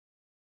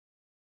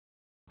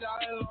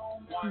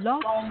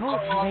Blog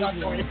Talk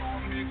Radio.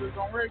 Niggas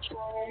on retro.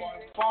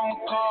 One phone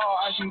call,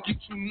 I can get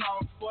you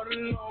now for the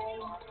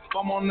low. If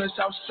I'm on the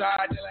south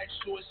side, they like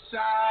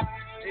suicide.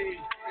 Hey,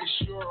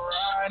 it's your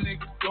ride,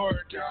 nigga, door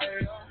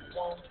die.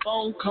 One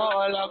phone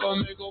call, I go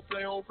make a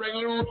play on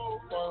regular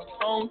road. One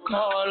phone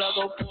call, I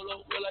go pull up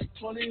with like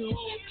 20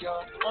 hooks.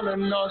 Yeah, on the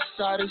north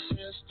side, it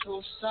says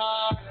two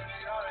sides.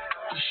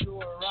 It's your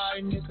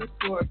ride, nigga,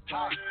 door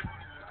die.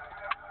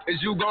 Is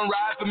you gon'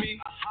 ride for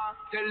me?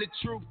 Tell the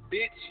truth,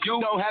 bitch.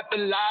 You don't have to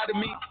lie to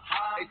me.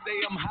 They say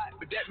I'm hot,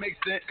 but that makes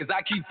sense, cause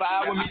I keep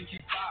fire with me.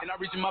 And I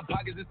reach in my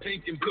pockets, it's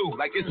pink and blue,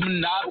 like it's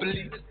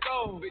Monopoly. Let's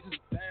go, bitches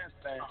dance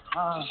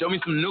fast. Show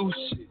me some new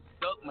shit.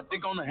 Suck my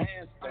dick on the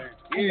handstand.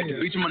 Yeah,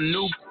 reaching my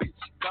new bitch.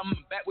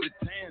 Coming back with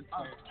a tan.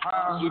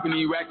 Sweeping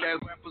these rack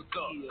ass rappers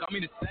up. Call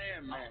me the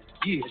Sandman.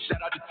 Yeah, shout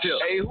out to Tip.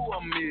 Hey, who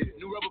I'm with?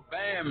 New rubber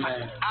band,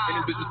 man. And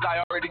this bitch was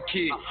I already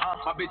kid.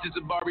 My bitch is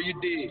a Barbie, you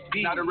did.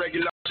 Not a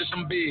regular.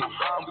 I'm big.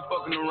 I'm be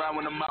fucking around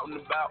when I'm out and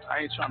about.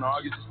 I ain't trying to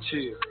argue, just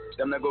chill.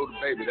 Them that go to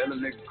baby, that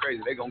little nigga crazy.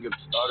 They gon' get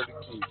him started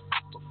again.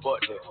 But fuck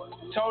that.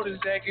 Told his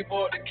Zach he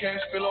bought the cash,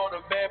 spill on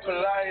the bed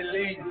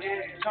politely.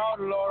 Told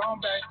the Lord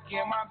I'm back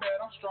again, my bad,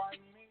 I'm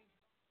striking me.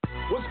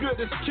 What's good?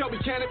 This is Kelby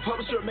Cannon,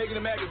 publisher of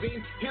Making It Magazine,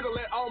 here to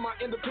let all my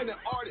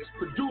independent artists,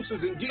 producers,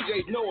 and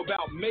DJs know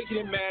about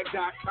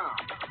MakingItMag.com.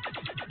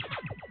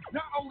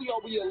 Not only are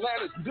we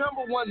Atlanta's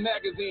 #1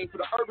 magazine for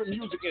the urban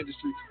music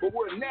industry, but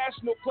we're a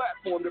national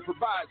platform that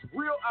provides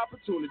real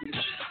opportunities,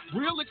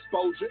 real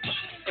exposure,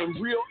 and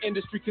real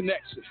industry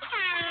connections.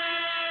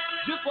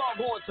 Just log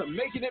on to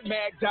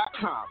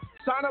MakingItMag.com.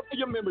 Sign up for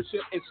your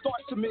membership and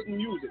start submitting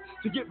music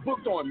to get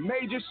booked on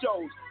major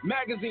shows,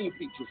 magazine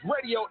features,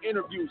 radio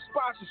interviews,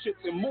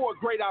 sponsorships, and more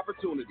great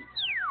opportunities.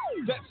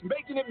 That's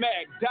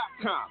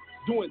MakingItMag.com,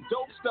 doing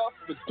dope stuff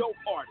for dope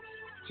artists,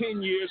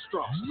 10 years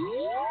strong.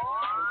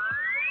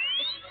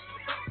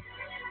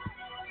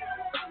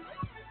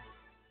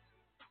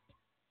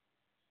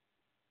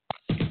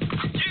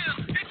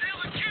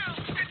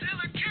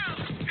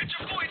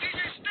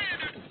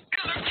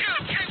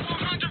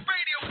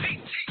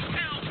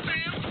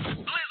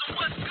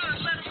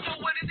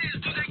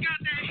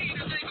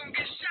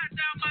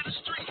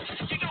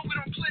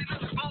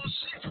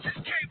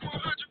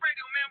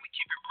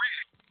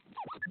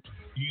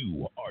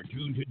 You are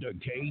tuned to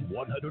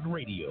K100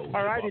 Radio.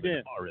 Alrighty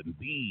then.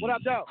 R&B. What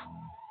up, though?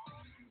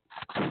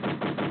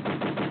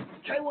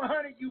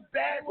 K100, you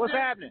bad. What's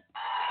happening?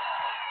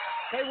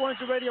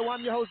 K100 Radio.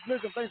 I'm your host,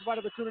 Blizzard. Thanks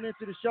everybody for tuning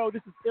into the show.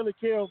 This is Illa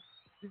Kill.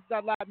 This is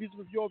our live music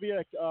review over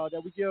here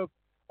that we give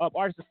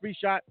artists a free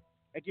shot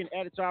at getting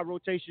added to our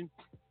rotation.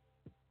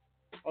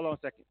 Hold on a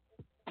second.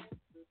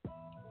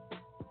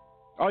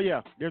 Oh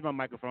yeah, there's my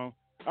microphone.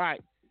 All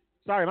right.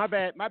 Sorry, my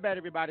bad. My bad,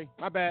 everybody.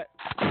 My bad.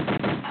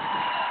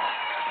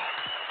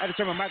 I had to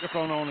turn my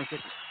microphone on in a second.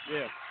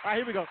 Yeah. All right,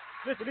 here we go.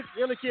 Listen, this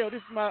is Illa Kill. This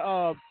is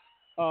my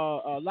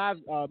live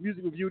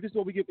music review. This is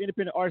what we give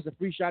independent artists a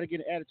free shot at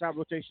getting added to our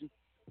rotation.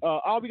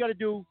 All we got to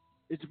do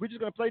is we're just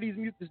going to play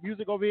this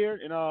music over here,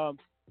 and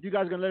you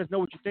guys are going to let us know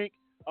what you think.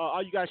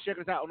 All you guys check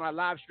us out on our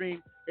live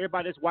stream.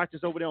 Everybody that's watching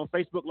us over there on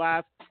Facebook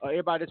Live.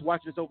 Everybody that's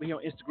watching us over here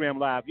on Instagram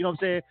Live. You know what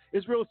I'm saying?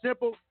 It's real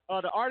simple.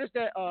 The artists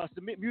that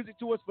submit music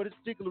to us for this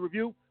particular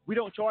review, we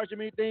don't charge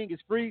them anything.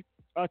 It's free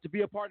to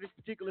be a part of this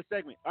particular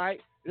segment. All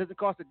right? It doesn't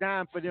cost a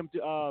dime for them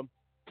to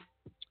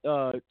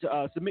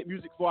submit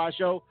music for our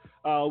show.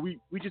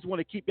 We just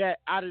want to keep that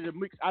out of the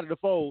mix, out of the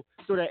fold,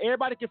 so that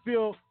everybody can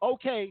feel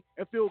okay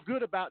and feel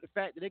good about the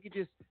fact that they can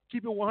just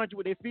keep it 100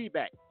 with their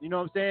feedback. You know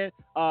what I'm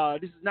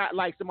saying? This is not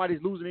like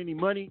somebody's losing any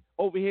money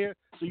over here,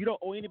 so you don't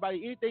owe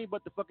anybody anything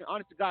but the fucking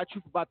honest to God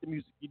truth about the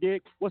music. You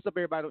dig? What's up,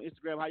 everybody on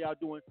Instagram? How y'all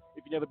doing?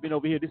 If you've never been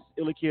over here, this is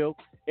Illa Kill.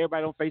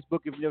 Everybody on Facebook,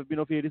 if you've never been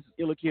over here, this is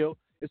Illa Kill.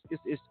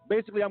 It's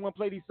basically I'm gonna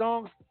play these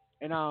songs,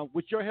 and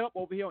with your help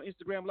over here on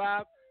Instagram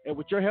Live. And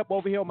with your help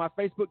over here on my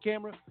Facebook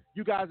camera,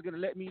 you guys are going to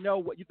let me know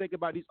what you think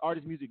about these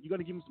artists' music. You're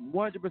going to give me some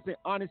 100%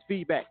 honest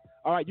feedback.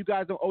 All right, you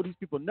guys don't owe these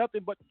people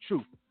nothing but the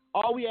truth.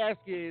 All we ask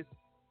is,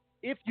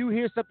 if you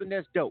hear something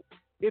that's dope,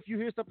 if you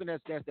hear something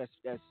that's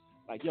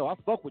like, yo, I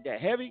fuck with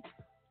that heavy,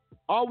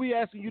 all we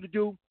asking you to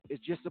do is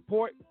just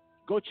support.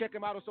 Go check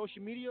them out on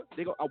social media.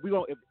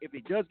 If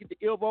it does get the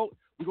ill vote,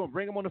 we're going to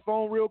bring them on the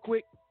phone real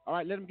quick. All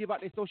right, let them give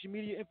out their social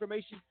media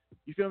information.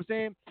 You feel what I'm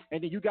saying?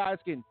 And then you guys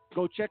can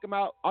go check them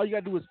out. All you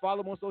got to do is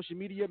follow them on social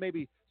media.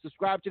 Maybe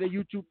subscribe to their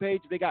YouTube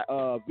page if they got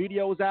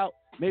videos out.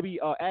 Maybe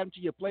add them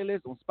to your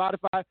playlist on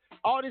Spotify.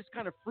 All this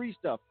kind of free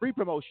stuff, free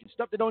promotion,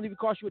 stuff that don't even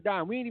cost you a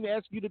dime. We ain't even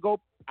asking you to go.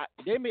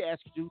 They may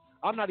ask you to.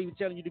 I'm not even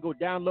telling you to go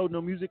download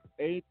no music,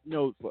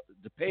 to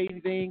pay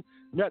anything,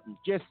 nothing.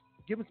 Just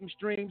give them some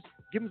streams,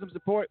 give them some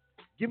support,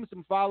 give them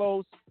some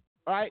follows.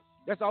 All right?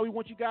 That's all we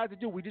want you guys to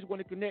do. We just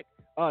want to connect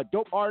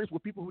dope artists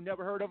with people who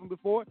never heard of them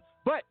before.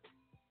 But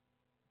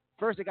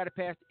first, they got to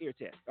pass the ear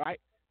test. All right?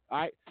 All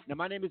right. Now,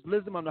 my name is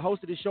Blizzard. I'm the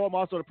host of this show. I'm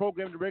also the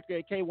program director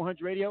at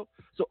K100 Radio.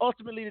 So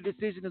ultimately, the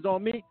decision is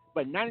on me.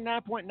 But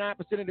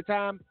 99.9% of the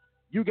time,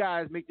 you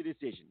guys make the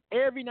decision.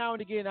 Every now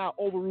and again, I'll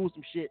overrule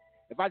some shit.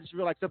 If I just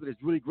feel like something is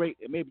really great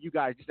and maybe you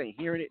guys just ain't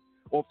hearing it,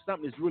 or if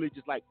something is really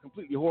just like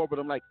completely horrible,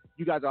 I'm like,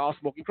 you guys are all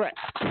smoking crack.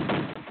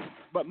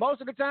 But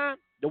most of the time,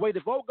 the way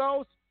the vote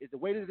goes is the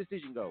way the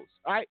decision goes.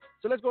 All right,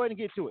 so let's go ahead and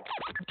get to it.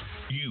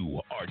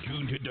 You are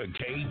tuned to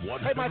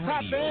K100 Hey, my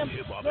top Radio, fam,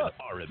 Hip Hop look.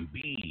 and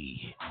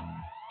R&B.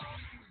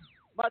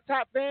 My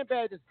top fan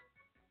badges,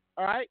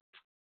 all right?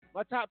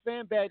 My top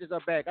fan badges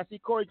are back. I see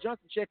Corey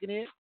Johnson checking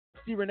in.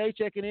 See Renee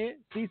checking in.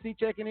 CC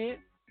checking in.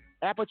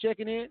 Apple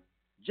checking in.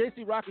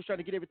 JC Rock is trying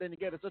to get everything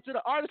together. So to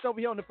the artists over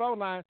here on the phone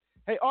line,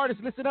 hey,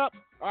 artists, listen up,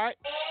 all right?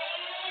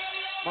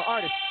 My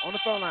artists on the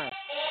phone line.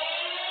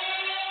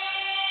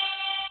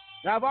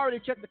 Now, I've already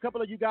checked a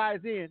couple of you guys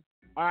in,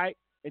 all right?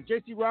 And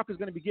JC Rock is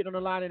going to be getting on the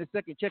line in a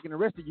second, checking the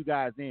rest of you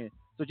guys in.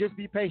 So just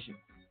be patient.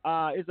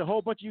 It's a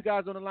whole bunch of you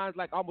guys on the lines,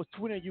 like almost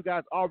 20 of you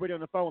guys already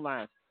on the phone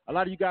lines. A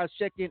lot of you guys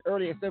checked in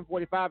early at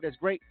 7:45. That's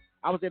great.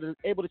 I was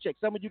able to check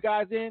some of you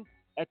guys in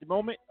at the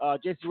moment.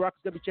 JC Rock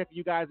is going to be checking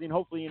you guys in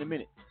hopefully in a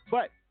minute.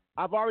 But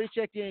I've already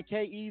checked in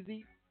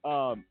K-Easy,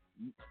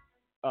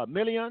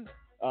 Million,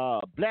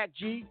 Black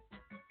G,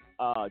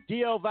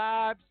 DL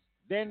Vibes,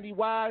 Vanity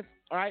Wise.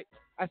 All right.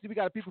 I see we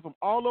got people from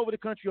all over the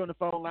country on the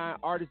phone line.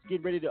 Artists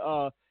getting ready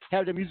to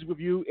have their music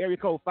review. Area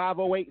code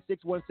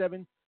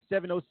 508-617-706-770,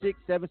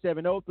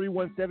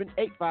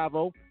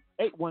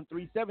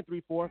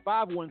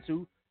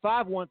 317-850-813-734,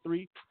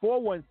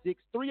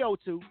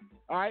 512-513-416-302.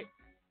 All right.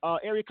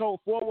 Area code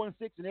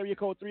 416 and area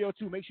code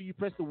 302. Make sure you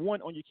press the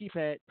 1 on your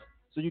keypad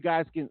so you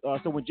guys can,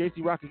 so when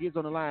JC Rocker gets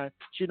on the line,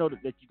 she'll know that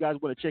you guys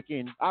want to check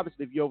in.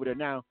 Obviously, if you're over there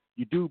now,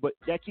 you do, but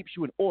that keeps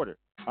you in order.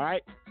 All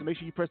right. So make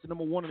sure you press the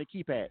number 1 on the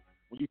keypad.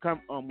 When you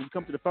come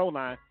to the phone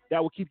line,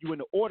 that will keep you in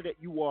the order that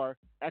you are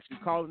actually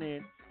calling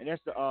in, and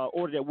that's the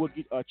order that we'll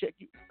get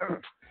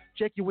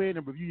check you in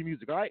and review your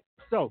music. All right,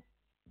 so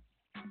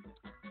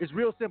it's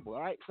real simple.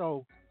 All right,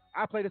 so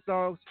I play the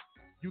songs.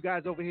 You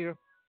guys over here,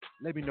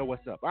 let me know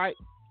what's up. All right,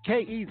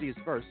 K-Easy is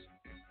first.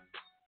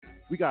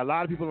 We got a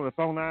lot of people on the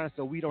phone line,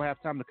 so we don't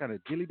have time to kind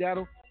of dilly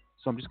daddle.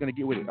 So I'm just gonna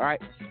get with it. All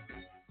right.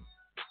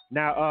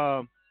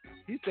 Now,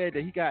 he said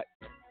that he got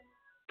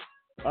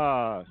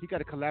a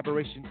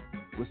collaboration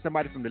with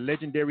somebody from the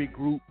legendary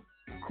group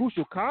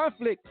Crucial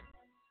Conflict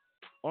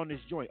on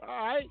this joint. All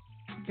right,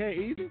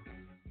 K-Easy.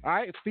 All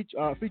right,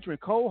 featuring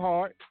Cold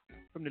Hard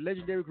from the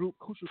legendary group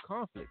Crucial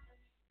Conflict.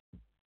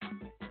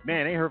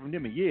 Man, I ain't heard from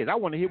them in years. I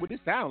want to hear what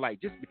this sound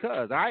like just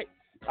because. All right,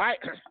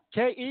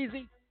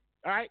 K-Easy.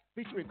 All right,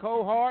 featuring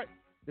Cold Hard.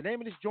 The name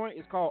of this joint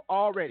is called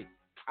Already.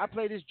 I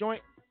play this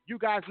joint. You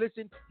guys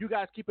listen. You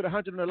guys keep it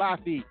 100 on the live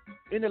feed.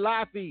 In the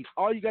live feed,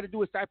 all you got to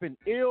do is type in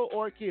ill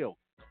or kill.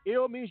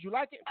 Ill means you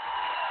like it.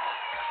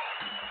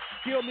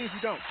 Kill means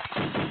you don't.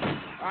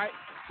 All right?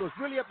 So it's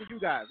really up to you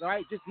guys. All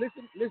right? Just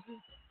listen.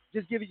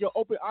 Just give it your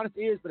open, honest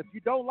ears. But if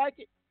you don't like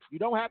it, you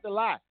don't have to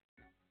lie.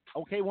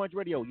 On K100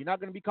 Radio, you're not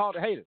going to be called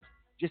a hater.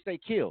 Just say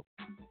kill.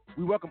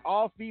 We welcome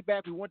all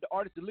feedback. We want the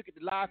artists to look at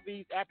the live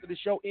feeds after the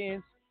show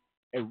ends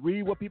and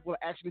read what people are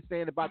actually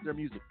saying about their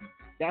music.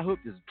 That hook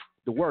is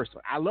the worst.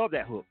 I love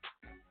that hook.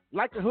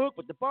 Like the hook,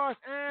 but the bars,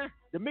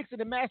 the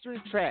mixing and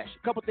mastering, trash.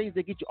 A couple things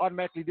that get you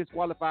automatically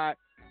disqualified.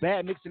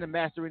 Bad mixing and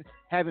mastering,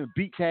 having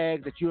beat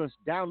tags that you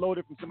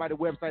downloaded from somebody's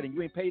website and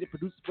you ain't paid the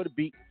producer for the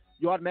beat.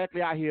 You're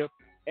automatically out here.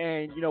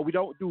 And, you know, we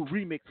don't do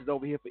remixes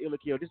over here for Ill or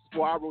Kill. This is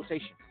for our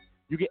rotation.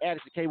 You get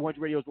added to K100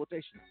 Radio's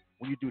rotation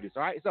when you do this,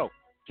 all right? So,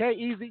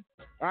 K-Easy,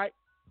 all right,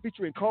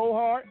 featuring Cold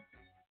Hard.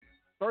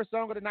 First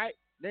song of the night.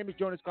 Name of the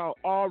joint is called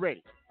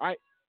Already. All right,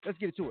 let's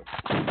get into it.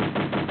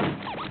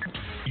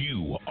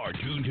 You are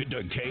tuned to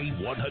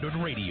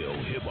K100 Radio,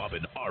 Hip Hop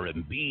and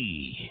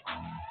R&B.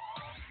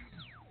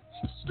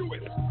 Let's do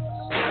it.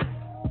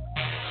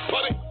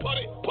 Party.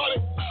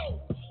 Oh.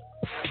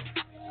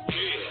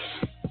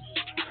 Yeah.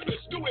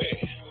 Let's do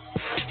it.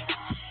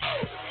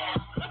 Oh.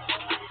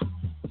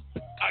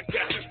 I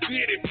got this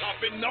city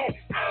popping off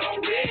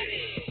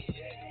already.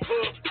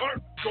 Club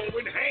turn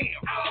going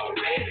ham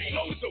already.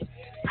 So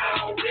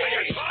already. I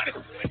got bodies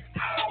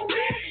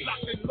already.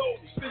 Locked and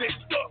loaded, sitting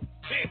stuck,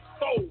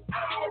 tenfold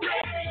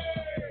already.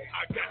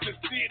 I got this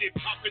city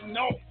popping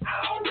off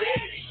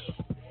already.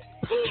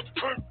 Club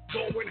turn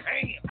going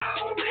ham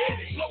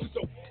already.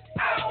 So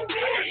already. I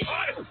got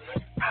bodies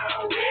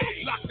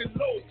already. Locked and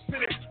loaded,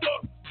 sitting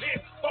stuck,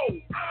 tenfold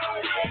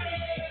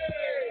already.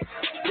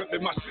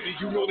 Reppin' my city,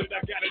 you know that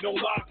I got it on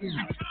lock.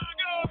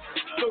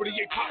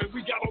 38 poppin',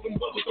 we got all them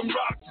bubbles, them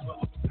rocks.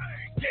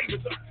 Game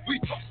is up, we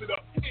toss it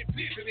up, and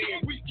visit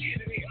in, we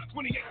get it in.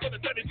 28 for the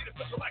 30, get it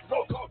something like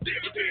roll call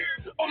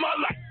dividend. On my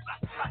life,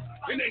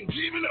 and ain't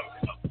giving up.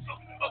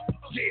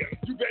 Yeah,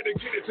 you better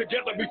get it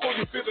together before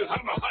you feel it.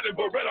 I'm a hot and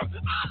Beretta.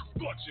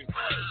 Scorching,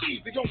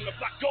 easy on the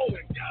block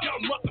going.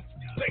 Y'all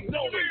motherfuckers ain't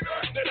knowing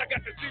that I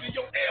got the city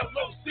on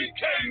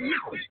L-O-C-K.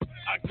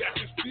 I got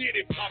the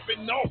city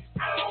popping off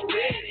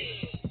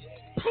already.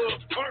 Club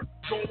turn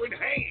going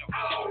ham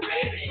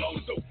already.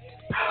 So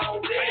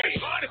already. I got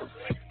bodies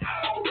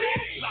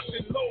already. Locked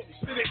and loaded,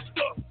 sitting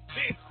stuck,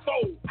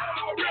 tenfold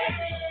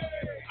already.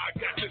 I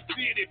got the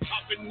city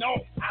popping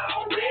off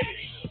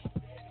already.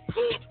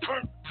 Club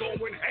turn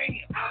going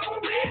ham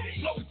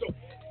already. So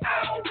already. I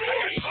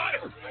got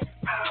bodies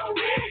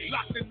already.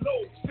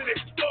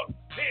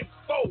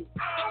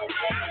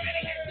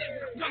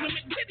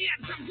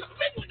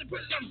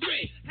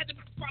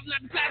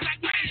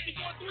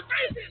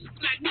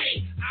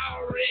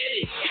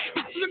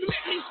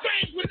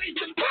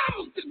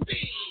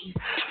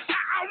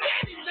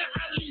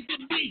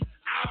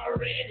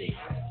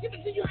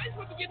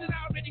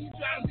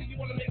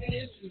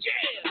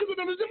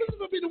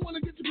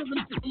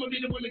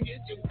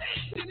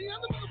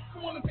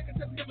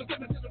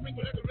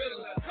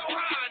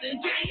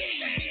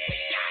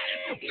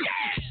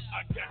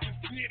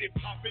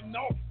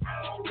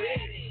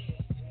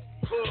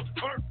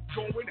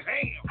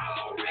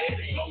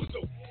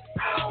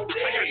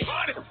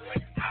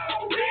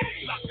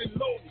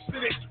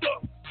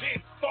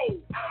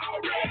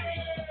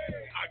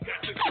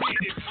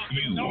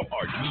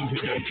 to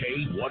the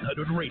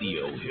K100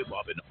 Radio, Hip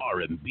Hop and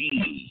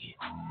R&B.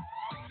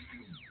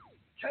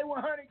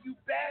 K100, you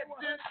bad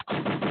one.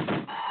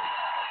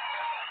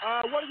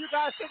 What do you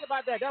guys think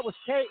about that? That was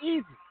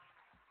K-Eazy.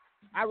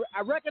 I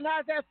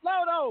recognize that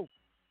flow, though.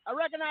 I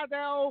recognize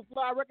that old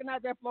flow. I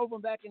recognize that flow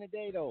from back in the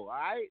day, though. All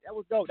right, that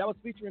was dope. That was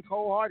featuring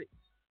Cold Hearted.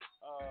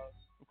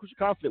 Crucial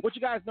Conflict. What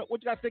you guys know?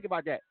 What you guys think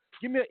about that?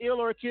 Give me an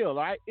ill or a kill. All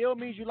right, ill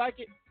means you like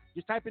it.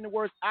 Just type in the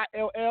words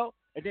ILL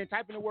and then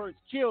type in the words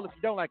kill if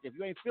you don't like it. If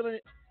you ain't feeling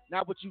it,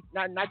 not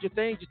your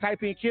thing. Just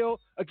type in kill.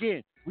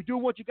 Again, we do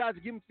want you guys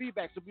to give me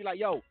feedback. So be like,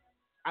 yo,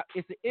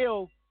 it's an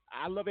ill.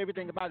 I love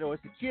everything about it. Or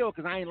it's a kill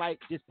because I ain't like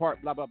this part,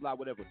 blah, blah, blah,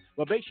 whatever.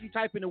 But make sure you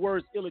type in the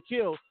words ill or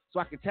kill so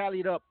I can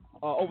tally it up.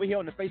 Over here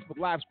on the Facebook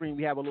live stream,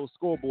 we have a little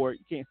scoreboard.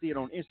 You can't see it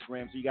on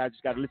Instagram, so you guys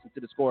just got to listen to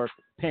the score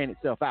pan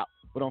itself out.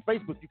 But on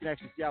Facebook, you can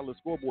actually see our little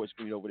scoreboard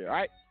screen over there, all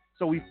right?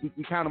 So we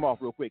count them off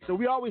real quick. So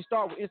we always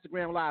start with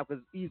Instagram Live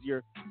because it's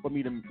easier for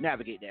me to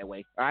navigate that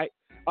way, all right?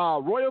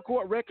 Royal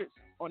Court Records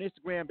on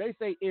Instagram, they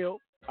say ill,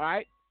 all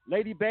right?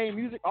 Lady Bane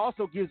Music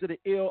also gives it an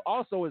ill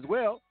also as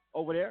well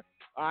over there,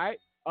 all right?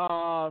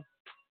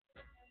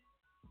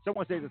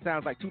 Someone says it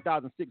sounds like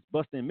 2006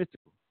 Busta and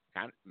Mystical.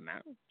 Kind of, nah,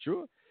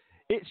 sure.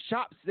 It's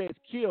Shop says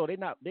kill. They're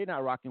not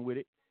rocking with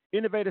it.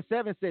 Innovator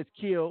 7 says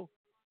kill.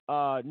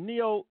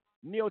 Neo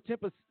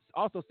Tempest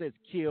also says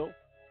kill.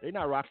 They're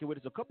not rocking with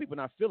it. So a couple people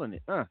not feeling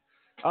it.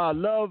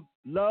 Love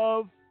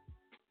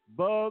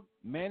Bug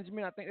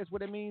Management, I think that's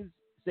what it means,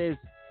 says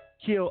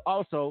kill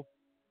also.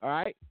 All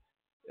right.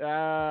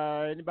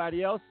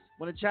 Anybody else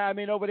want to chime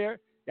in over there?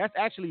 That's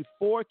actually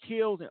 4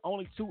 kills and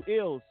only 2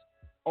 ills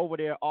over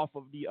there off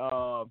of the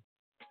over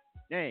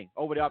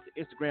there off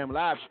the Instagram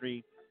live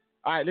stream.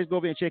 All right, let's go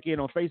over and check in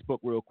on Facebook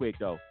real quick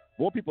though.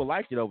 More people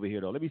liked it over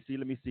here though. Let me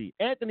see.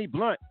 Anthony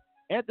Blunt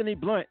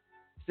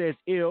says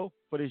ill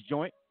for this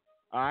joint.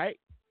 All right.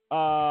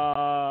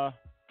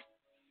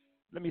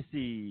 Let me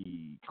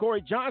see.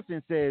 Corey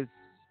Johnson says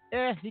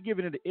he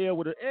giving it an ill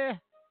with a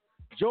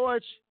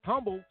George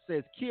Humble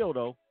says kill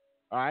though.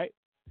 All right.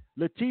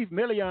 Latif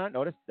Million,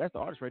 that's the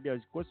artist right there.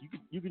 Of course,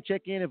 you can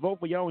check in and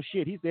vote for your own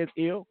shit. He says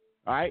ill.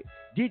 All right.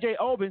 DJ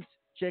Obens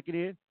checking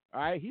in.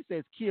 All right. He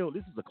says kill.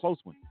 This is a close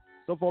one.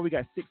 So far, we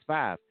got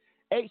 6-5.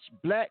 H.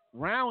 Black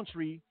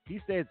Roundtree,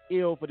 he says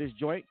ill for this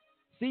joint.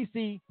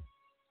 CC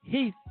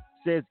Heath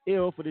says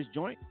ill for this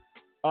joint.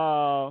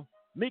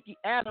 Mickey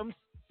Adams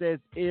says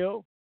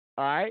ill.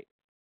 All right.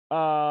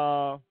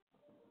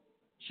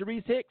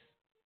 Sharice Hicks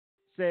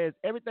says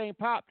everything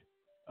popped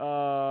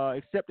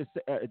except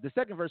the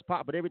second verse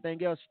popped, but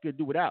everything else she could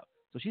do without.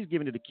 So she's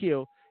giving it a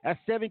kill. That's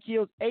 7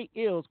 kills, 8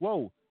 ills.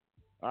 Whoa.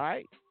 All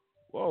right.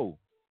 Whoa.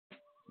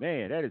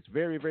 Man, that is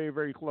very, very,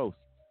 very close.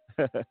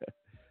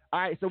 All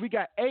right, so we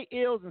got 8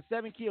 ills and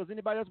 7 kills.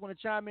 Anybody else want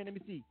to chime in? Let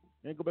me see.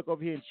 Then go back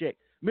over here and check.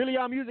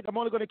 Million Music, I'm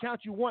only going to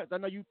count you once. I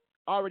know you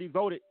already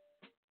voted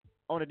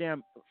on the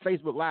damn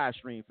Facebook live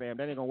stream, fam.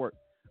 That ain't going to work.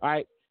 All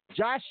right.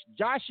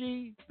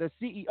 Joshi, the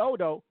CEO,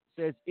 though,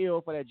 says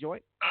ill for that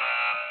joint.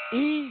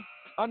 E.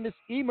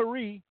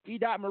 Marie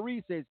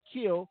says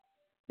kill.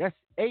 That's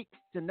 8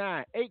 to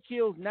 9. 8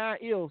 kills, 9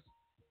 ills.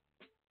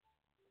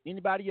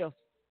 Anybody else?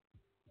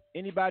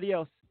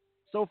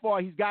 So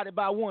far, he's got it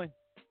by 1.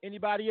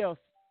 Anybody else?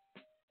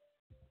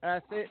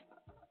 That's it.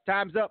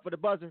 Time's up for the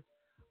buzzer.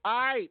 All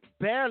right,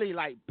 barely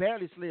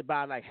slid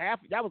by like half.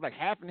 That was like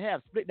half and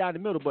half, split down the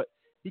middle. But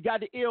he got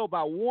the ill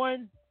by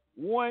one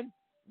vote.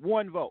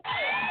 One vote.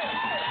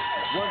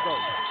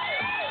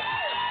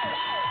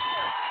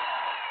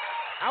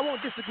 I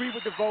won't disagree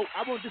with the vote.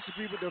 I won't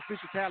disagree with the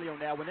official tally on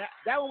that one.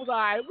 That one was all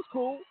right. It was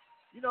cool.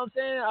 You know what I'm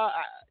saying?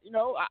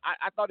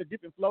 I thought a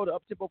different flow, the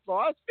up-tempo flow.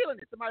 I was feeling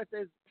it. Somebody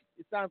says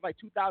it sounds like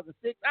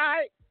 2006. All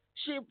right.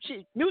 Shit,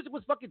 music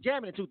was fucking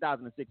jamming in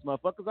 2006,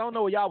 motherfuckers. I don't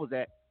know where y'all was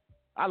at.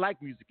 I like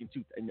music in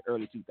the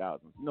early 2000s.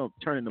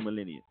 Turning the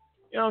millennium.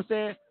 You know what I'm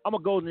saying? I'm a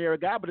golden era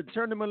guy, but the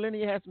turn of the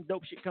millennium has some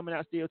dope shit coming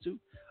out still, too.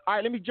 All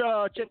right, let me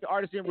check the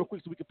artist in real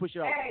quick so we can push it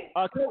off.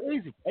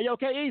 K-Eazy. Hey, yo,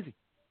 K-Eazy.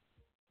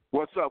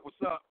 What's up?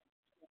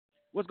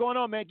 What's going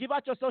on, man? Give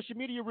out your social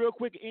media real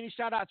quick. Any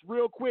shout-outs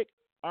real quick,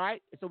 all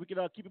right? So we can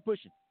keep it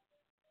pushing.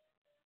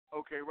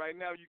 Okay, right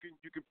now you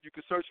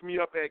can search me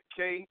up at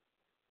KE-ZZY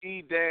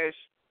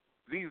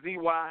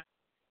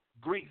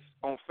Grease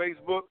on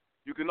Facebook.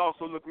 You can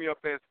also look me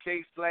up as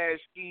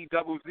K/EZZY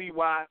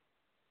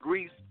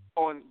Grease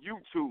on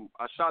YouTube.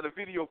 I shot a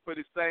video for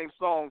the same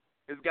song.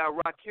 It's got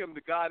Rakim, the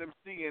God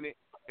MC in it,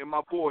 and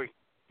my boy,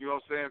 you know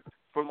what I'm saying,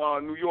 from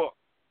New York.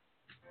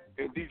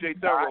 And DJ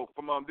Thorough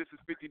from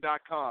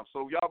thisis50.com.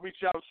 So y'all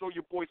reach out, show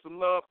your boy some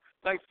love.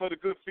 Thanks for the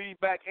good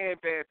feedback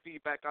and bad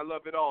feedback. I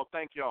love it all.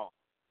 Thank y'all.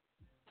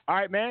 All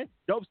right, man.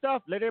 Dope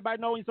stuff. Let everybody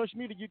know on your social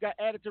media you got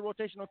added to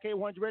rotation on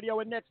K100 Radio.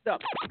 And next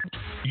up.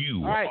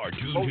 You are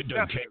tuned to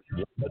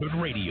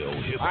K100 Radio.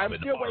 I'm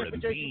still waiting for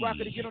J.C.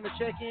 Rocker to get on the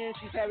check-in.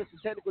 She's having some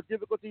technical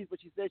difficulties,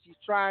 but she says she's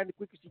trying the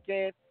quickest she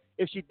can.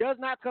 If she does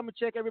not come and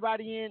check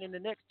everybody in the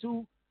next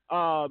two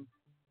songs,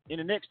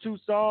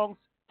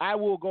 I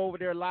will go over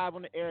there live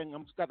on the air, and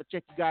I'm just going to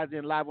check you guys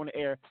in live on the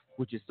air,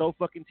 which is so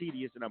fucking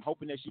tedious, and I'm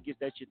hoping that she gets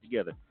that shit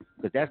together,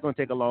 because that's going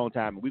to take a long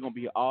time, and we're going to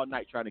be here all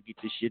night trying to get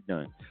this shit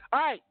done. All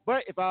right,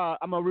 but if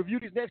I'm going to review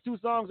these next two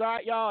songs, all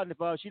right, y'all, and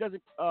if she doesn't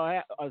is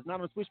not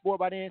on the switchboard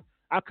by then,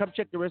 I'll come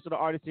check the rest of the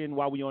artists in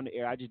while we on the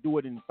air. I just do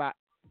it in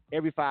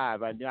every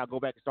 5, and then I'll go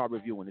back and start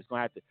reviewing. It's going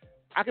to have to,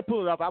 I can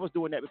pull it off. I was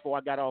doing that before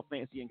I got all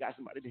fancy and got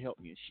somebody to help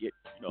me and shit.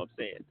 You know what I'm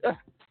saying?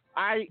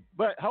 All right,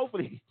 but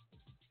hopefully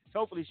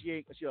she'll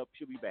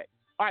be back.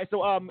 All right, so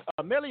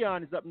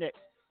Melion is up next.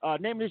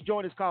 Name of this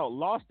joint is called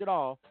Lost It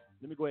All.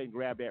 Let me go ahead and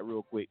grab that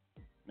real quick.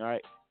 All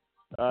right.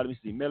 Let me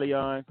see.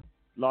 Melion,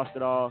 Lost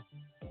It All.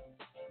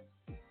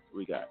 What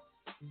we got?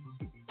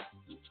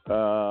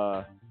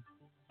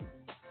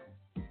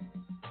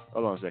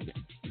 Hold on a second.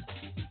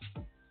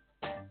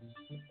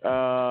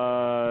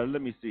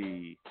 Let me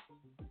see.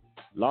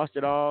 Lost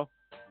It All.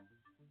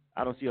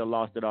 I don't see a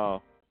Lost It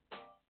All.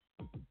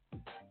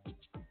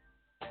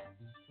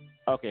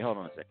 Okay, hold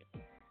on a second.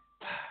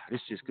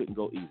 This just couldn't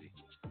go easy.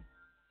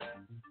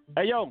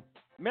 Hey, yo,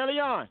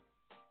 Melion.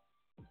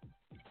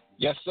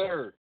 Yes,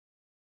 sir.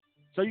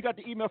 So you got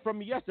the email from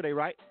me yesterday,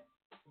 right?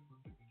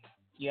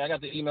 Yeah, I got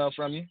the email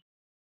from you.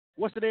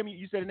 What's the name?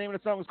 You said the name of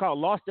the song was called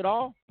Lost It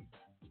All?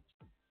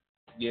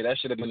 Yeah, that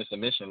should have been the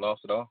submission,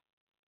 Lost It All.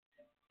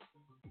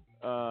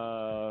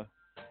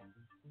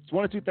 It's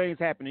one of two things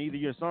happening. Either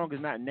your song is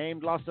not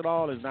named Lost It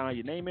All, is not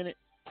your name in it.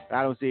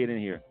 I don't see it in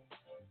here.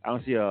 I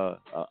don't see a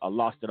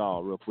Lost It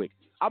All real quick.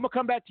 I'm going to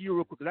come back to you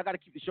real quick because I got to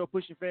keep the show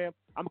pushing, fam.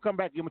 I'm going to come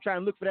back to you. I'm going to try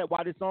and look for that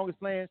while this song is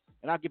playing,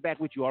 and I'll get back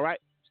with you, all right?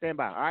 Stand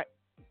by, all right?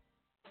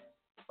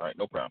 All right,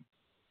 no problem.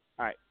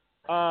 All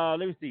right.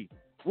 Let me see.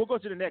 We'll go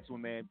to the next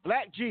one, man.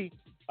 Black G.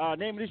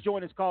 Name of this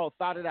joint is called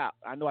Thought It Out.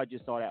 I know I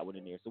just saw that one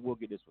in there, so we'll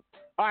get this one.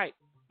 All right.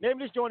 Name of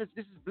this joint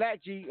is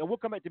Black G, and we'll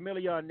come back to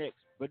Melion next.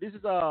 But this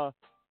is called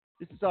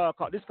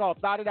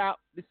Thought It Out.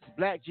 This is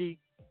Black G.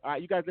 All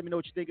right, you guys let me know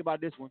what you think about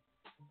this one.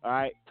 All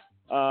right.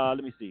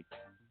 Let me see.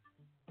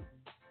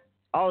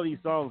 All of these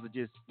songs are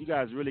just, you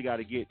guys really got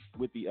to get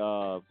with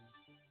the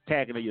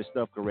tagging of your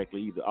stuff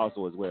correctly either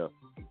also as well.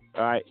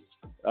 All right.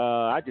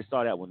 I just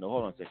saw that one though.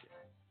 Hold on a second.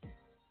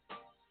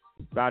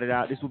 Thought It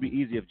Out. This would be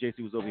easier if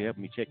JC was over here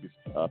helping me check this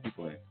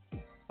people in.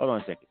 Hold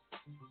on a second.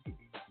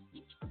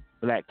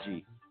 Black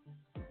G.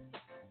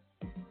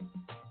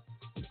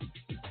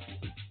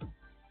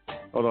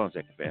 Hold on a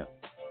second, fam.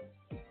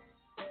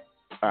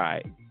 All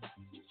right.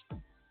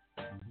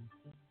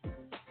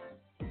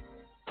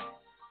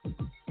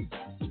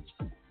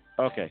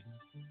 Okay.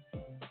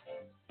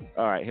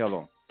 All right, hold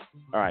on.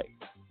 All right.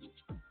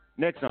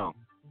 Next song.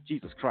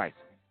 Jesus Christ.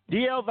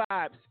 DL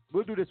Vibes.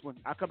 We'll do this one.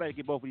 I'll come back and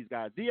get both of these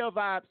guys. DL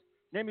Vibes.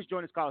 Name is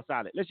joint is called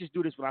Solid. Let's just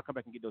do this one. I'll come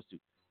back and get those two.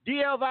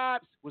 DL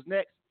Vibes was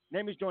next.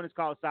 Name is joint is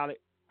called Solid.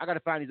 I got to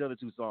find these other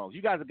two songs.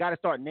 You guys have got to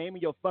start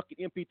naming your fucking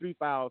MP3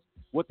 files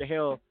what the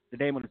hell the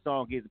name of the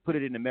song is and put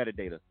it in the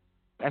metadata.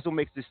 That's what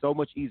makes this so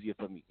much easier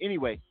for me.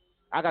 Anyway,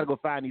 I got to go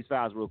find these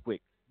files real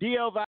quick.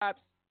 DL Vibes.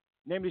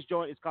 Name of this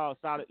joint is called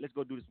Solid. Let's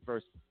go do this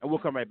first, and we'll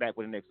come right back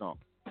with the next song.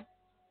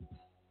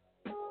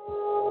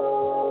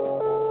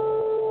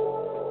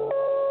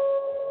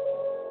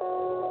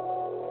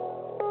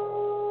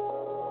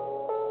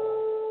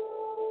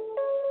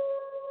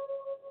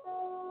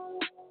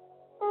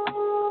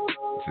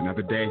 It's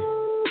another day.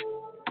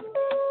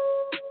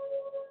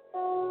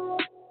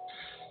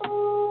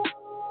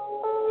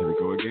 Here we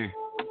go again.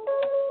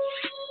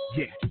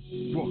 Yeah,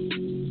 whoa.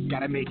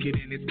 Gotta make it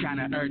and it's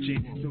kinda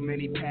urgent. So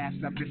many paths,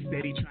 I'm just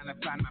steady trying to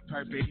find my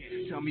purpose.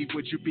 Tell me,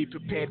 would you be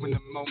prepared when the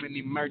moment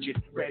emerges?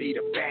 Ready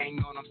to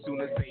bang on them soon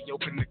as they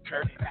open the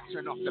curtain. I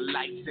turn off the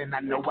lights and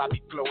I know I'll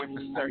be glowing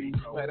for certain.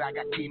 But I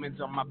got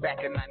demons on my back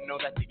and I know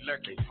that they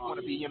lurking.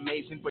 Wanna be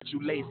amazing, but you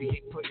lazy,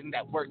 ain't putting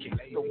that work in.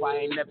 So I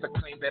ain't never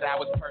claimed that I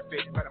was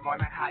perfect, but I'm on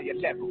a higher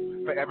level.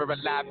 Forever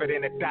alive, but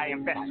in a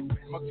dying vessel.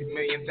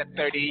 Multi-millions at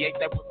 38,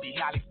 that would be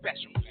highly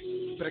special.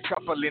 Put a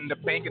couple in the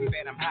bank and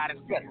then I'm hot and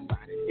settled.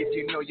 If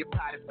you know your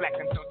pot is black,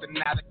 then don't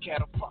deny the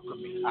cattle fuck with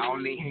me. I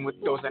only hang with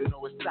those I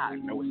know is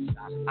solid.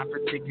 I'm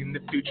predicting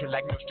the future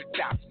like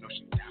Nostradamus.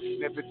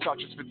 Never talk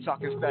just for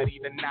talking, study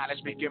the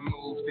knowledge, making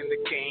moves in the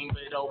game,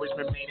 but always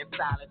remaining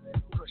solid.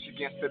 Push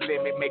against the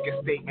limit, make a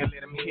statement,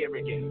 let them hear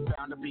it.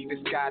 Bound to be this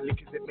godly,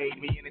 cause it made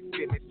me an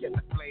timid. Yet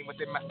the flame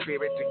within my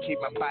spirit to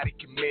keep my body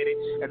committed.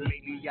 And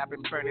lately I've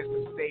been burning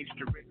some stage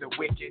to rid the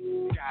wicked.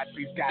 God,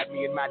 please guide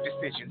me in my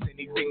decisions.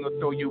 Anything will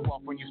throw you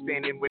off when you're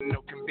standing with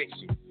no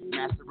conviction.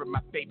 Master of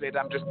my favorite,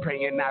 I'm just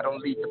praying I don't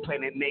leave the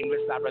planet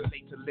nameless. I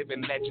relate to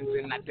living legends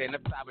and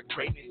identify with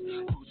greatness.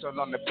 Boots all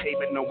on the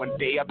pavement, know one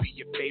day I'll be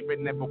your favorite.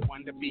 Never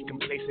one to be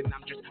complacent,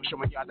 I'm just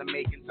showing y'all the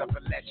makings of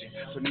a legend.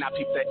 So now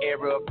peep the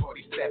era of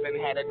 47.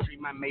 Had a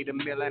dream, I made a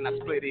million, I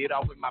split it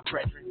all with my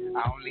brethren.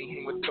 I only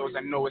hang with those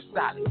I know is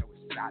solid.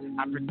 solid.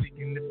 I'm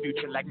predicting the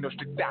future like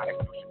Nostradamus.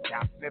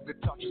 Never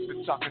taught you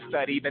to talk and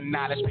study the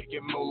knowledge,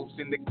 making moves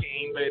in the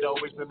game, but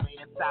always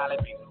remaining solid.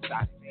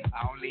 I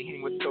only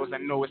hang with those I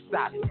know is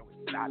solid.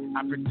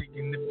 I'm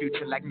predicting the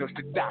future like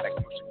Nostradamus.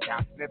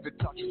 Never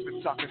taught you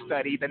to talk and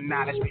study the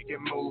knowledge,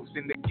 making moves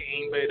in the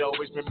game, but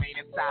always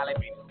remaining solid.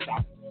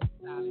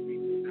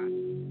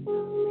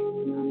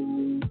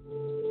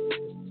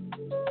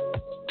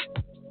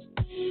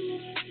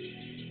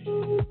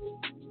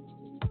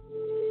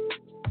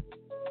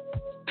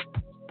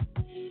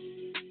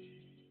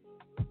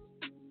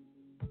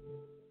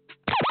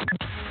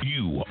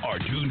 You are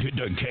tuned to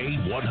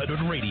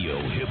K100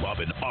 Radio, Hip Hop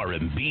and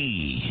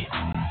R&B.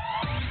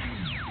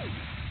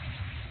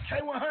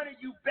 K100,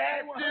 you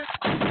bad one.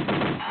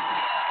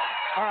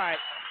 All right.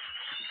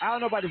 I don't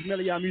know about this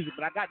Million music,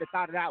 but I got the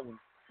thought of that one.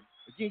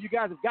 Again, you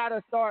guys have got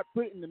to start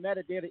putting the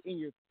metadata in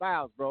your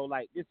files, bro.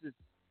 Like, this is,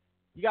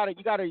 you guys,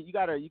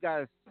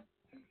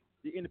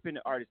 the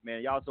independent artists,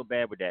 man, y'all so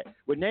bad with that.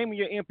 With naming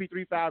your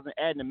MP3 files and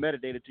adding the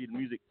metadata to your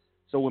music,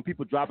 so when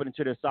people drop it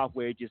into their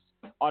software, it just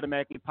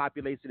automatically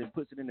populates it and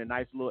puts it in a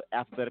nice little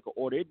alphabetical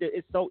order.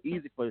 It's so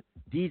easy for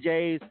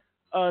DJs,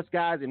 us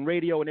guys, and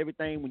radio and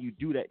everything when you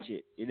do that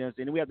shit. You know what I'm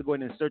saying? And we have to go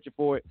in and search it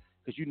for it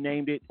because you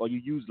named it or you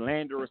used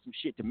Lander or some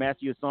shit to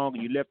master your song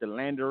and you left the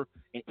Lander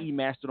and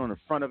E-mastered on the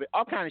front of it.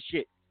 All kind of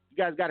shit. You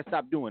guys got to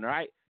stop doing, all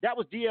right? That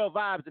was DL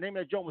Vibes. The name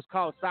of that joint was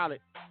called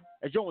Solid.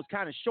 That joint was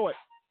kind of short.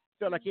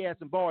 Felt like he had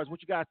some bars.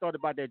 What you guys thought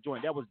about that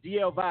joint? That was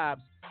DL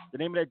Vibes. The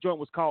name of that joint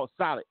was called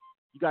Solid.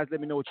 You guys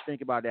let me know what you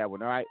think about that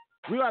one, all right?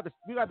 I'm gonna have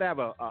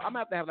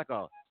to have like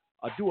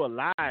do a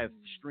live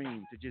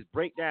stream to just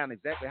break down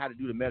exactly how to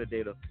do the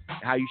metadata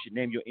and how you should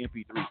name your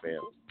MP3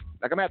 file.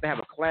 Like, I'm gonna have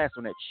a class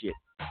on that shit.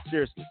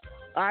 Seriously.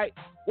 All right?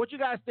 What you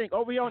guys think?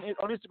 Over here on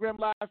Instagram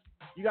Live,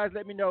 you guys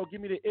let me know. Give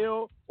me the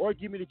ill or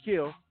give me the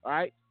kill, all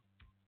right?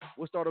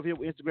 We'll start over here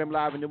with Instagram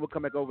Live, and then we'll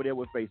come back over there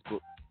with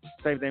Facebook.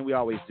 Same thing we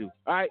always do.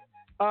 All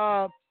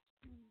right?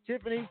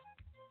 Tiffany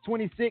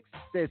 26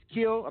 says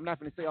kill. I'm not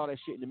going to say all that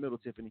shit in the middle,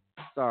 Tiffany.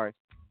 Sorry.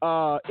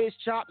 It's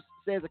Chops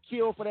says a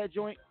kill for that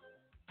joint.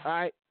 All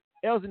right.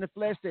 Els in the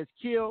Flesh says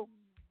kill.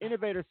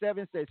 Innovator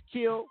 7 says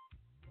kill.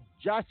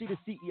 Joshy the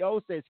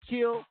CEO says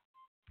kill.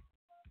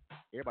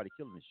 Everybody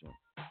killing this joint.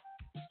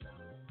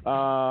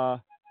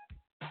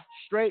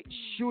 Straight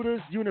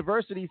Shooters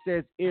University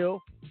says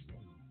ill.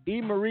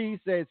 E. Marie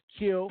says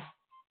kill.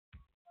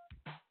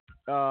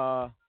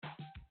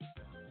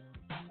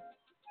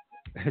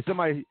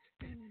 Somebody...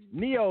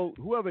 Neo,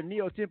 whoever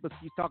Neo Tempest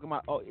keeps talking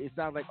about, oh, it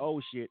sounds like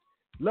old shit.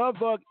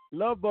 Lovebug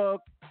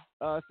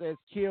says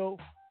kill.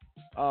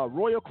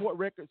 Royal Court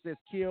Records says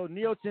kill.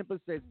 Neo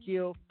Tempest says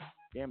kill.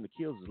 Damn, the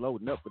kills is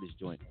loading up for this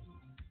joint.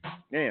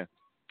 Damn.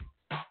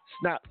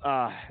 It's not,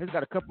 it's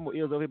got a couple more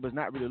ills over here, but it's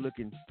not really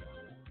looking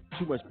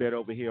too much better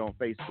over here on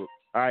Facebook.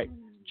 All right.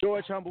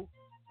 George Humble,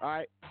 all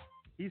right,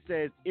 he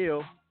says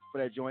ill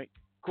for that joint.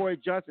 Corey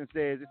Johnson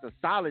says it's a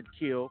solid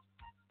kill.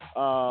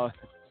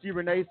 C.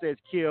 Renee says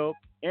kill.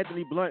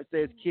 Anthony Blunt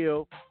says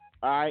kill.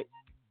 All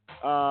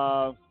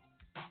right.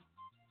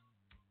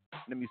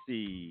 Let me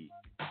see.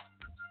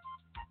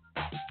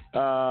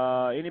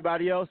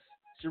 Anybody else?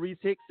 Sharice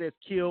Hicks says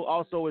kill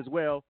also as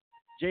well.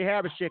 Jay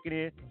Harris checking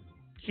in.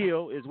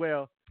 Kill as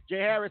well. Jay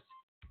Harris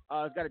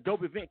has got a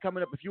dope event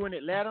coming up. If you're in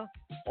Atlanta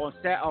on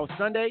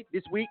Sunday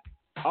this week,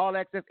 All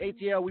Access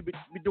ATL, we've been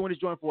doing this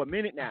joint for a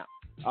minute now.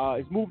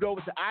 It's moved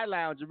over to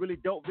iLounge, a really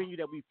dope venue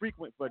that we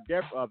frequent for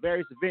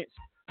various events.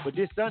 But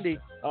this Sunday,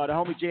 the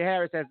homie Jay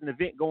Harris has an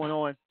event going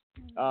on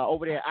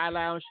over there at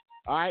iLounge.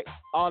 All right,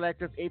 All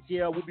Access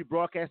ATL. We'll be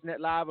broadcasting that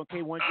live on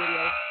K1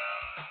 Radio.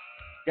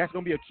 That's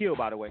going to be a kill,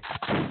 by the way.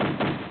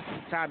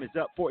 Time is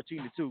up,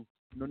 14-2.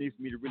 No need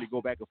for me to really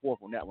go back and forth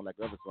on that one like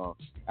the other song.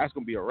 That's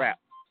going to be a wrap,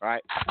 all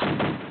right?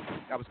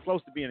 That was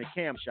close to being a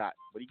cam shot,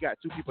 but he got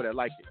two people that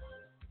liked it.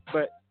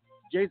 But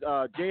Jay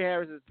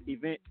Harris's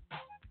event,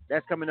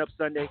 that's coming up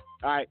Sunday.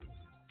 All right.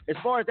 As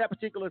far as that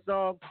particular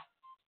song,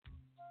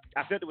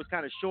 I felt it was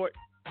kind of short.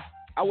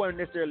 I wasn't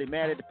necessarily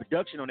mad at the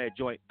production on that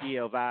joint,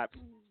 DL Vibes.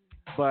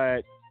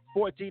 But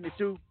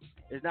 14-2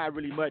 is not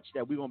really much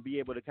that we're gonna be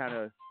able to kind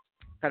of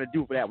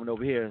do for that one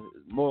over here.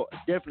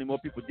 Definitely more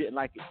people didn't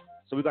like it,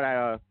 so we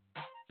gotta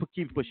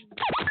keep pushing.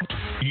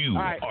 You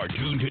are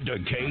tuned to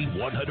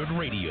K100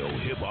 Radio,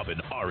 Hip Hop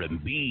and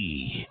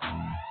R&B.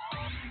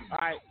 All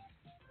right,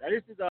 now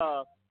this is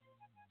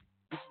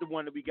the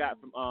one that we got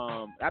from.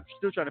 I'm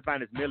still trying to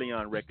find this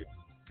Million record.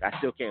 I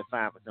still can't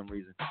find for some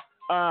reason.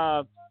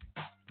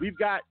 We've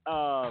got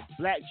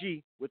Black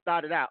G with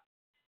Thought It Out.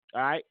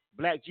 All right,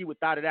 Black G with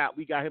Thought It Out.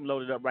 We got him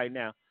loaded up right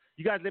now.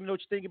 You guys let me know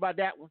what you think about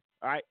that one.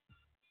 All right,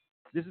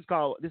 this is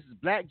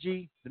Black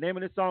G. The name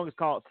of this song is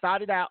called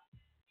Thought It Out.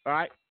 All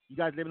right, you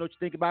guys let me know what you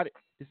think about it.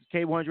 This is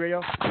K100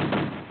 Radio.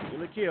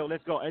 Kill.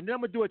 Let's go. And then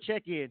I'm gonna do a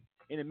check-in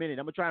a minute.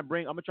 I'm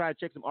gonna try to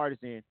check some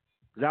artists in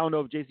because I don't know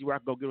if JC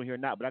Rock go get on here or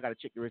not, but I gotta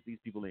check the rest of these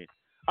people in.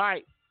 All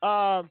right,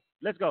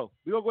 let's go.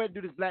 We're gonna go ahead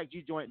and do this Black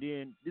G joint.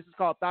 Then this is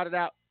called Thought It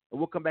Out. And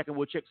we'll come back and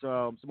we'll check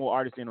some more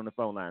artists in on the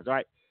phone lines. All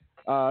right?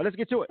 Let's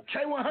get to it.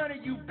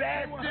 K100, you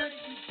bad one.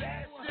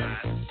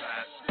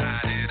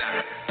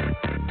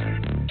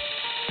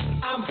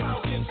 I'm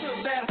talking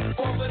to that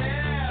over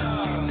there.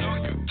 You know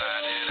you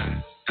thought it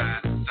out.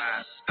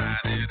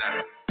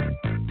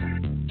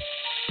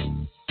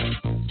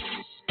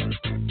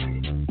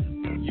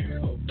 You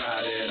so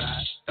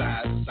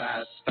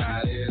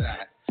thought it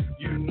out.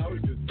 You know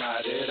you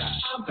thought it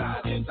out. I'm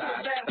talking to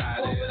that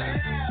over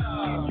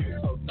there. You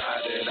so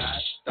thought it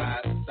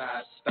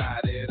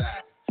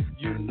out.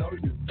 You know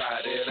you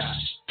thought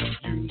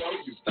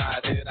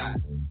it out.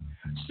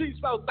 She's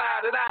so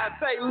thought it out.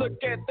 Say,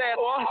 look at that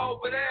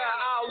over there,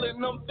 all in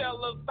them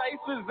fellas'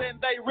 faces,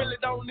 and they really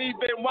don't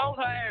even want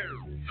her.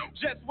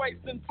 Just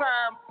wasting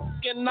time,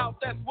 fucking off.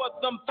 That's what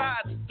them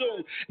thoughts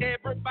do.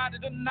 Everybody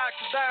done knock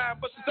her down,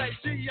 but she say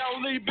she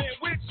only been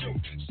with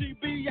you. She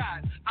be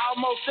out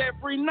almost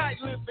every night,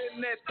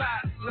 living that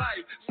thought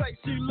life. Say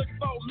she looking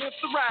for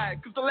Mr.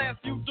 Right, 'cause the last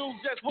few dudes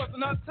just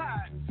wasn't her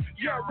time.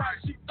 You're right,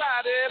 she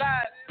thought it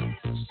out.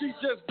 She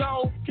just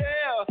don't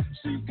care.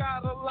 She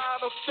got a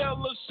lot of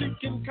fellas she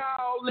can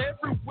call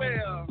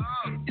everywhere.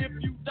 If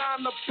you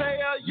down to pay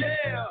her,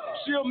 yeah,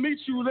 she'll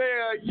meet you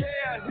there.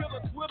 Yeah, hit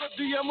her Twitter,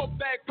 DM her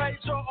back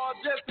page or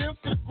just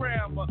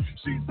Instagram her.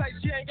 She say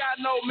she ain't got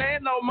no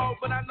man no more,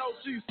 but I know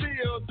she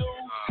still do.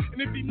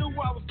 And if he knew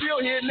I was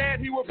still hitting that,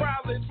 he would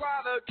probably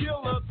try to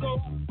kill her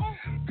too.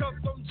 'Cause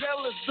some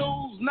jealous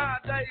dudes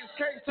nowadays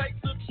can't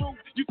take the truth.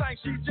 You think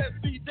she just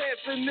be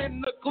dancing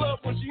in the club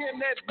when she in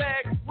that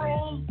back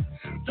room?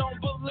 Don't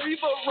believe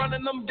her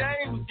running them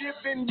games,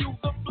 giving you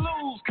the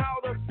blues.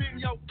 Caught up in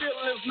your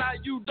feelings, now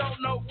you don't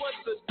know what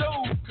to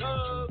do.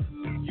 'Cause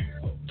you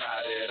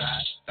thought it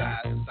out.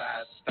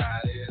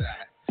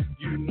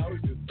 You know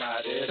you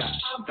thought it out.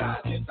 I'm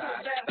talking to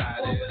that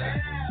over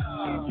there.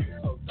 You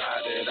so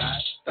thought it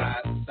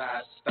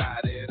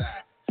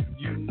out.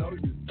 You know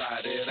you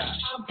thought it out.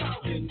 I'm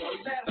talking to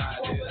that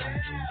over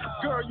there.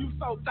 Girl, you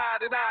so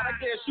thought it out. I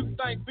guess you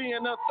think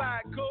being a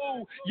thigh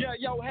cool. Yeah,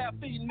 your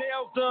half-feet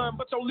nails done,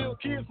 but your little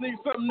kids need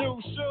some new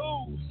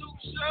shoes.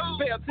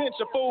 Pay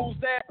attention, fools.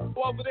 That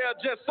over there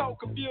just so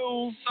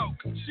confused.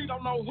 She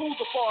don't know who's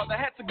the father.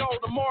 Had to go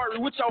to Maury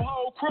with your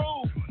whole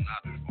crew.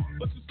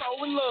 But you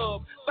so in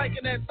love,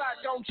 thinking that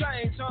thought gon'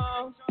 change,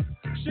 huh?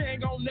 She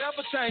ain't gon'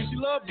 never change. She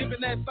love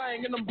giving that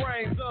thing in them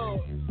brains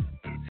up.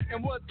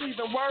 And what's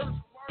even worse,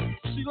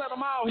 she let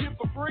them all hit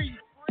for free.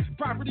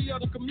 Property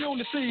of the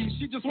community.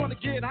 She just wanna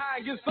get high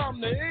and get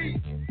something to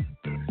eat.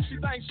 She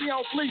thinks she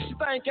on fleek. She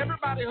think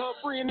everybody her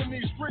friend in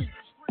these streets.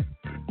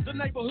 The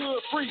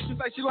neighborhood freak. She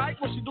say she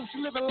like what she do. She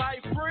living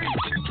life free.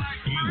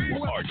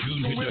 You are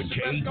tuned to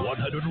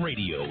K100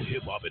 Radio,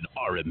 Hip Hop and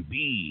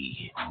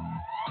R&B.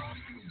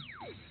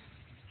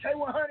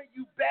 K100,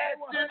 you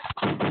bastard.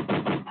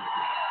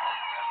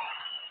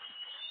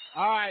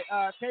 All right,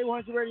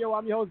 K100 Radio.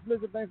 I'm your host,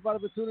 Blizzard. Thanks for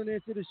tuning in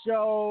to the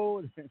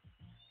show.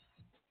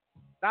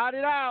 Thought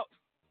it out.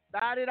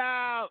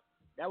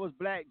 That was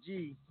Black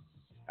G.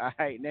 All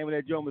right, name of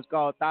that joint was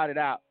called Thought It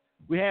Out.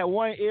 We had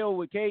one ill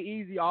with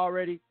K-Easy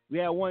already. We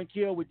had one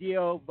kill with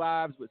DL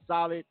Vibes with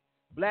Solid.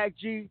 Black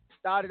G,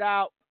 Thought It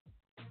Out.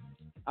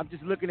 I'm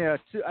just looking at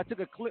I took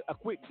a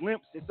quick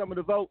glimpse at some of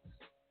the votes.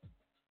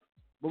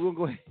 But we'll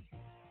go ahead.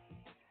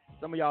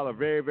 Some of y'all are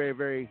very, very,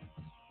 very,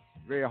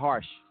 very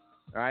harsh.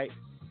 All right.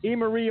 E.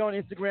 Marie on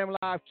Instagram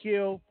Live,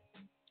 kill.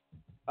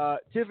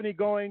 Tiffany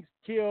Goings,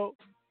 kill.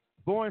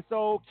 Born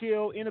Soul,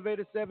 kill.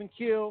 Innovator 7,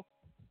 kill.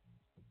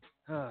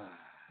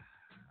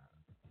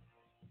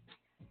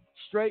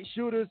 Straight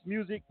Shooters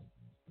Music,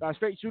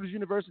 Straight Shooters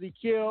University,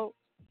 kill.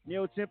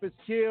 Neil Tempest,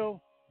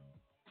 kill.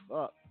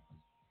 Joshy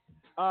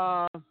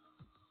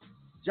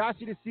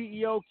the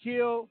CEO,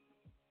 kill.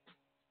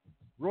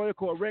 Royal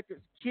Court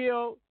Records,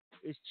 kill.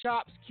 It's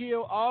Chops,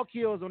 kill. All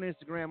kills on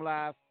Instagram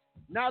Live.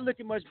 Not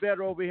looking much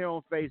better over here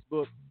on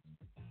Facebook.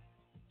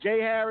 Jay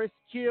Harris,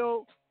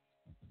 kill.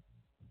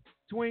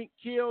 Twink,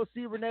 kill.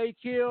 C. Renee,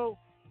 kill.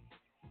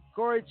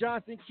 Corey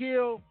Johnson,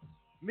 kill.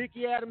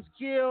 Mickey Adams,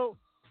 kill.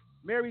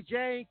 Mary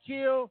Jane,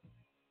 kill.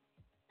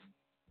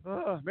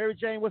 Mary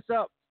Jane, what's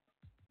up?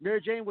 Mary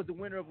Jane was the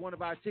winner of one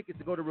of our tickets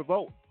to go to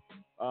Revolt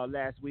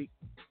last week.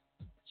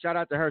 Shout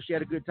out to her. She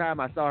had a good time.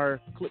 I saw her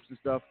clips and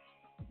stuff.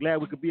 Glad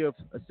we could be of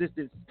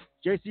assistance.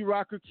 JC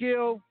Rocker,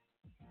 kill.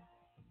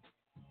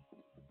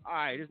 All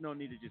right, there's no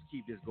need to just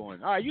keep this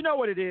going. All right, you know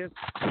what it is.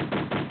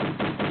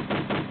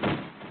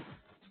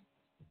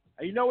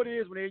 You know what it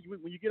is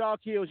when you get all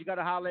kills, you got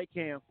to holler at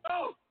Cam.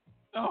 Oh.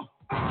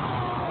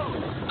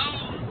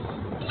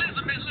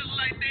 Elizabeth looks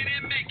like they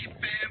didn't make it,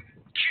 fam.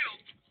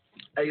 Killed.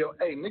 Hey, yo,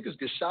 niggas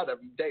get shot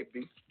every day,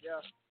 B.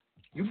 Yeah.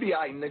 You be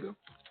alright, nigga.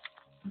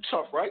 You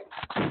tough, right?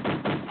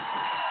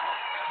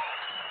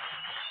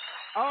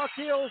 All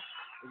kills.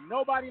 If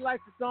nobody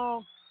likes the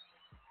song,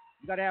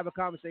 you got to have a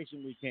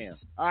conversation with Cam.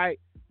 All right.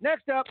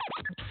 Next up.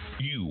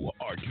 You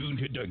are tuned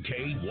to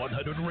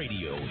K100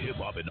 Radio, Hip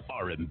Hop and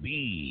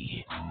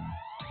R&B.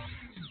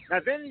 Now,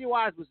 Vanity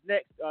Wise was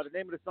next. The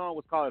name of the song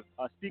was called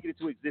 "Speaking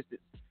Into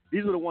Existence."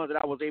 These were the ones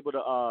that I was able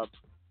to.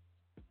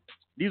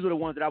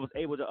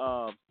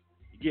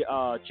 Get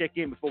check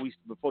in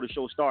before the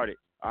show started.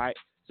 All right.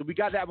 So we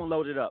got that one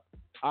loaded up.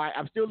 All right,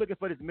 I'm still looking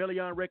for this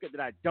Million record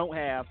that I don't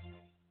have.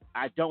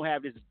 I don't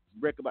have this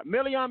record. But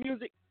Million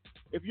Music,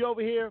 if you're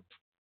over here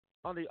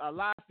on the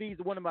live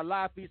feeds, one of my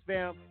live feeds,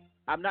 fam,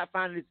 I'm not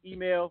finding this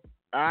email.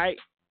 All right,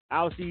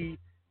 I'll see.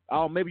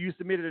 Oh, maybe you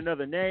submitted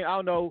another name. I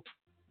don't know.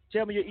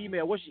 Tell me your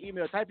email. What's your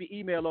email? Type your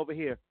email over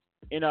here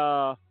in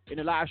the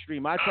live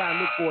stream. I'll try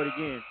and look for it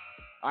again.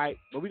 All right,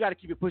 but we got to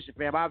keep it pushing,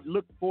 fam. I've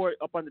looked for it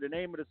up under the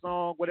name of the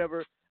song,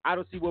 whatever. I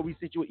don't see where we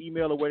sent you an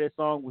email or where that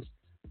song was.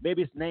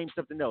 Maybe it's named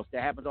something else.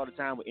 That happens all the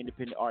time with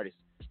independent artists.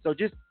 So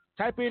just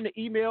type in the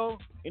email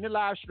in the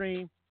live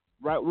stream,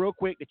 right, real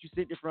quick that you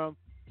sent it from.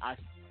 I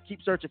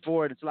keep searching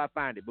for it until I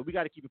find it, but we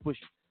got to keep it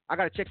pushing. I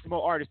got to check some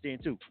more artists in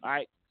too. All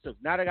right, so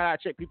now that I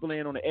got to check people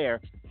in on the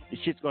air, this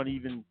shit's gonna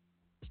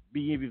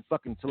be even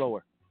fucking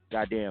slower.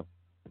 Goddamn.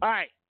 All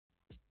right,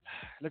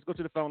 let's go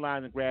to the phone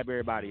lines and grab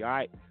everybody. All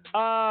right.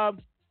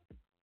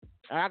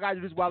 I got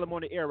to do this while I'm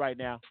on the air right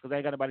now because I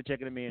ain't got nobody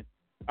checking them in.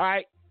 All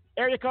right.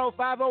 Area code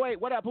 508.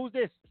 What up? Who's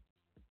this?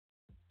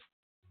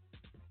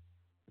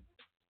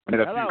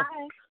 Hello.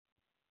 Hi.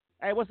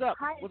 Hey, what's up?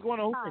 Hi. What's going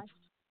on? Who's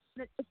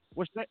this?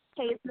 What's that?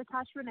 Hey, it's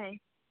Natasha Renee.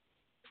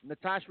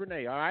 Natasha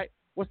Renee. All right.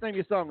 What's the name of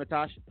your song,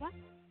 Natasha? What?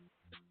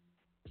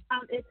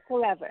 It's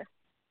Forever.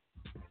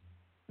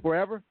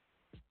 Forever?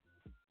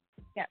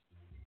 Yep.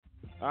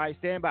 All right.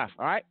 Stand by.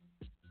 All right.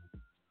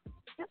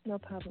 Yep. No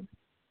problem.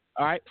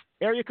 All right.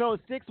 Area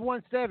code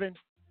 617.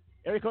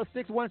 Area code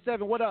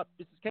 617. What up?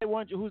 This is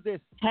K1. Who's this?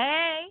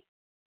 Hey.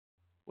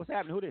 What's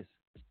happening? Who this?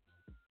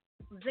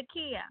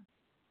 Zakia.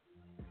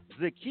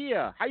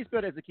 Zakia. How you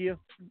spell that, Zakia?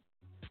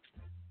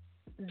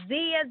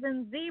 Z as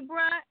in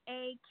zebra,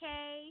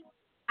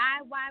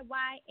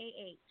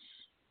 AKIYYAH.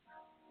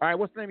 All right.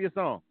 What's the name of your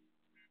song?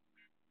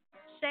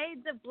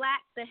 Shades of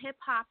Black, the hip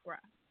hopera.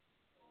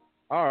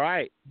 All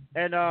right.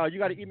 And you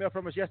got an email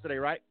from us yesterday,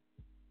 right?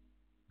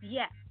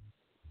 Yes.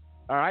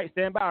 All right.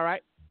 Stand by. All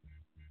right.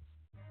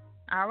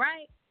 All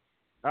right.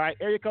 All right.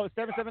 Area code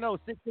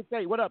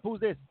 770-668. What up? Who's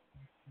this?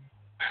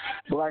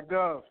 Black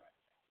Dove.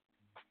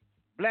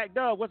 Black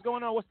Dove. What's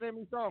going on? What's the name of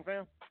your song,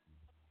 fam?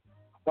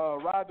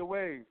 Ride the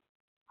Wave.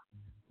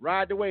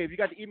 Ride the Wave. You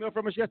got the email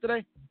from us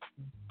yesterday?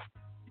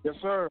 Yes,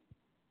 sir.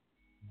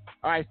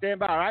 All right. Stand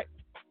by. All right.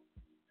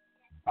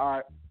 All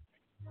right.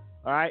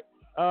 All right.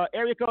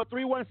 Area code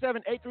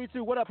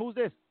 317-832. What up? Who's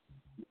this?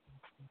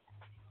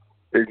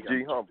 It's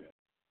G Humble.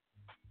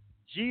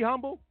 G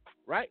Humble,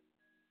 right?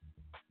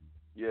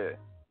 Yeah.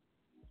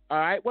 All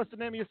right. What's the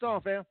name of your song,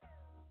 fam?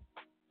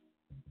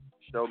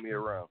 Show Me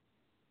Around.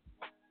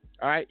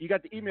 All right. You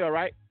got the email,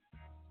 right?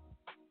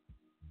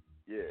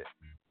 Yeah.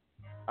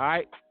 All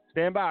right.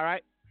 Stand by, all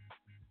right?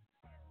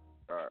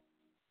 All right.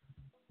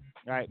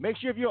 All right. Make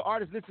sure if you're an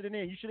artist listening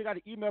in, you should have got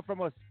an email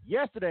from us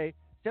yesterday,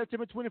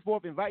 September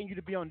 24th, inviting you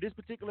to be on this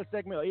particular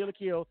segment of Ill or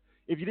Kill.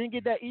 If you didn't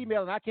get that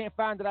email and I can't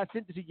find that I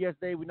sent it to you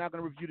yesterday, we're not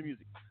going to review the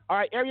music. All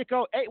right. Area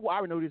code 8. Well, I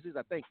already know who this is,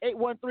 I think.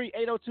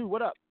 813-802.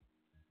 What up?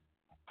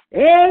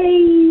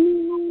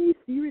 Hey,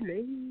 C.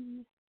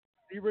 Renee.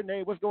 C.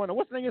 Renee, what's going on?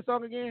 What's the name of your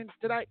song again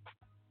tonight?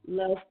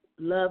 Love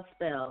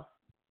Spell.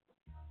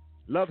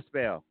 Love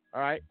Spell.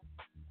 All right.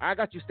 I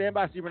got you. Stand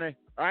by, C. Renee.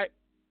 All right.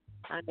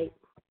 All right.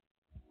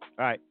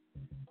 All right.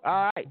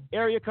 All right.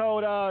 Area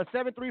code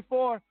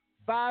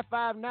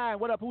 734-559.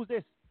 What up? Who's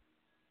this?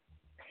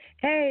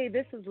 Hey,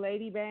 this is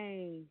Lady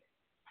Bang.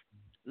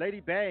 Lady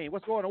Bang.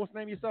 What's going on? What's the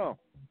name of your song?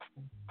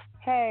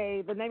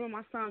 Hey, the name of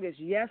my song is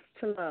Yes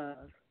to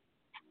Love.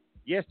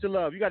 Yes to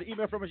Love. You got an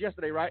email from us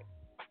yesterday, right?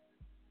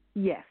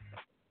 Yes.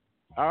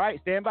 All right.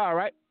 Stand by, all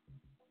right?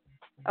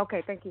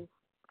 Okay, thank you.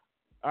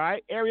 All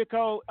right. Area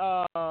code,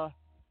 let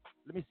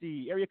me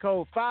see. Area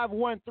code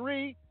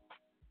 513.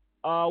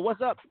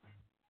 What's up?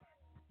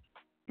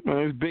 Man,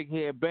 it's Big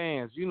Head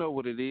Bands. You know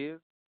what it is.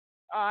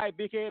 All right,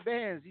 Big Head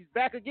Bands. He's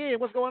back again.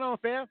 What's going on,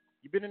 fam?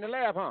 You been in the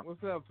lab, huh?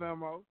 What's up,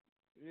 famo?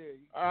 Yeah.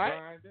 All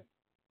right.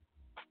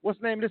 What's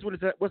the name of this one?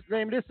 What's the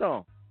name of this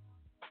song?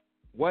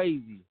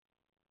 Wavy.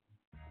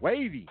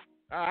 Wavy.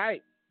 All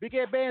right. Big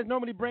Head Bands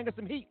normally bring us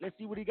some heat. Let's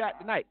see what he got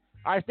tonight.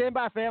 All right, stand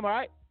by, fam. All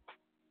right.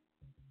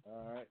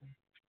 All right.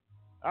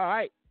 All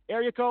right.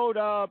 Area code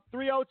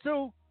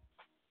 302.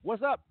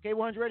 What's up,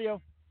 K100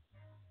 Radio?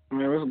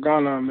 Man, what's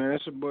going on, man?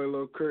 It's your boy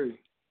Lil Cree.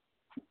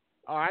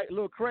 All right,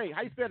 Lil Cray.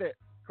 How you spell that,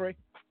 Cray?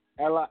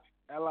 Lilkree.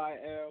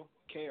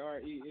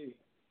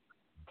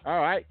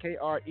 All right,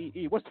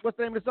 Kree. What's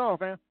the name of the song,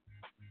 fam?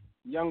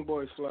 Young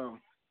Boy Flow.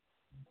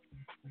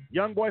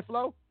 Young Boy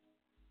Flow?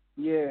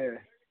 Yeah.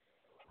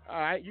 All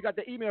right, you got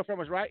the email from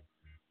us, right?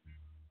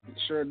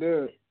 Sure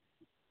did.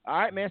 All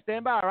right, man,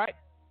 stand by, all right?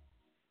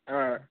 All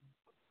right.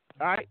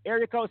 All right,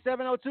 area code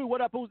 702.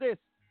 What up? Who's this?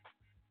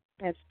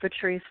 It's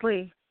Patrice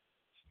Lee.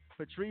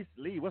 Patrice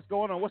Lee. What's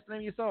going on? What's the name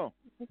of your song?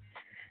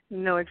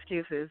 No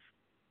Excuses.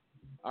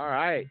 All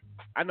right.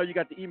 I know you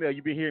got the email.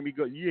 You've been hearing me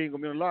go. You ain't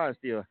going to be on the line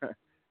still.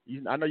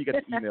 I know you got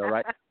the email,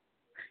 right?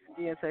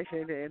 Yes, I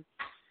sure did.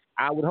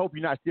 I would hope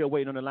you're not still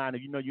waiting on the line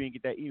if you know you didn't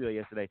get that email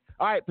yesterday.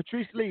 All right,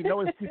 Patrice Lee,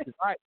 no excuses.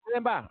 All right,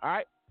 stand by. All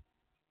right.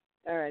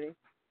 All righty.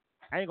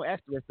 I ain't gonna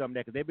ask the rest of them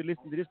that because they've been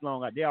listening to this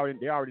long. They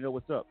already know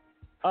what's up.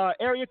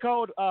 Area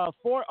code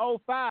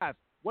 405.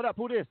 What up?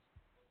 Who this?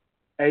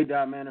 A.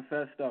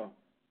 Manifesto.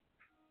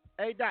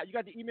 A. You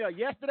got the email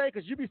yesterday?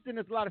 Because you be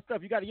sending us a lot of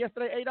stuff. You got it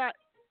yesterday, A.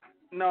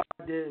 No,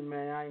 I didn't,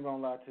 man. I ain't gonna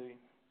lie to you.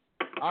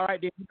 All right,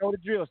 then you know the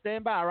drill.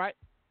 Stand by, all right?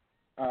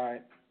 All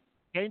right.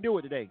 Can't do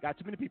it today. Got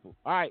too many people.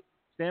 All right,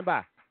 stand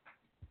by.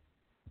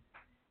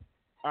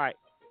 All right.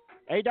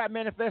 A.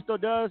 Manifesto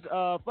does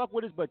fuck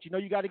with us, but you know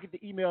you got to get the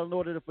email in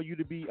order for you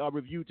to be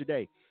reviewed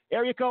today.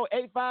 Area code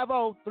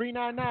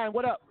 850-399.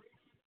 What up?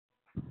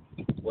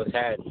 What's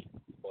happening?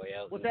 Boy,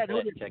 What's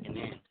happening? Checking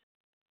in.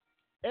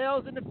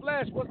 L's in the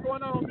flesh. What's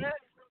going on, man?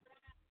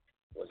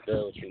 What's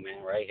good with you,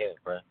 man? Right here,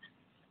 bro.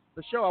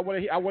 For sure. I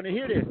want to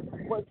hear this.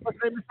 What's the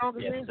name of the song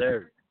again? Yes,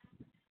 sir.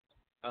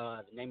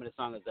 The name of the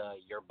song is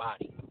Your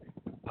Body.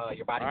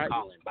 Your Body right.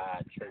 Calling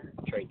by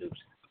Trey Deuce.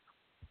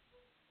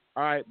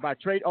 All right, by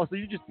Trey. Oh, so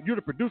you're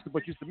the producer,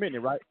 but you submitting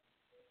it, right?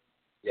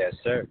 Yes,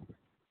 sir.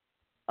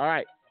 All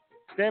right.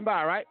 Stand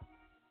by, all right?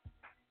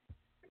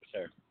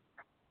 Sir.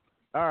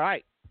 All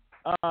right.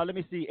 Let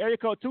me see. Area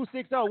code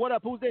 260. What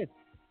up? Who's this?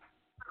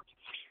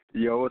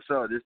 Yo, what's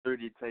up? This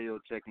 3D Teo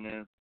checking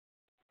in.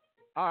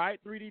 All right,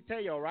 3D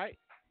Teo, right?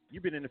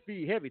 You've been in the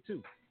feed heavy,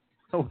 too.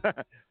 So,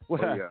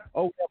 yeah.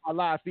 Oh, my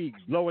live feed,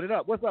 blowing it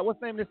up. What's up? What's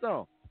the name of this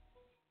song?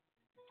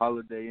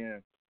 Holiday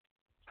Inn.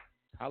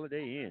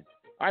 Holiday Inn.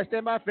 All right,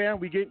 stand by, fam.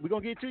 We're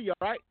going to get to you,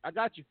 all right? I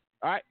got you.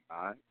 All right?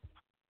 All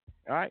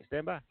right,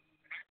 stand by.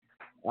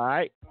 All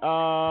right.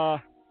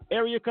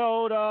 Area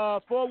code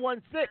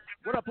 416.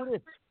 What up? Who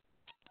this?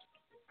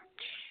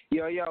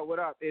 Yo, what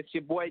up? It's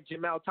your boy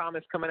Jamel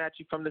Thomas coming at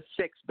you from the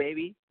 6,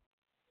 baby.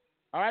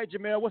 All right,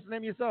 Jamel, what's the name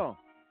of your song?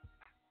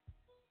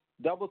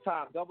 Double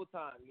time,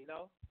 you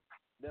know?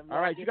 Them all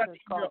right, you got the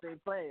email. They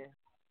playing.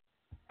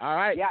 All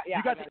right. Yeah.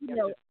 You got the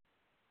email.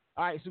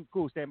 All right, so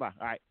cool, stand by.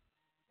 All right.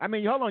 I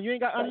mean, hold on, you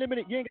ain't got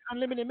unlimited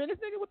minutes,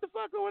 nigga? What the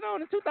fuck going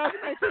on in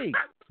 2019?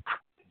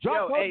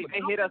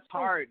 They hit us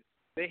hard.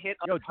 They hit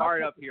us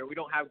hard up here. We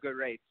don't have good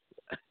rates.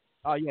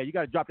 Oh, yeah, you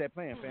got to drop that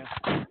plan, fam.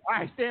 All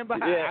right, stand by.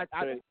 Yeah,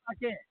 I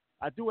can.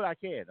 I do what I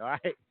can, all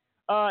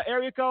right?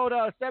 Area code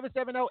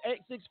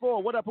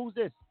 770-864. What up? Who's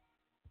this?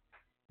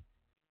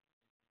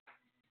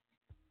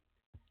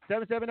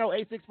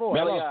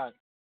 770-864.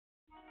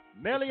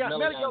 Melion.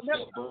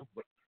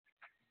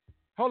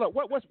 Hold up.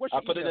 What's your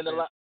I put it in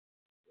the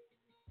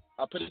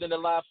I put it in the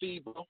live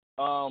feed, bro.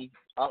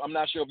 I'm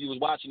not sure if you was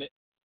watching it.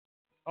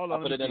 Hold on.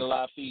 I put it in the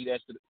live feed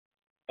as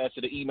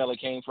to the email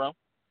it came from.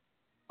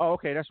 Oh,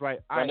 okay, that's right.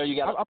 I know you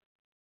got.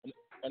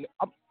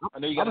 I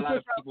know you got a lot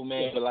of people,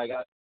 man, but like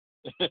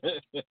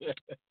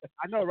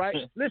I know, right?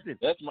 Listen,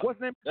 what's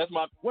name? That's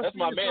my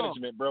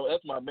management, bro.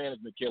 That's my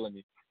management killing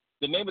me.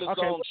 The name of the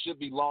song should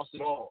be Lost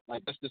It All.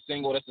 Like that's the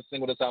single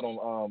that's out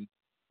on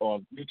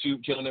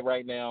YouTube, killing it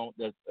right now.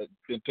 That's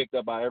been picked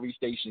up by every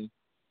station.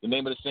 The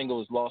name of the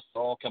single is Lost It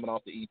All, coming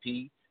off the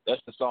EP.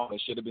 That's the song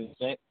that should have been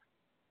sent.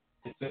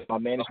 My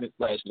management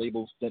 /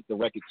 label sent the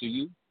record to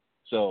you.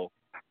 So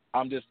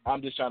I'm just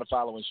trying to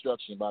follow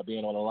instruction by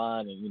being on the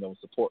line and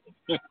supporting.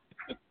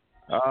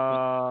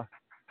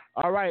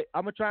 All right,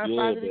 I'm gonna try and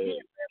find it again. Man.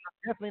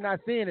 I'm definitely not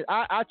seeing it.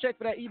 I'll check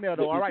for that email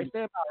though. All right,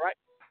 stand by. All right,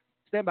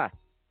 stand by.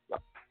 All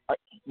right,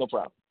 no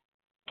problem.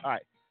 All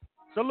right.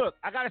 So look,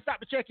 I gotta stop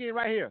the check in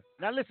right here.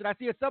 Now listen, I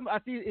see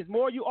it's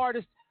more you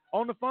artists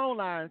on the phone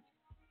lines.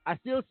 I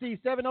still see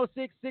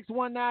 706,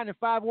 619, and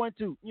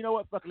 512. You know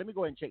what? Fuck it. Let me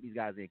go ahead and check these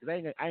guys in because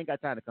I ain't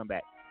got time to come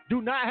back.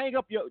 Do not hang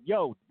up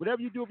whatever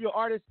you do with your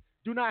artists.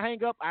 Do not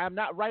hang up. I am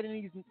not writing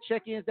these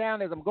check-ins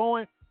down as I'm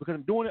going because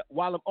I'm doing it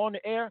while I'm on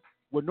the air.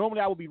 Where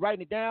normally I would be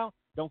writing it down.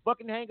 Don't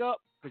fucking hang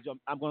up because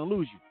I'm going to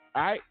lose you.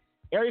 All right?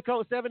 Area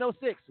code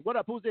 706. What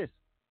up? Who's this?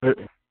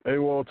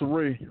 AWOL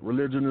Tariq,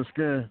 Religion and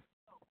Skin.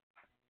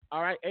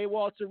 All right.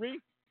 AWOL Tariq.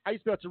 How you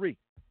spell Tariq?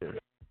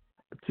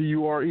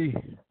 T-U-R-E.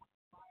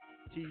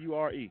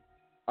 T-U-R-E.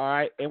 All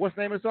right. And what's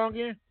the name of the song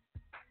again?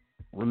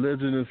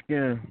 Religion and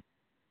Skin.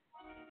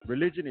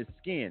 Religion is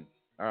Skin.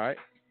 All right.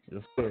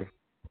 Yes, sir.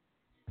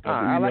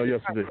 I like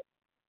yesterday.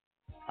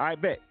 All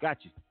right, bet. Got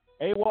you.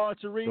 AWOL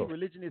Tariq, Sure.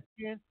 Religion is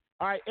Skin.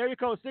 All right, area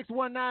code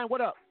 619.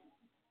 What up?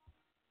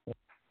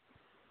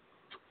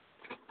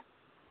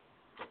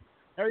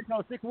 Area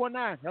code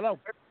 619. Hello.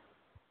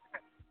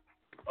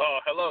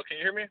 Hello. Can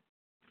you hear me?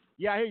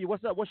 Yeah, I hear you.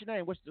 What's up? What's your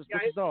name? What's your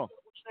song?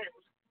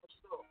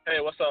 Hey,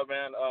 what's up,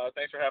 man?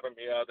 Thanks for having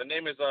me. The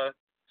name is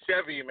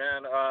Chevy,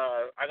 man.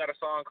 I got a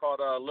song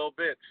called Lil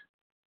Bitch.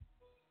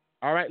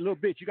 All right, little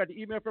bitch. You got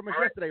the email from us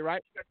yesterday,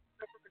 right?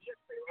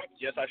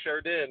 Yes, I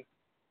sure did.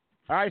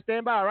 All right,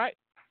 stand by, all right?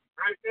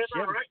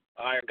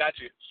 All right, got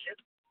you.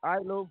 All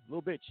right, little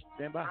bitch.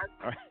 Stand by.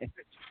 All right.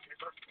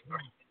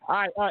 All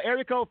right,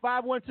 area code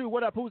 512.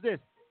 What up? Who's this?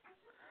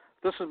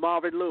 This is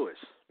Marvin Lewis.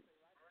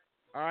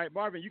 All right,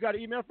 Marvin, you got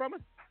an email from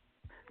us?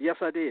 Yes,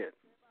 I did.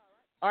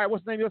 All right,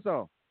 what's the name of your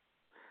song?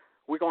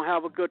 We're going to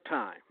have a good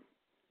time.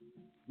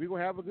 We're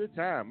going to have a good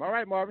time. All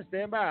right, Marvin,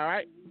 stand by, all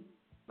right?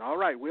 All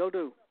right, we'll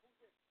do.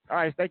 All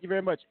right, thank you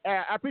very much.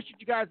 I appreciate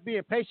you guys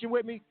being patient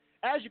with me.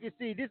 as you can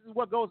see, this is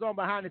what goes on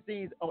behind the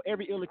scenes of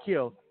every Ill or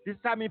Kill. This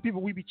is how many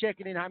people we be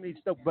checking in, how many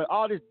stuff. But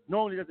all this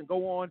normally doesn't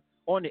go on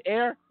the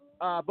air.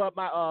 But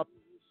my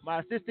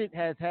assistant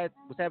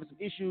was having some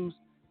issues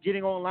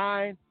getting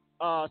online,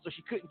 so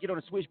she couldn't get on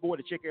the switchboard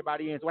to check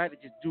everybody in. So I had to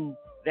just do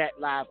that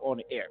live on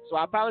the air. So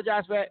I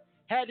apologize for that.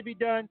 Had to be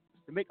done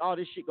to make all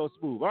this shit go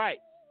smooth. All right,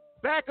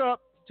 back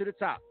up to the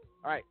top.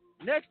 All right,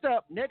 next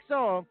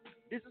song.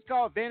 This is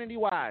called Vanity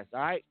Wise.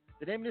 All right,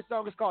 the name of this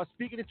song is called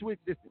Speaking Into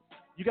Existence.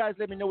 You guys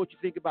let me know what you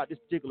think about this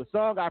particular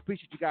song. I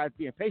appreciate you guys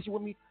being patient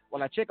with me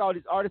while I check all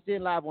these artists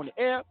in live on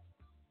the air.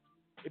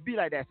 It be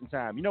like that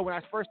sometimes. You know, when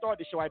I first started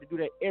the show, I had to do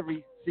that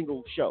every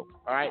single show.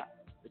 All right,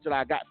 until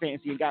I got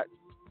fancy and got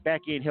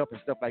back in help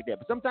and stuff like that.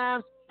 But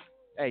sometimes,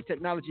 hey,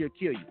 technology will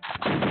kill you.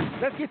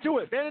 Let's get to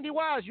it. Vanity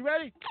Wise, you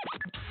ready?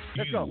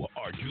 Let's go. You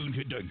are tuned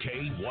to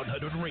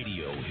K100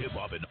 Radio, Hip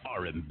Hop and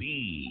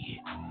R&B.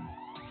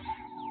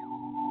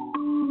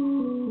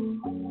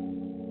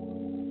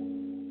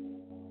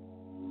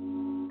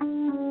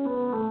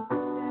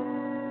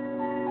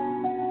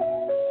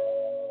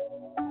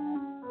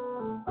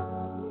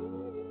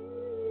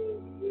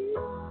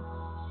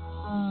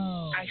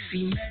 I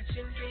see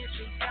mansion,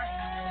 busy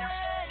diamonds,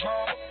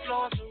 marble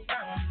floors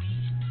around me,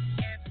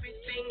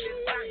 everything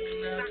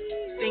designer.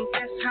 Think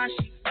that's how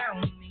she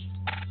found me.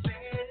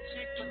 Bad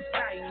chick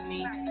beside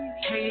me,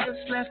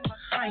 haters left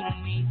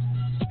behind me.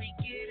 Speak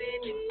it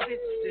in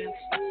existence.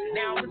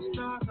 Now the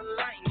stars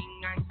aligning.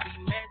 I see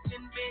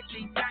mansion,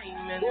 busy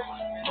diamonds,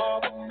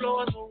 marble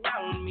floors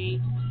around me,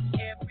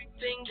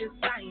 everything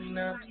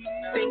designer.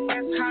 Think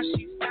that's how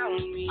she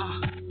found me.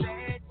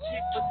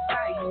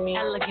 Beside me,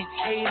 elegant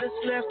haters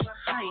left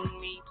behind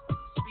me.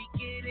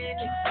 Speak it in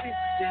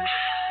existence.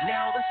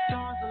 Now the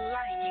stars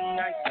aligning.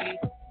 I see.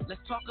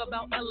 Let's talk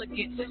about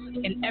elegance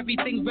and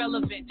everything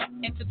relevant,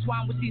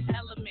 intertwined with these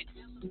elements.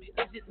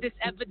 Is it this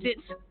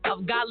evidence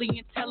of godly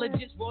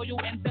intelligence, royal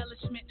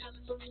embellishment,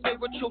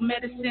 spiritual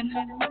medicine,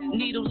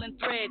 needle and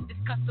thread, this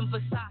custom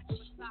Versace,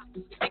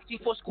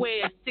 64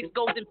 squares, 6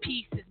 golden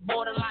pieces,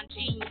 borderline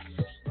genius.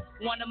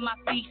 One of my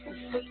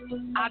thesis,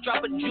 I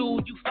drop a jewel,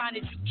 you find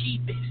it, you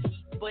keep it.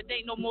 But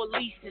ain't no more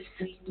leases.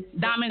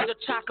 Diamonds or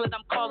chocolate,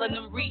 I'm calling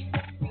them Reese's.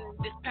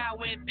 This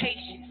power and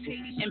patience,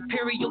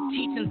 imperial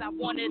teachings, I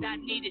wanted, I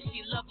needed.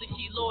 She lovely,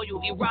 she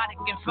loyal, erotic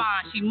and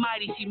fine. She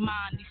mighty, she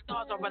mine. These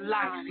stars are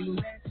alive.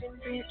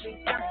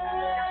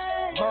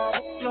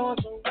 Marble floors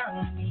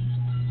around me,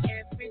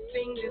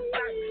 everything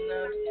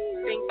designer.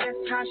 Think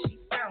that's how she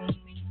found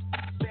me.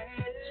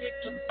 Bad chick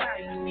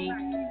beside me,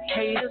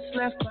 haters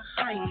left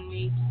behind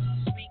me.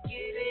 Speak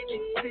it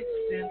in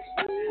existence.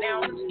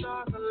 Now the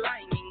stars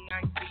aligning.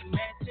 I see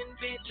matching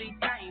Bentley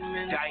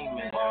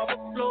diamonds,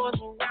 marble floors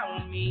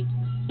around me,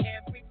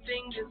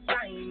 everything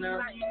designer.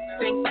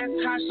 Think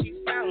that's how she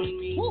found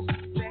me.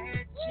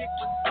 Bad chick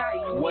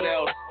beside me. What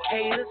else?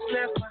 Haters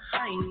left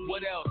behind me.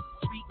 What else?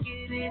 Speak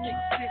it in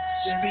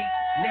existence.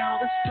 Now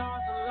the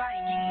stars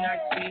aligning. I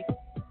see.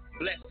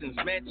 Blessings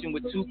matching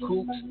with 2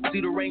 coupes.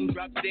 See the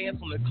raindrops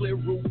dance on the clear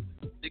roof.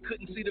 They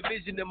couldn't see the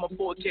vision in my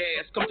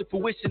forecast. Come to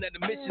fruition at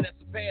the mission that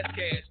surpassed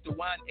cash. The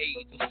wine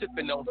age, I'm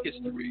sipping on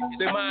history.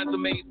 Their minds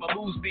amazed, my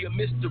moves be a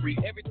mystery.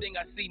 Everything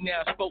I see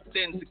now spoke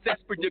then. Success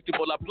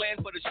predictable, I plan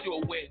for the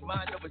sure win.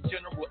 Mind of a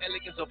general,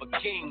 elegance of a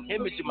king.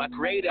 Image of my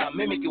creator, I'm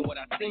mimicking what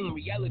I seen.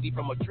 Reality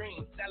from a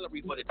dream,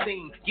 salary for the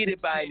team. Get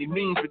it by any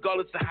means,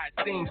 regardless of how it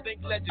seems.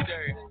 Think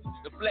legendary,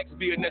 the flex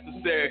be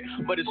unnecessary.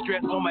 But it's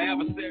stress on my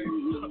adversary.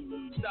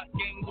 Stock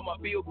gains on my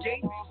Bill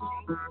Gates.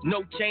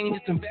 No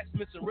changes,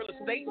 investments in real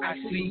estate. I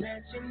see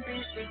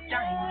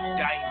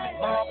diamond.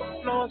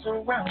 Marble floors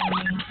around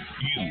me.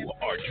 You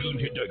are tuned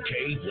to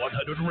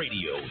K100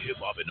 Radio, Hip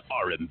Hop and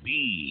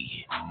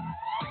R&B.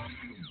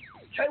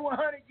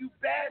 K100, you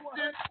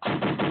bastard.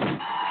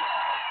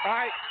 All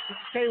right, this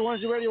is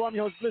K100 Radio. I'm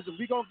your host, Blizzard.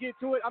 We gonna get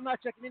to it. I'm not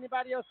checking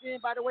anybody else in,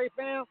 by the way,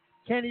 fam.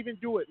 Can't even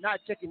do it. Not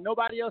checking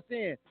nobody else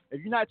in.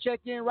 If you're not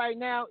checked in right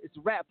now, it's a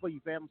wrap for you,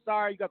 fam. I'm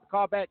sorry. You got to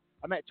call back.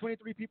 I'm at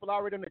 23 people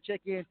already on the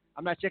check-in.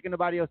 I'm not checking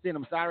nobody else in.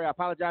 I'm sorry. I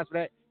apologize for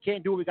that.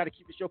 Can't do it. We got to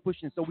keep the show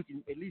pushing so we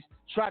can at least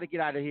try to get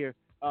out of here.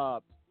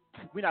 We're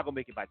not going to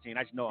make it by 10.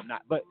 I just know I'm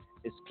not. But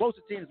as close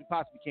to 10 as we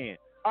possibly can.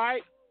 All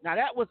right. Now,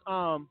 that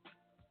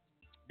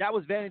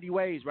was Vanity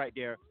Ways right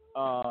there.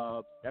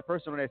 That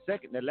person on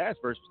that last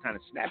verse was kind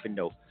of snapping,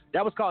 though.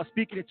 That was called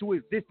Speaking Into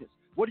Existence.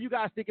 What do you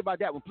guys think about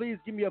that one? Please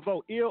give me a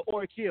vote, ill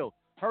or kill.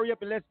 Hurry up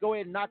and let's go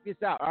ahead and knock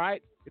this out. All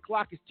right, the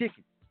clock is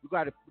ticking. We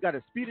got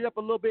to speed it up a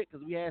little bit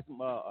because we had some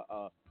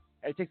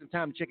had to take some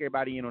time to check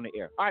everybody in on the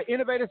air. All right,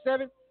 Innovator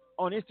 7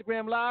 on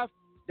Instagram Live.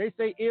 They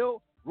say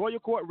ill. Royal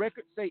Court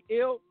Records say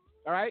ill.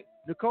 All right,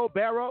 Nicole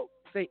Barrow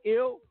say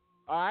ill.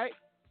 All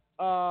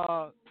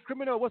right,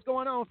 Criminal, what's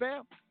going on,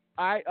 fam?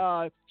 All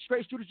right,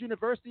 Straight Shooters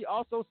University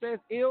also says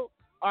ill.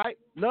 All right,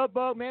 Love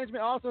Bug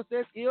Management also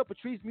says ill.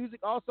 Patrice Music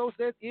also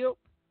says ill.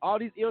 All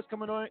these ills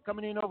coming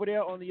in over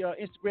there on the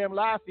Instagram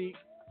live feed.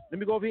 Let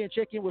me go over here and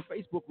check in with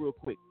Facebook real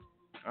quick.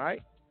 All right.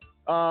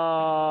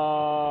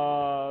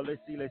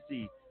 Let's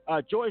see.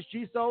 George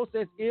G. Soul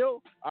says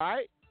ill. All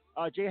right.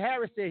 Jay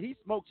Harris said he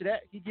smoked to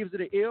that. He gives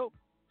it an ill.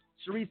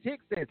 Sharice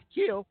Hicks says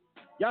kill.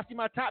 Y'all see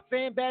my top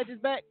fan badges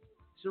back?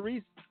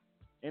 Sharice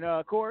and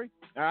Corey.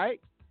 All right.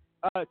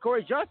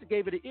 Corey Johnson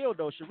gave it an ill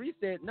though. Sharice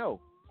said no.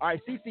 All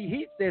right. CC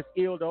Heat says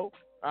ill though.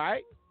 All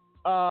right.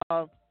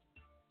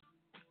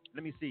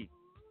 Let me see.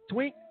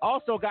 Twink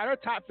also got her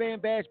top fan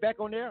badge back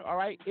on there. All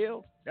right.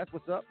 Ill. That's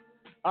what's up.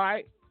 All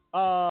right.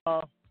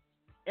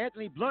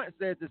 Anthony Blunt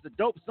says it's a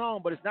dope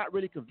song, but it's not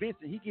really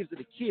convincing. He gives it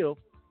a kill.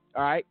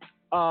 All right.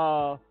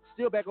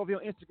 Still back over here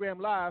on Instagram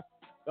Live.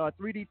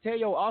 3D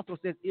Teo also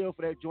says ill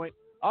for that joint.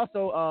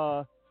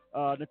 Also,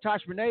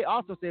 Natasha Renee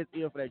also says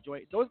ill for that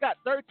joint. So it's got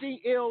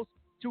 13 ills,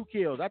 2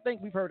 kills. I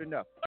think we've heard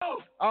enough.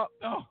 Don't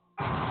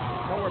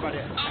worry about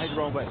that. I hit the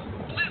wrong button.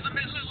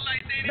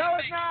 No,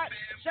 it's not.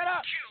 Shut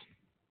up.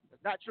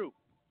 That's not true.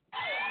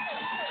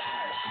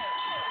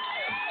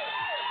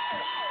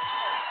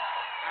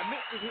 I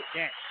meant to hit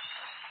that.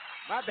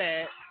 My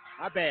bad.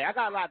 I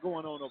got a lot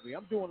going on over here.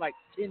 I'm doing like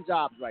 10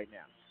 jobs right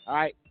now. All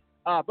right.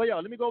 But yo,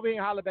 let me go over here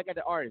and holler back at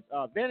the artist.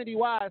 Vanity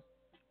Wise,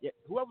 yeah,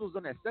 whoever was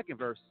on that second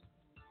verse,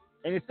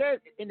 and it says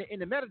in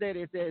the metadata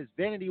it says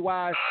Vanity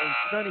Wise and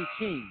Sonny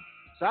King.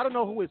 So I don't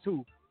know who is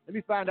who. Let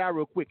me find out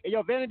real quick. Hey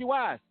yo, Vanity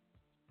Wise.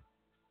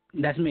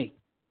 That's me.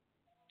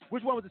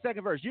 Which one was the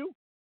second verse? You?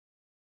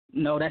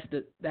 No, that's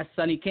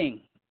Sonny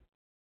King.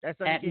 That's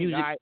Sonny King. Music,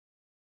 all right.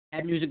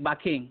 At Music by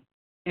King.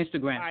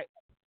 Instagram.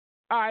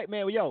 All right,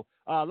 man. Well, yo,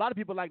 a lot of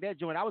people like that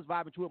joint. I was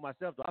vibing to it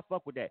myself, though. I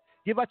fuck with that.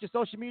 Give out your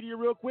social media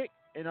real quick,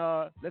 and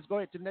let's go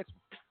ahead to the next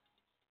one.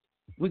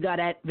 We got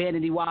at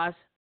Vanity Wise,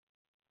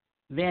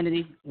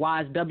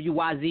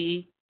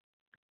 WYZE,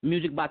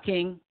 Music by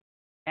King,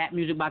 at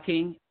Music by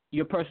King,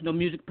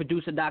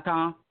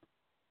 yourpersonalmusicproducer.com,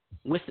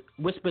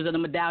 Whispers of the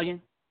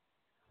Medallion,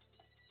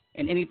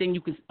 and anything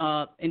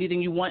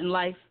you want in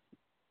life,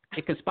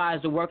 it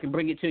conspires to work and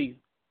bring it to you.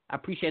 I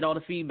appreciate all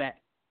the feedback.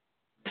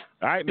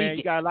 All right, man.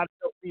 You got a lot of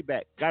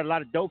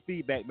dope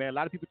feedback. Man. A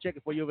lot of people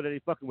checking for you over there. They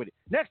fucking with it.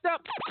 Next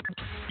up.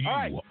 You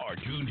are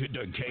tuned to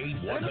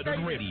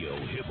K100 Radio,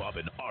 Hip Hop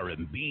and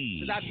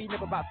R&B. I've eaten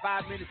up about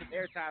 5 minutes of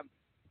airtime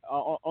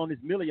on this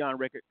Million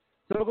record.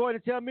 So go ahead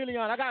and tell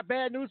Million. I got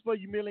bad news for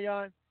you,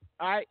 Million.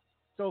 All right.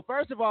 So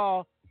first of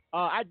all,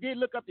 I did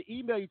look up the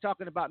email you're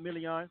talking about,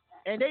 Million,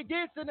 and they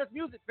did send us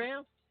music,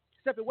 fam.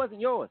 Except it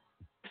wasn't yours.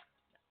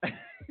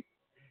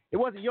 It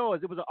wasn't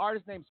yours. It was an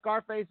artist named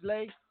Scarface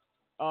Lay.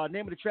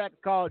 Name of the track is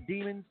called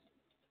Demons.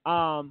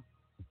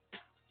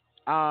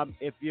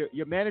 If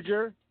your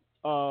manager,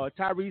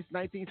 Tyrese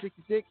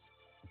 1966,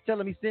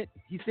 tell him he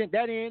sent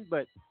that in,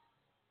 but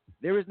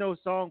there is no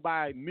song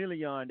by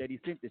Million that he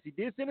sent this. He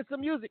did send us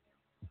some music,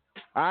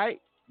 all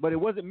right, but it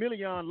wasn't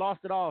Million.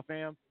 Lost it all,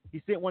 fam. He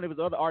sent one of his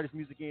other artists'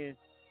 music in.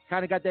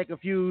 Kind of got that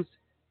confused.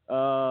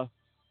 So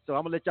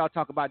I'm gonna let y'all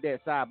talk about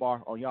that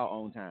sidebar on y'all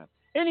own time.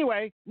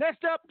 Anyway,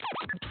 next up.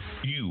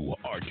 You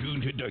are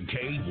tuned to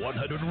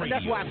K100 Radio,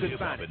 that's why I couldn't Hip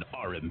find Hop and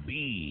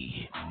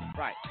R&B.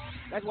 Right.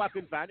 That's why I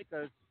couldn't find it,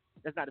 because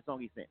that's not the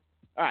song he sent.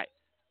 All right.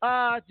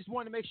 Just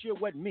wanted to make sure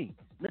it wasn't me.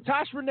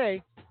 Natasha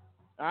Renee.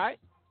 All right.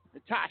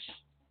 Natasha.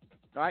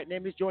 All right. Name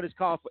of this joint is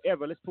called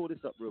Forever. Let's pull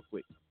this up real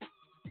quick.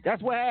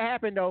 That's what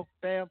happened, though,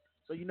 fam.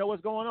 So you know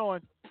what's going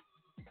on.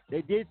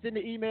 They did send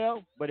the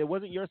email, but it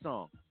wasn't your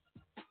song.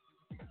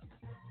 You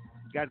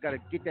guys got to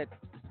get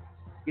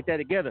that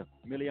together,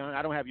 Million.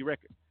 I don't have your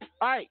record.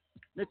 All right.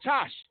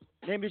 Natasha,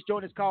 name of this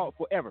joint is called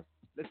Forever.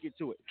 Let's get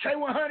to it.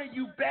 K100,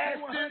 you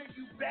bastard.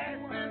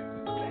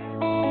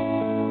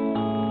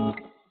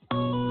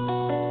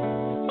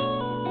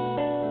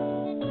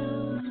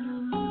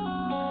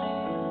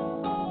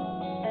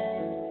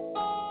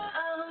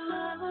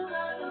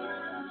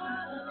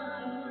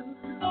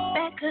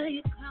 Back of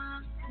your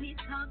car, we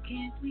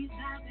talking, we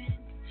vibing.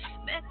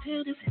 Back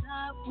to the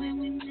start when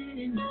we met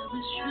and I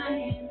was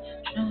trying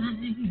to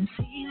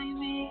see how you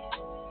move,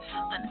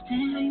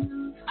 understand how you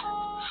move.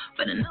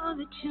 But I know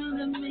that you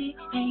love me,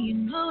 and you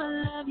know I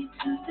love you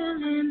too. Still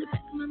in the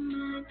back of my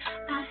mind,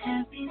 I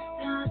have these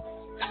thoughts.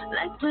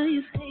 Like will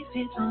you stay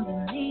faithful to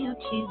me or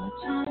keep my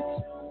chance?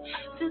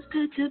 Feels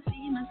good to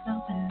be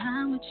myself and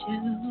I'm with you.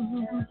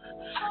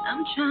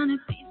 I'm trying to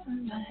be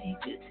somebody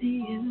good to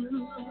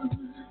you.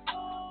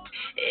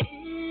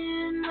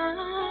 In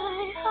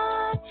my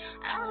heart,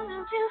 I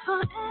love you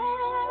forever.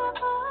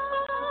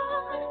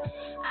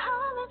 I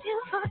love you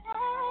forever.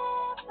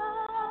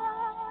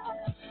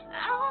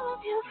 I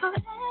love you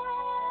forever.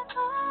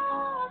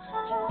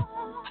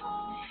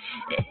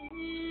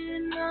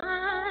 In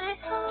my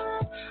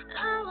heart,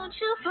 I want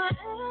you forever.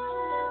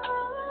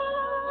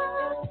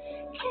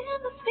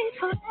 Can't this be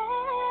forever?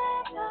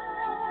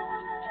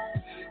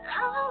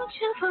 I want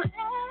you forever.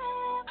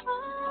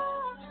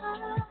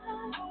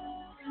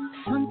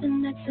 Something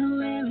that's so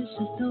rare is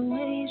just the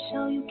way you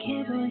show you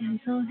care, boy. I'm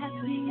so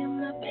happy you're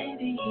my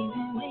baby,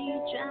 even when you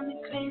drive me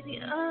crazy.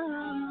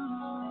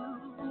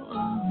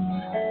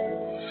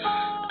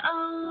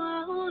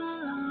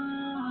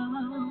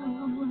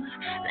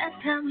 Last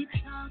time we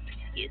talked,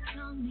 you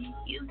told me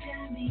you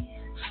got me.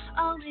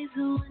 Always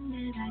the one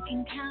that I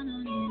can count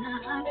on in a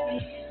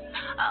heartbeat.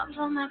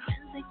 Although my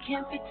friends, they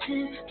can't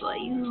pretend. Boy,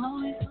 you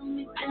always hold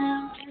me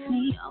down. Makes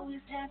me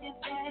always have your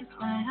back.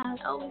 Why I'll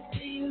always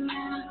be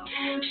around.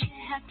 Shit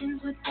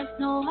happens with us,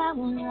 no, I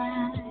won't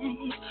lie.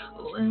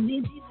 When we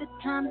beef at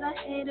times, I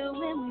hate it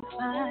when we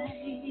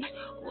fight.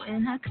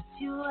 When I cut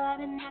you out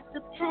and that's a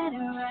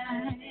better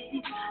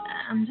right.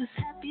 I'm just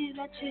happy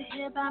that you're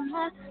here by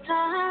my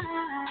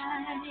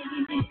side.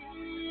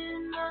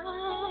 In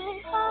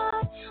my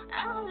heart,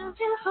 I'll love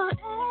you forever.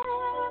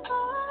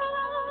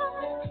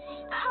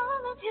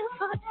 I'll love you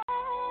forever.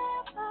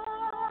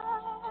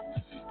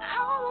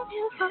 I'll love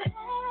you forever.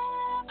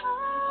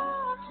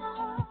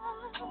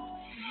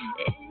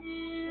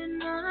 In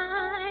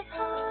my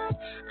heart,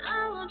 I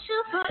want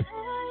you forever.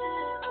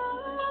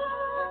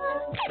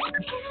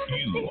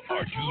 You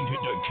are tuned to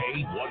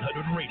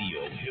K100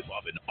 Radio, Hip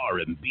Hop and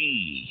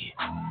R&B.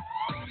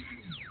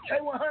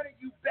 K100,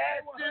 you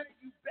bad one.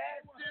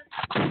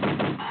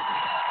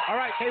 All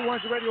right,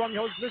 K100 Radio. I'm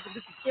your host. Listen,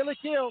 this is Killer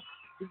Kill.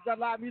 This is our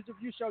live music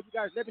review show. You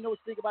guys let me know what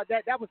you think about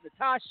that. That was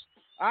Natosh.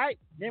 All right,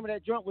 name of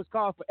that joint was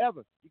called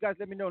Forever. You guys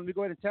let me know. Let me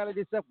go ahead and tally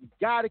this up. We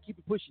gotta keep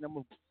it pushing. I'm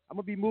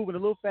gonna be moving a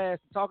little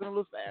fast, talking a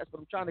little fast, but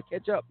I'm trying to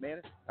catch up,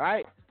 man. All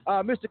right,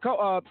 Mr.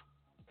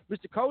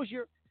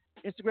 Kozier,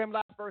 Instagram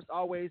Live first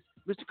always.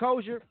 Mr.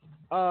 Kozier,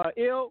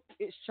 ill.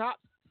 It's chopped.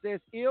 Says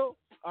ill.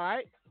 All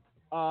right.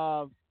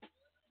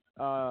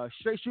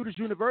 Straight Shooters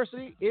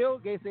University. Ill.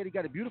 Gay said he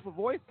got a beautiful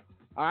voice.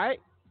 All right.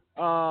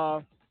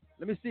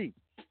 Let me see.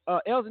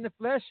 L's in the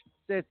Flesh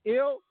says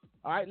ill.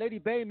 All right. Lady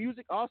Bay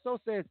Music also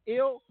says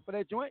ill for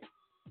that joint.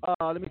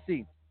 Let me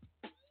see.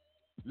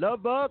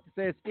 Love Bug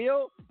says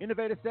ill.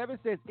 Innovator 7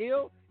 says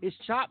ill. It's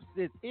Chops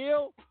says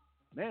ill.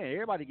 Man,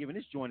 everybody giving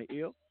this joint an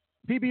ill.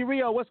 PB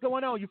Rio, what's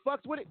going on? You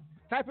fucks with it?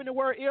 Type in the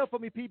word ill for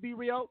me, PB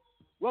Rio.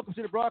 Welcome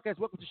to the broadcast.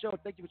 Welcome to the show.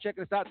 Thank you for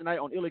checking us out tonight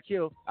on Ill or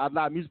Kill, our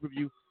live music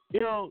review.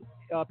 Ill,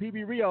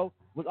 PB Rio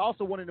was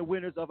also one of the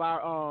winners of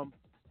our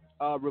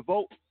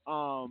Revolt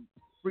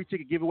free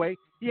ticket giveaway.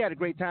 He had a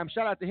great time.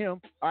 Shout out to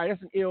him. All right,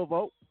 that's an ill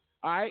vote.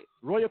 All right,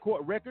 Royal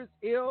Court Records,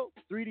 ill.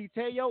 3D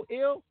Teo,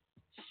 ill.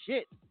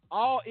 Shit,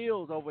 all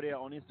ills over there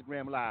on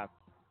Instagram Live.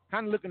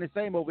 Kind of looking the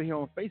same over here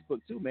on Facebook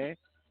too, man.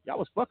 Y'all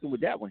was fucking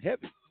with that one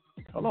heavy.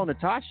 Hold on,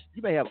 Natosh.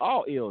 You may have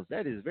all ills.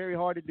 That is very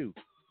hard to do.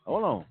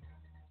 Hold on.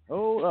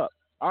 Hold up.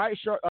 All right,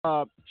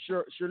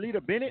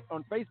 Shirlita Bennett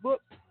on Facebook,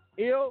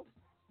 ill.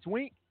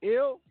 Twink,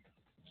 ill.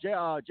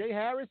 Jay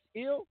Harris,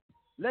 ill.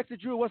 Lexa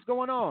Drew, what's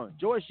going on?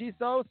 George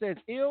Giso says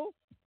ill.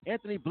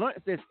 Anthony Blunt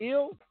says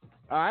ill.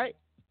 All right.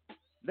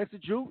 Lexa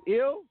Drew,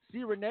 ill.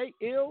 C. Renee,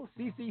 ill.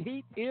 CC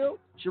Heath, ill.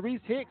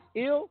 Sharice Hicks,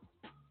 ill.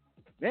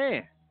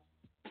 Man.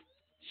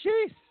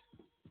 Sheesh.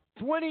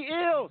 20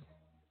 ills.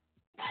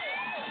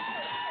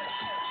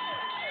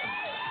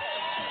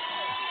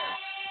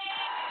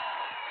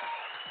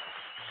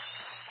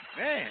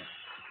 Man.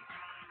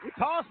 We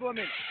pause for a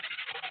minute.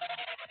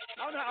 I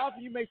don't know how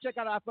often you may check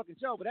out our fucking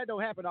show, but that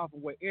don't happen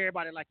often where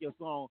everybody like your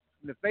song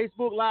in the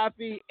Facebook live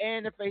feed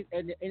and the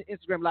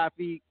Instagram live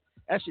feed.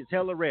 That shit's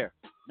hella rare.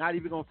 Not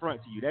even gonna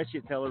front to you. That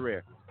shit's hella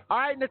rare. All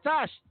right,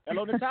 Natosh.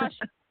 Hello, Natosh.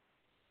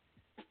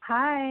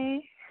 Hi.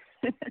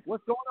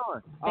 What's going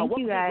on? Thank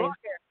you guys.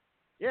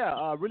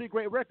 Yeah, really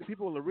great record.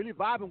 People are really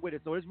vibing with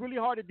it. So it's really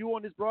hard to do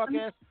on this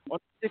broadcast, on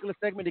this particular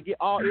segment, to get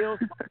all ills.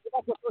 Get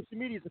off your social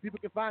media so people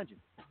can find you.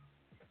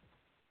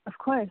 Of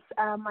course.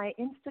 My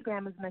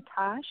Instagram is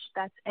Natosh.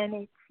 That's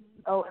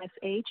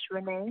Natosh,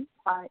 Renee,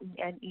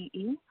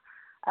 Renee.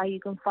 You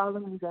can follow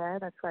me there.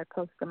 That's where I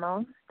post the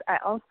most. I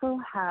also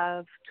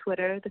have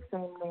Twitter, the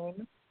same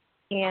name,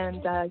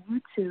 and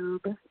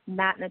YouTube,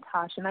 Nat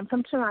Natosh. And I'm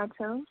from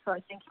Toronto, so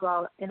I thank you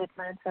all in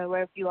Atlanta,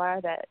 wherever you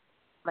are, that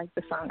like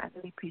the song. I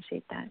really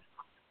appreciate that.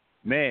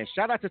 Man,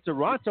 shout out to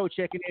Toronto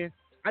checking in.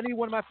 I need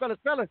one of my fellas,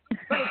 is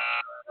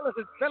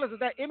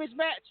that image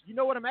match? You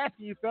know what I'm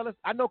asking you, fellas.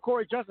 I know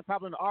Corey Johnson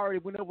probably already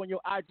went up on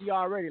your IG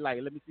already.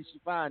 Like, let me see if she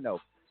fine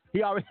though.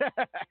 He already.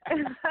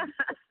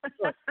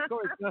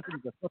 Corey Johnson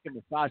is a fucking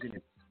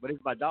misogynist, but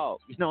it's my dog.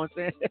 You know what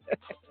I'm saying?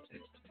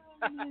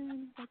 That's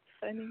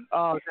funny.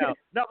 Oh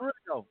no,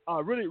 really though.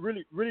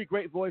 Really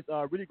great voice.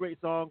 Really great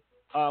song.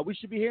 We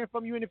should be hearing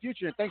from you in the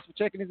future. And thanks for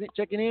checking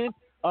in.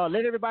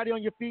 Let everybody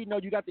on your feed know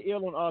you got the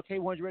ill on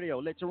K100 Radio.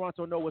 Let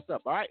Toronto know what's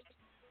up. All right.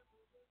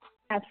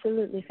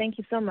 Absolutely. Thank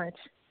you so much.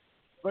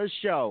 For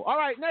show. All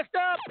right, next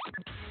up.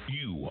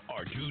 You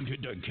are tuned to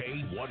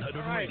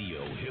K100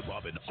 Radio, Hip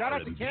Hop and Shout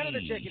R&B. out to Canada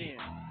checking in.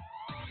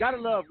 Gotta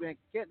love, man.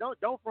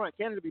 Don't front.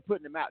 Canada be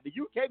putting them out. The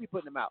UK be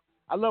putting them out.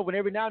 I love when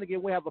every now and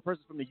again we have a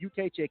person from the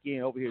UK check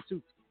in over here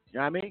too. You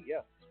know what I mean?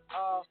 Yeah.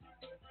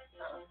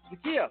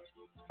 Zakia.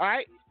 All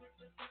right.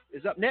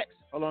 Is up next.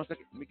 Hold on a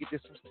second. Let me get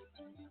this one.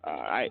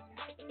 All right.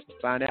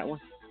 Find that one.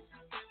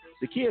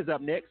 Zakia is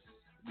up next.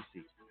 Let me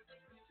see.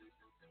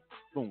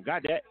 Boom.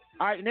 Got that.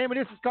 All right, the name of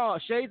this is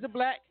called Shades of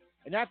Black.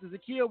 And after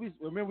Zakia, we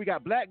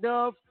got Black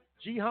Dove,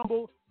 G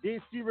Humble,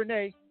 then C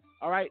Renee.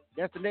 All right,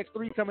 that's the next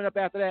three coming up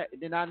after that.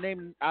 And then I'll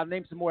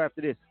name some more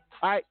after this.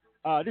 All right,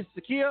 this is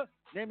Zakia.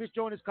 Name of this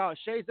joint is called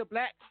Shades of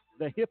Black,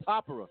 the Hip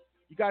Opera.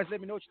 You guys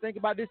let me know what you think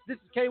about this. This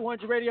is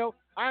K100 Radio.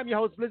 I am your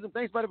host, Blizzard.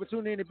 Thanks, buddy, for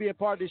tuning in and being a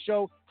part of this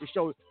show. The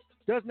show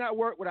does not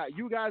work without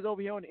you guys over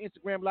here on the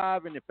Instagram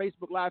Live and the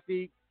Facebook Live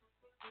feed.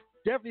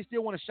 Definitely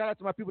still want to shout out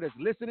to my people that's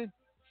listening.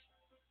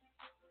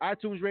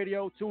 iTunes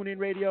Radio, TuneIn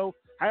Radio,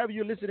 however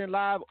you're listening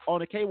live on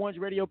the K100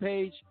 Radio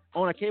page,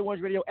 on the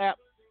K100 Radio app.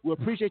 We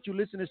appreciate you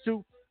listeners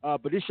too.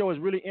 But this show is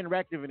really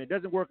interactive, and it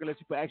doesn't work unless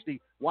people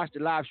actually watch the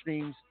live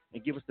streams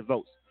and give us the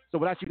votes. So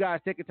without you guys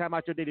taking time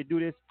out your day to do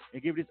this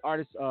and give this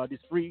artist this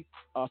free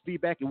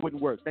feedback, it wouldn't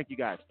work. Thank you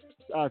guys.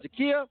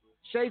 Zakia,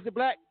 Shades of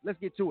Black, let's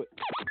get to it.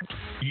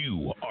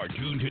 You are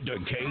tuned to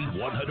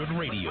K100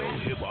 Radio,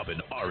 Hip Hop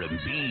and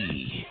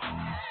R&B.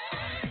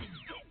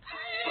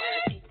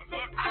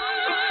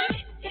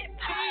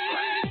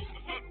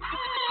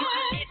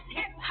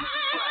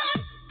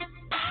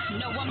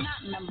 No, I'm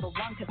not number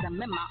one because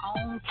I'm in my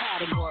own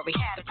category.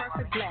 The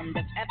perfect blend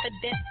of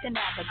evidence and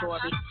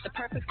allegory. The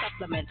perfect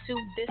supplement to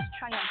this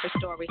triumphant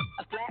story.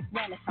 A black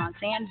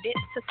renaissance and its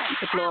ascent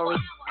to glory.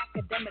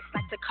 Academics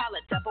like to call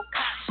it double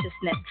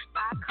consciousness.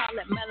 I call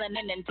it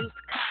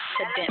melanin-induced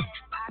confidence.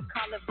 I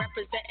call it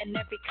representing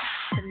every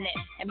continent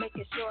and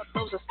making sure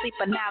those asleep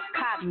are now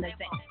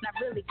cognizant. Not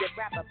really a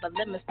rapper, but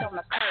limits don't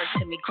occur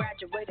to me.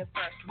 Graduated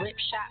first, Rip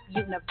Shop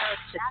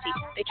University.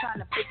 They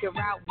trying to figure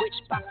out which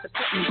box to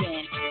put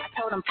me in. I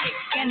told them pick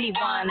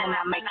anyone and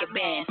I'll make it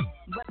bend.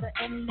 Whether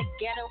in the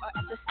ghetto or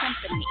at the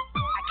symphony,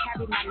 I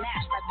carry my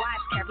match like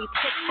wives carry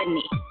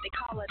Tiffany. They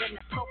call it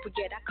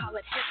inappropriate, I call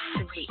it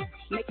history.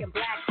 Making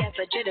black as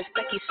legit as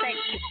Becky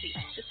Sanctity.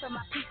 This for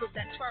my people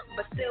that twerk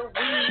but still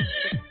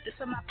weed. This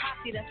for my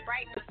posse that's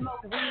bright but smoke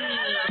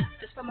weed.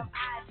 This for my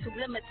eyes too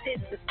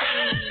limited to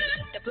see.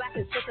 The black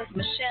is just as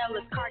Michelle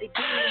as Cardi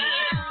B.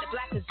 The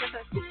black is just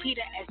as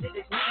Lupita as it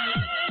is me.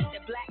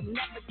 The black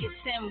never gets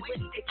in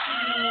with the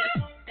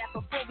key. That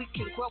before we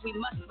can grow we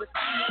must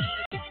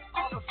receive.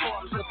 All the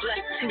forms are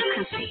blessed to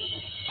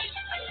conceive.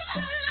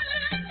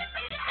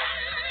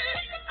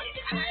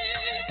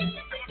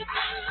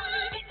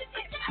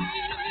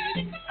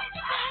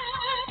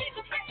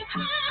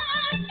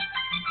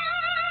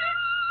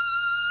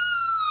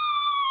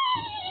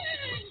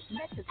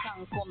 Let your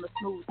tongue form the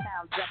smooth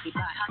sound, Jeffy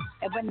Bonnet.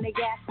 And when they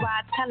ask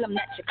why, I tell them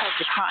that your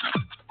culture chronic.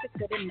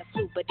 Sicker than the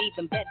flu, but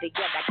even better,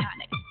 yet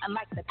iconic.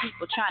 Unlike the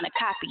people trying to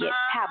copy it,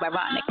 how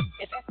ironic.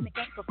 If ethnic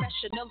ain't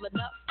professional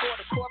enough for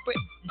the corporate,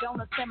 don't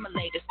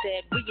assimilate,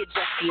 instead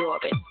readjust the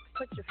orbit.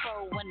 Put your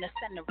foe in the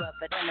center of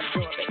it and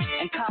absorb it.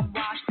 And come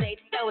wash, they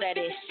throw that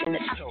ish in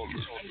the tub.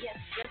 And yes,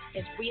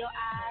 this is real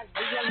eyes,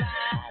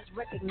 realize,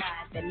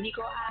 recognize that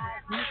Negro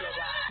eyes, Negro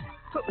eyes.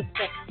 Put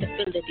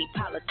respectability,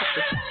 politics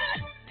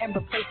aside, and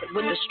replace it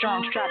with a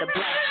strong strata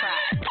black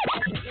pride.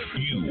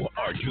 You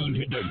are tuned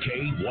to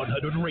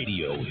K100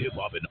 Radio, Hip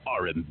Hop and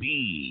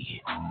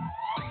R&B.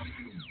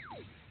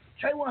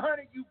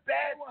 K100, you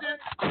bastard!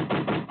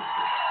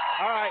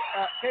 All right,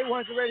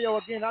 K100 Radio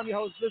again. I'm your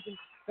host. Listen,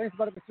 thanks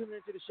for tuning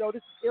into the show.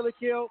 This is Illa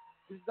Kill.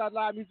 This is our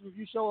live music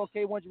review show on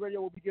K100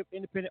 Radio, where we give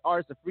independent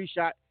artists a free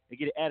shot and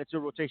get it added to a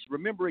rotation.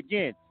 Remember,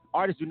 again,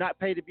 artists do not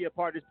pay to be a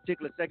part of this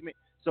particular segment,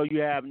 so you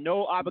have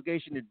no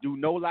obligation to do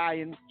no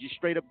lying. Just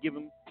straight up give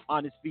them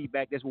honest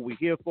feedback. That's what we're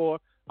here for.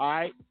 All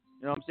right,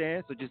 you know what I'm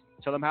saying? So just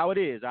tell them how it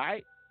is. All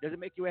right, doesn't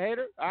make you a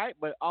hater. All right,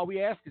 but all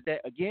we ask is that,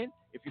 again,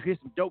 if you hear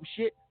some dope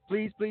shit,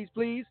 please, please,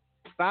 please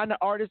find the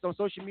artist on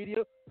social media,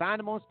 find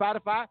them on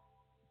Spotify,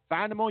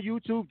 find them on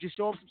YouTube. Just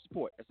show them some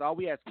support. That's all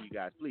we ask from you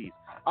guys, please.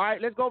 All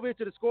right, let's go over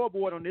to the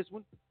scoreboard on this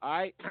one. All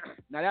right,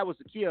 now that was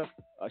Zakia,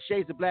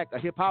 Shades of Black, a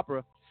hip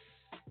hopper.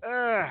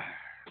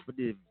 But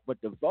the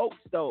votes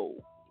though,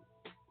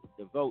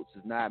 the votes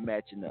is not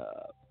matching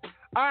up.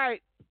 All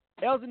right,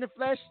 Els in the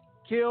Flesh,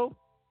 kill.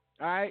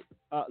 All right,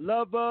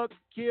 Love Bug,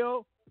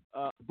 kill.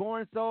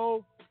 Born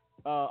Soul,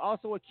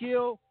 also a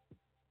kill.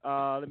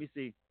 Let me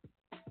see.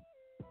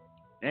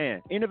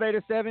 Man,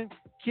 Innovator 7,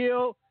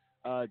 kill.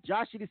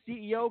 Joshy the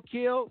CEO,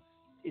 kill.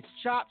 It's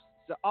Chops,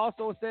 so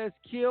also says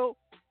kill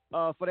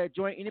for that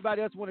joint.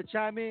 Anybody else want to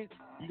chime in?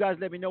 You guys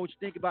let me know what you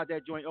think about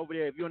that joint over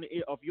there. If you're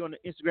on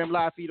the Instagram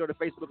live feed or the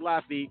Facebook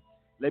live feed,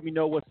 let me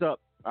know what's up.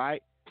 All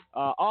right,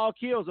 all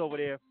kills over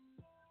there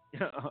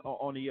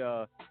on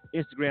the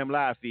Instagram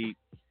live feed.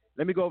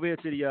 Let me go over here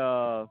to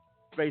the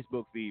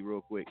Facebook feed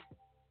real quick.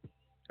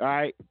 All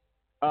right,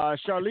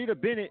 Charlita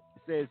Bennett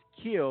says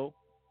kill.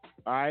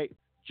 All right,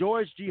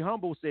 George G.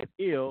 Humble says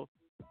ill.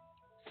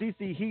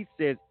 CC Heath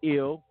says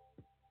ill.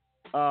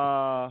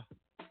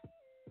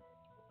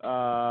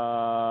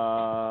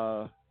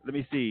 Let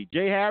me see.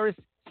 Jay Harris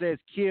says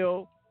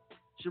kill.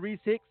 Sharice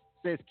Hicks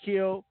says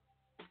kill.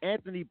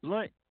 Anthony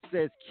Blunt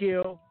says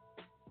kill.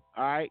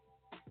 All right.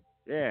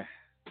 Yeah,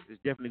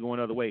 it's definitely going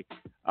the other way.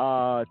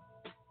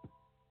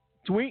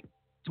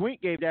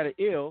 Twink gave that an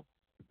ill.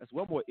 That's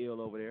one more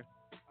ill over there.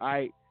 All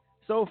right.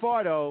 So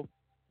far, though,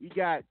 we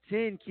got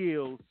 10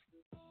 kills.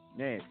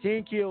 Man,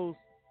 10 kills,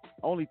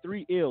 only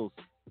 3 ills.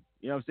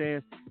 You know what I'm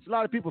saying? It's a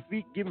lot of people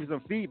giving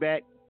some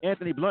feedback.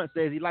 Anthony Blunt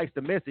says he likes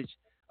the message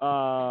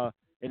and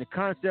the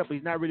concept, but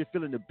he's not really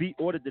feeling the beat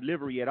or the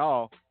delivery at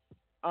all.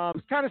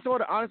 It's kind of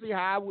sort of honestly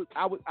how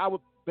I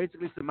would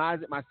basically surmise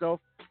it myself.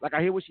 Like,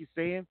 I hear what she's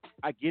saying,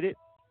 I get it,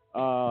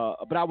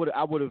 but I would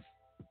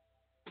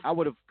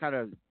have kind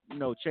of, you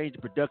know, changed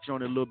the production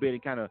on it a little bit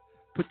and kind of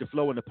put the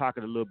flow in the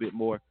pocket a little bit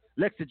more.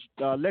 Lexa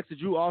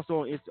Drew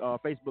also on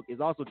Facebook is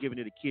also giving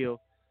it a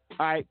kill.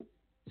 All right,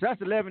 so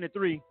that's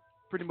 11-3.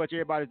 Pretty much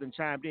everybody's been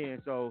chimed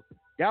in. So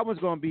that one's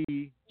going to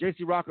be,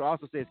 JC Rocker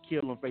also says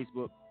kill on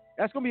Facebook.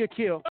 That's going to be a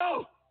kill.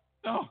 Oh,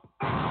 no.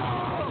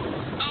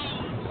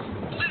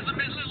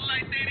 Elizabeth look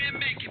like they didn't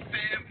make it,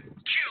 fam.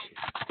 Killed.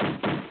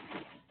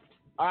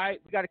 All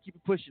right, we got to keep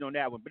it pushing on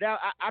that one. But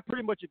I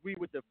pretty much agree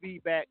with the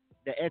feedback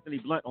that Anthony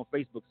Blunt on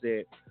Facebook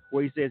said,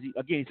 where he says, he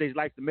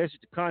likes the message,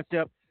 the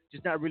concept,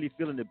 just not really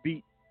feeling the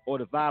beat or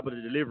the vibe of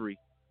the delivery.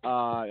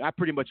 I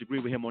pretty much agree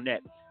with him on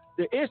that.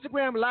 The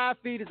Instagram live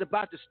feed is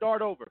about to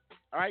start over.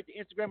 All right, the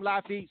Instagram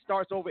live feed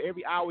starts over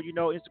every hour. You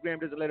know,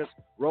 Instagram doesn't let us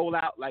roll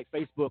out like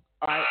Facebook.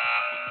 All right,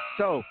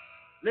 so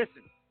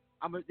listen,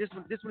 this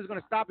one is going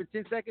to stop in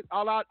 10 seconds.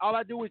 All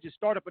I do is just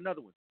start up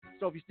another one.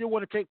 So if you still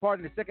want to take part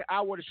in the second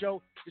hour of the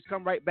show, just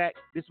come right back.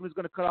 This one is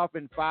going to cut off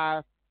in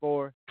 5,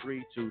 4,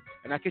 3, 2,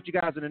 and I'll catch you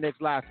guys in the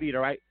next live feed.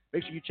 All right,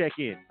 make sure you check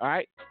in. All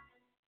right.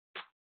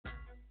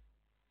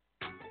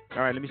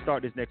 All right, let me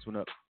start this next one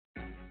up.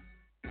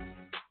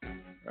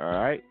 All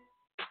right.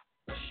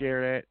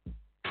 Share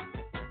that.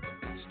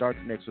 Start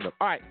the next one up.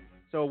 All right.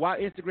 So while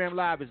Instagram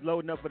Live is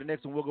loading up for the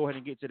next one, we'll go ahead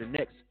and get to the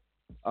next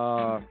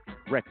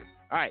record.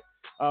 All right.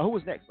 Who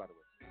was next, by the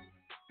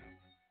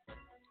way?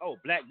 Oh,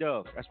 Black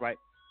Dove. That's right.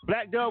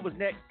 Black Dove was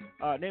next.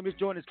 Name of this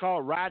joint is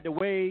called Ride the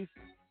Wave.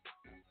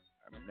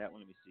 I remember that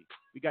one. Let me see.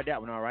 We got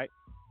that one all right.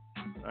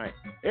 All right.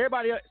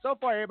 Everybody else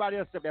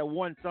except that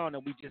one song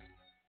that we just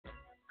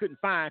couldn't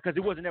find because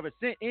it wasn't ever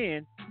sent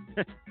in.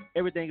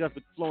 Everything else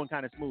was flowing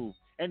kind of smooth.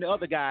 And the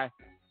other guy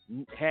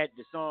had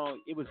the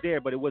song, it was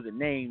there, but it wasn't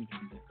named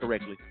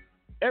correctly.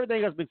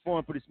 Everything else been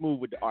flowing pretty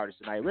smooth with the artist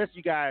tonight. The rest of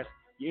you guys,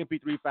 your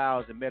MP3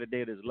 files and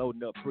metadata is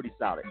loading up pretty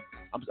solid.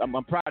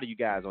 I'm proud of you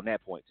guys on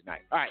that point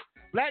tonight. All right,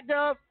 Black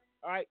Dove.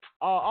 All right.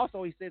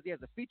 Also, he says he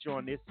has a feature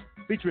on this,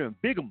 featuring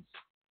Bigums.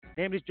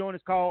 Name of this joint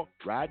is called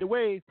Ride the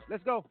Wave.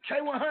 Let's go.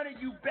 K100,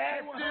 you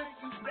bad one.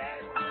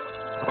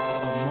 Come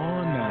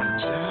on now,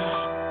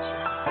 child.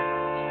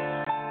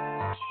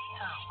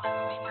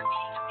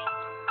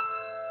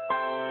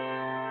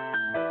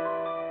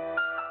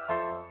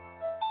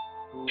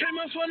 Came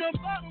up from the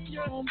bottom,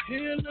 yeah, I'm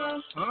here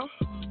now. I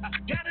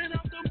got it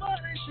off the mud,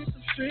 ain't shit to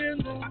feel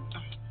now.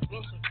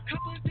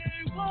 Couple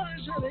day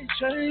ones, yeah, they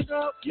changed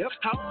up. Yep.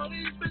 How all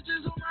these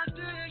bitches on my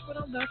dick, but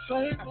I'm not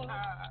famous.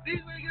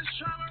 These niggas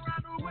tryna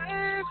ride the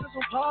wave, cause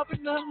I'm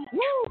popping now.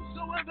 Woo!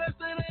 So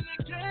invested in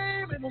the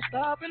game, ain't no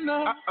stopping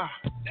now.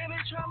 They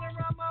ain't tryna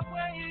ride my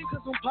wave,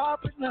 cause I'm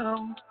popping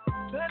now.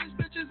 Baddest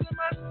bitches in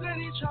my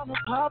city tryna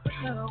pop it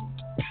now.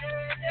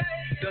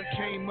 Done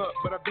came up,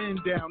 but I've been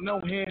down. No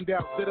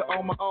handout, did it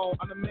on my own.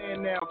 I'm the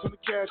man now. Turn the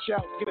cash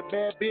out, get a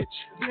bad bitch.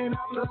 Then I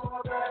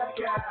blow back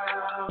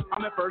out.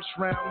 I'm that first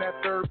round, that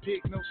third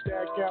pick, no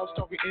stack outs,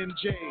 talking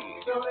MJ.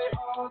 So they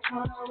all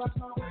tryna rock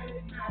my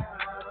way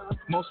now.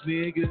 Most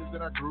niggas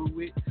that I grew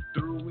with,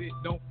 through it,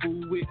 don't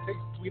fool with. They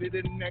sweeter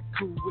than that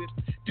cool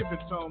with.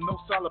 Different tone, no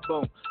solid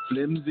bone.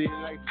 Flimsy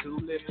like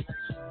tulips.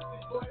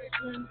 Boy,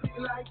 flimsy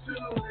like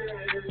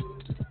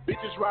tulips.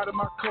 Bitches riding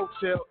my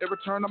coattail. Every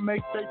turn I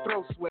make, they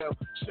throw swell.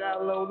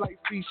 Shallow like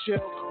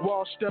seashell.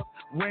 Washed up,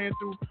 ran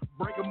through.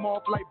 Break them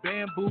off like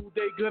bamboo.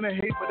 They gonna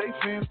hate, but they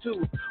fans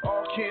too.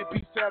 All can't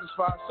be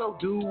satisfied, so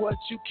do what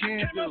you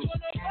can do. From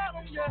the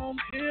bottom, yeah, I'm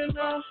here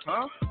now.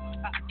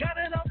 I got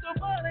it off the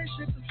mud, ain't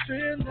shit to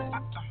feel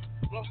now.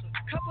 Lost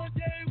a couple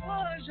day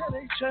ones, yeah,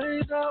 they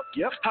changed up.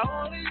 Yep. How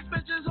all these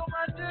bitches on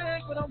my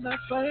dick, but I'm not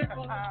famous.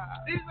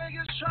 These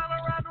niggas tryna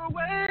ride the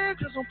wave,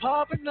 cause I'm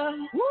popping now.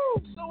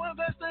 Woo! So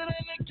invested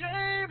in the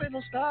game, ain't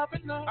no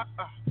stopping now.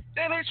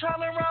 They ain't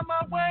tryna ride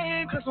my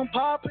wave, cause I'm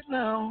popping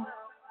now.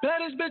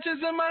 Baddest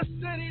bitches in my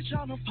city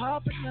tryna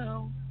pop it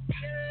now.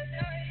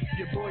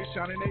 Your boy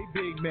shining,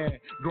 they big man.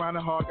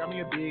 Grinding hard, got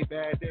me a big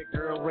bag. That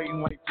girl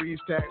rating like 3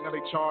 stack. Now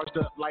they charged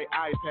up like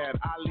iPad.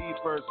 I lead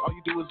first, all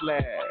you do is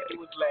laugh. I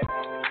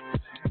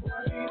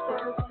lead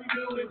first, all you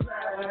do is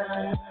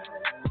laugh.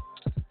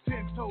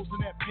 10 toes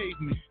in that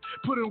pavement.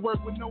 Put in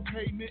work with no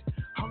payment.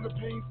 Hunger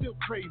pain still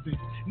craving.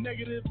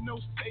 Negative, no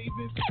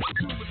savings.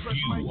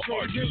 You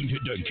are tuned to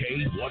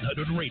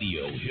K100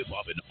 Radio, Hip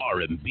Hop and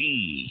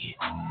R&B.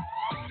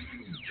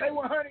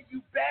 K100,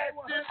 you bad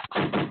one.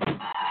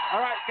 All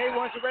right,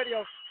 K100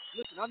 Radio.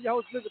 Listen, I'm your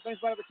host, Blizzard. Thanks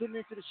for tuning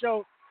into the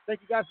show.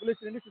 Thank you guys for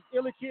listening. This is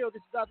Ill or Kill.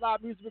 This is our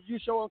live music review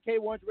show on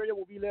K100 Radio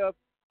where we live.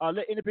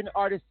 Let independent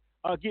artists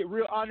get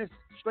real honest,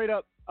 straight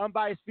up,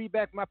 unbiased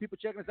feedback from my people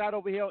checking us out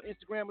over here on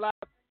Instagram Live.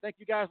 Thank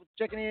you guys for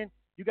checking in.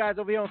 You guys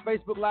over here on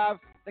Facebook Live,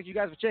 thank you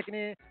guys for checking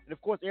in. And,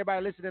 of course,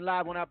 everybody listening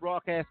live on our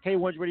broadcast,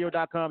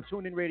 K100Radio.com,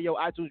 TuneIn Radio,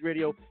 iTunes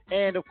Radio,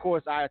 and, of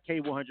course, our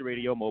K100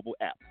 Radio mobile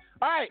app.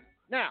 All right,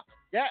 now,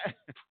 I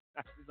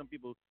see some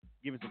people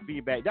giving some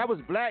feedback. That was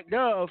Black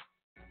Dove.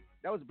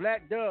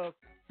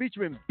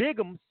 Featuring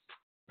Bigums.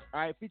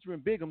 All right, featuring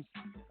Bigums.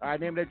 All right,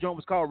 name of that joint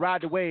was called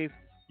Ride the Wave.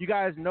 You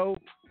guys know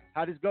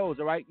how this goes,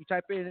 all right? You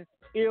type in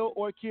ill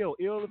or kill.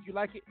 Ill if you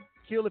like it,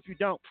 kill if you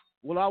don't.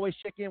 We'll always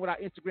check in with our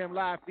Instagram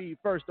live feed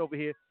first over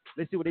here.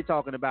 Let's see what they're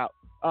talking about.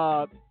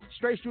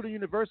 Straight Shooter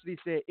University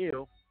said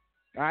ill.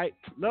 All right.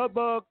 Love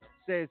Bug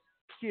says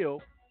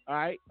kill. All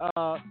right.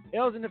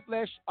 L's in the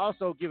Flesh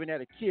also giving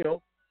that a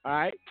kill. All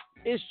right.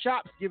 It's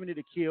Chops giving it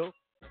a kill.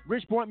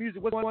 Rich Point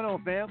Music, what's going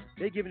on, fam?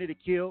 They giving it a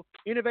kill.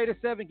 Innovator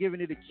 7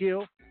 giving it a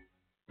kill.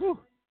 Whew.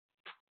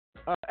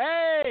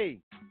 Hey,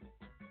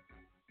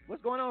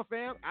 what's going on,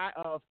 fam?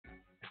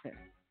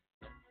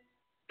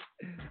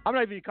 I'm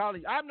not even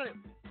calling you. I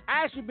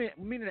actually been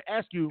meaning to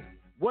ask you,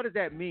 what does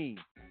that mean,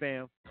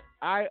 fam?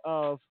 I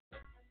of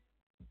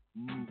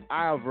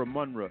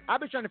Ramunra. I've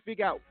been trying to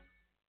figure out.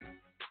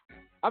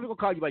 I'm gonna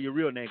call you by your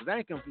real name because I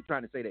ain't gonna keep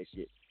trying to say that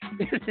shit.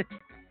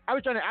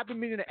 I've been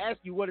meaning to ask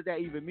you, what does that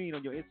even mean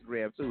on your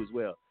Instagram too, as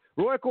well.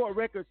 Roy Court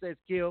Records says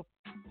kill.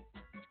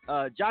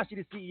 Joshy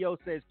the CEO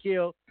says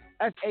kill.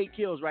 That's 8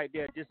 kills right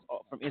there, just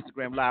from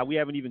Instagram Live. We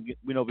haven't even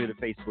went over to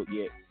Facebook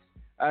yet.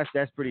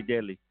 That's pretty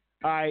deadly.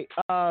 All right,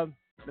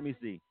 let me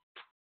see.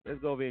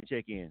 Let's go over here and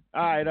check in.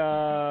 All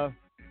right,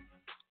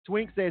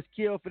 Twink says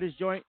kill for this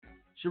joint.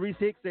 Sharice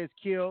Hicks says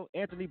kill.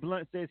 Anthony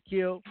Blunt says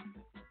kill.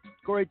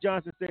 Corey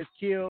Johnson says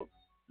kill.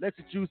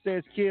 Lexi Chu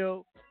says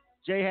kill.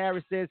 Jay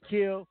Harris says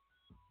kill.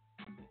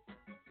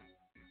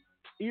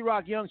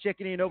 E-Rock Young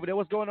checking in over there.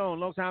 What's going on?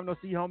 Long time no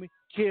see, homie.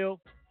 Kill.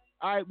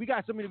 All right, we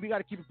got something that we got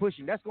to keep it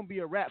pushing. That's going to be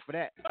a wrap for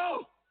that.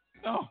 No.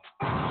 It's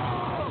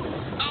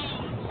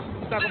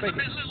not gonna make it.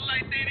 Look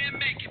like they didn't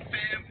make it,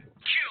 fam.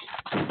 Kill.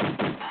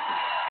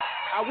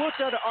 I will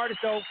tell the artist,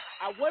 though,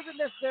 I wasn't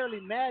necessarily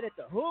mad at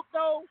the hook,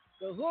 though.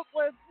 The hook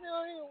was,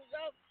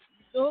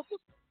 the hook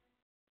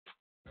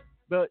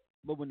was.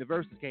 But when the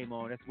verses came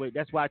on,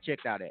 that's why I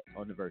checked out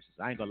on the verses.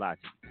 I ain't gonna lie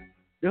to you.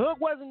 The hook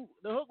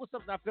was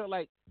something I felt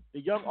like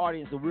the young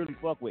audience will really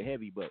fuck with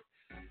heavy, but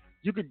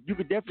you could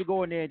definitely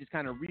go in there and just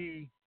kind of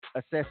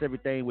reassess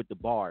everything with the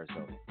bars,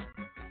 though.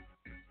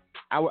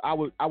 I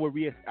would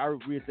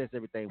reassess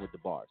everything with the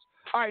bars.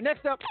 All right,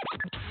 next up.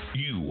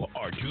 You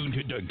are tuned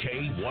to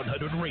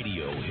K100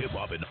 Radio, Hip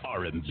Hop and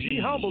R&B. G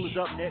Humble is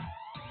up next.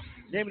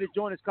 Name of the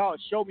joint is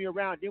called Show Me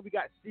Around. Then we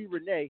got C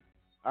Renee.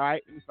 All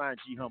right, let me find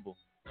G Humble.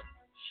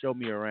 Show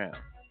Me Around.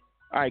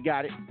 All right,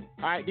 got it.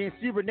 All right, then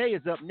C Renee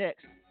is up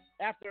next.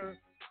 After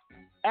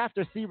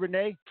C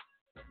Renee,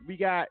 we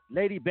got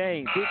Lady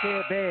Bang, Big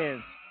Head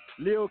Bands,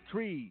 Lil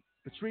Creed,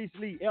 Patrice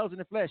Lee, L's in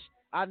the Flesh.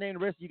 I'll name the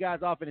rest of you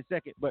guys off in a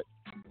second, but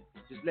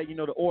just let you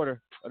know the order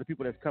of the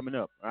people that's coming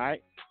up. All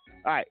right.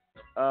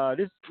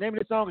 This name of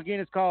the song again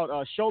is called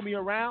Show Me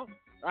Around.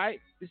 All right.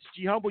 This is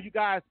G Humble. You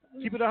guys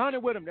keep it 100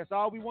 with them. That's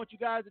all we want you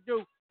guys to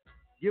do.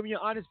 Give me your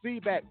honest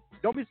feedback.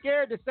 Don't be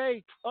scared to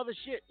say other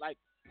shit like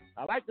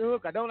I like the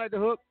hook, I don't like the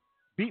hook,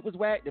 beat was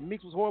whack, the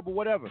mix was horrible,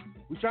 whatever.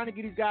 We're trying to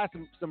give these guys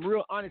some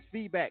real honest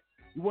feedback.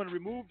 We want to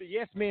remove the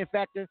yes man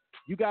factor.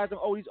 You guys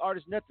don't owe these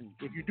artists nothing.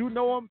 If you do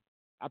know them,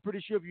 I'm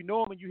pretty sure if you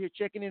know them and you're here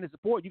checking in and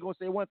support, you're going to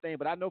say one thing.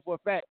 But I know for a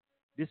fact,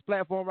 this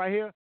platform right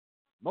here,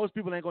 most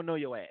people ain't going to know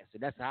your ass.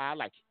 And that's how I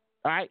like it.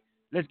 All right?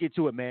 Let's get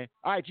to it, man.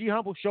 All right, G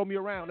Humble, show me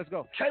around. Let's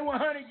go.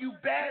 K100, you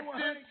bad.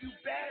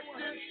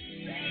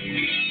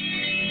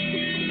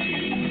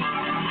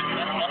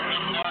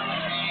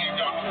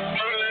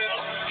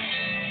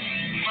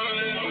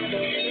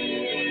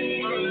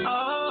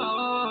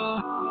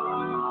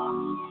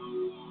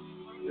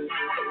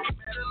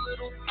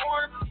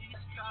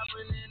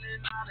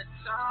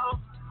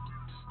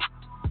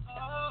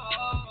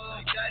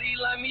 Daddy,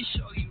 let me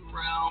show you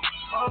around.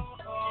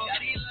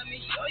 Daddy, let me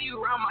show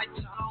you around my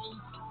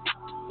town.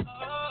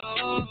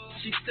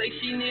 She say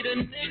she need a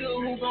nigga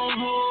who gon'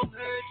 hold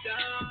her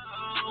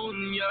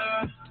down,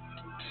 yeah.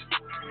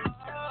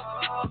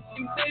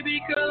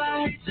 Baby girl,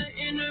 I hate to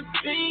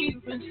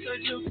intervene. Been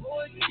searching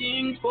for a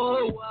king for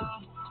a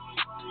while.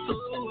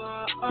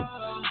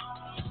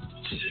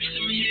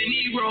 Sister me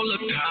any roll a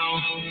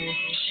pound.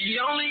 She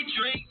only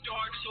drink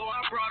dark, so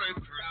I brought her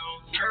crown.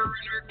 Her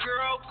and her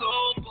girl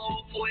go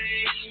both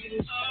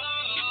ways.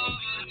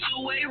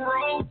 Two-way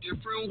road,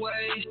 different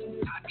ways.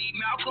 I be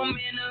Malcolm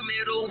in the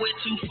middle with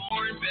two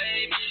foreign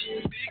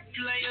babes. Big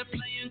player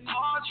playing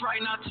cards,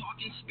 right now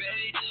talking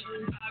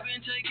spades. I've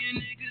been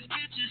taking niggas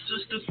bitches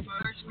since the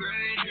first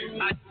grade.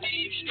 I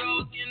deep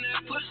stroking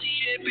that pussy,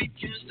 it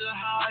begins to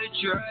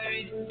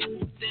hydrate.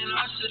 Then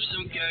I sip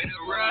some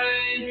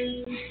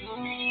Gatorade.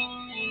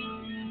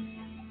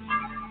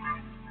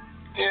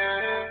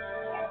 Yeah.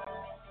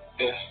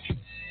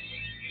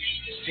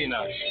 See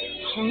now.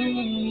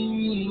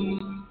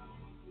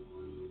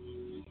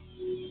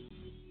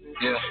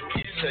 Yeah,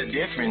 it's a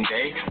different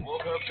day.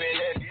 Woke up in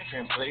a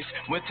different place.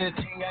 With the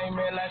thing I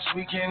met last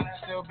weekend, I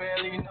still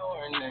barely know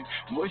her name.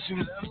 Would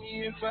you love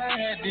me if I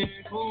had it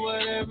for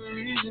whatever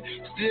reason?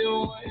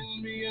 Still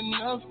wouldn't be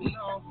enough,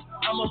 no.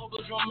 I'm a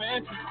hopeless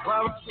romantic.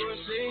 Ride around to a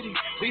city,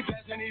 we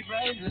passing these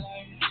red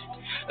lights.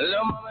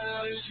 Little mama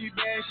knows she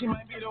bad, she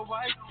might be the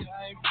white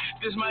type.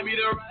 This might be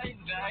the right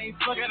night.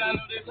 Fuck it, I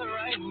know this the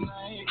right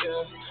night,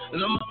 yeah.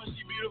 Little mama,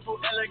 she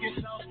beautiful,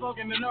 elegant, soft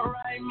spoken in the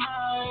right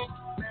mind.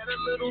 Had a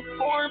little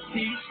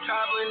four-piece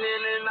traveling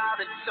in and out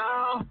of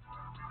town.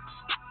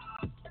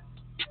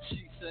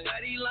 She said,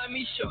 Daddy, let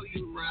me show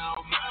you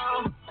around.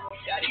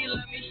 Daddy,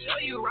 let me show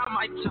you around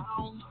my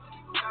town.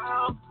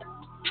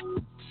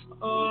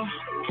 I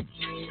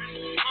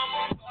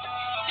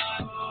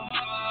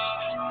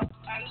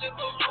live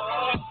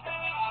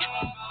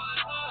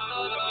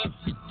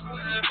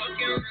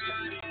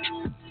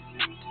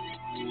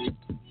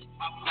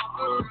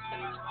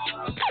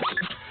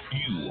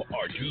You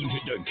are tuned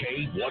to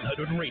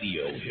K100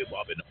 Radio, Hip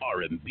Hop and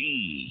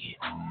R&B.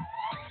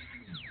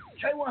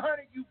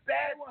 K100, you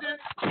bastard!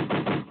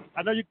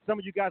 I know some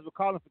of you guys were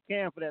calling for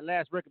Cam for that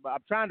last record, but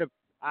I'm trying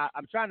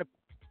to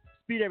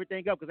speed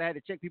everything up because I had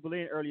to check people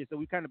in earlier, so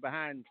we kind of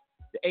behind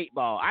the 8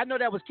 ball. I know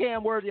that was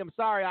Cam Worthy. I'm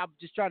sorry. I'm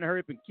just trying to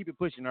hurry up and keep it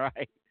pushing. All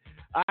right.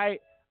 All right.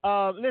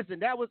 Listen,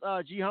 that was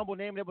G Humble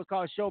name. That was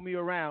called "Show Me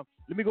Around."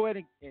 Let me go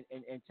ahead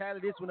and tally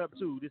this one up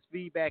too. This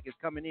feedback is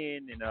coming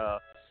in, and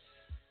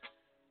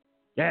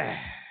yeah.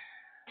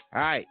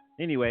 All right.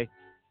 Anyway,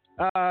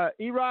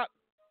 E-Rock.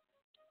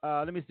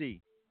 Let me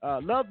see.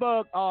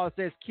 Lovebug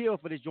says kill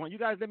for this joint. You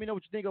guys let me know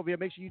what you think over here.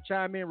 Make sure you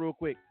chime in real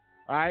quick.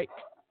 All right.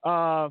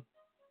 Hold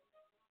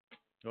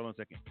on a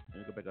second. Let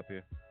me go back up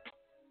here.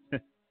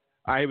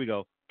 All right, here we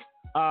go.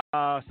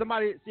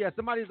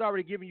 Somebody's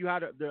already giving you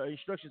the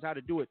instructions how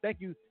to do it. Thank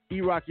you,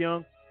 E-Rock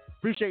Young.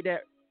 Appreciate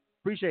that.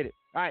 Appreciate it.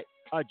 All right.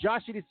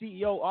 Joshy the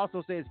CEO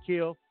also says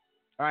kill.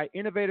 All right.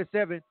 Innovator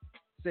 7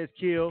 says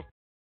kill.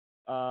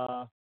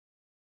 Let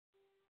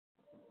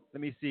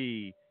me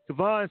see.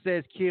 Kavon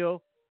says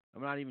kill.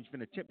 I'm not even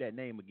going to attempt that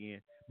name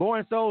again.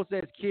 Born Soul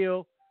says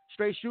kill.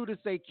 Straight Shooters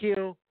say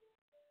kill.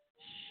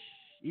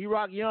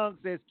 E-Rock Young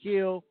says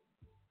kill.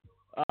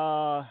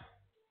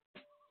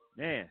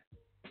 Man.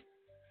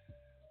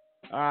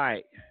 All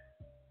right.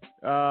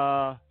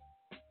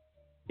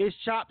 It's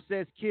Chop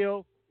says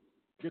kill.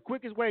 The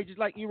quickest way, just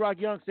like E-Rock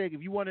Young said,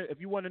 if you want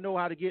to know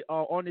how to get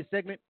on this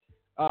segment,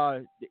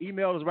 the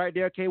email is right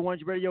there,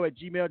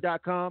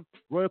 k1radio@gmail.com.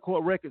 Royal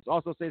Court Records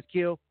also says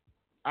kill.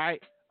 All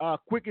right.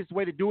 Quickest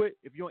way to do it,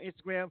 if you're on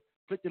Instagram,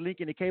 click the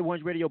link in the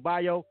K100 Radio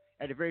bio.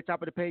 At the very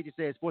top of the page, it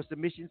says for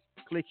submissions.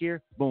 Click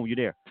here. Boom, you're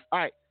there. All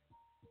right.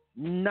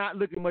 Not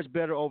looking much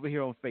better over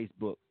here on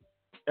Facebook.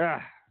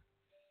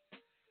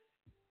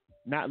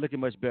 Not looking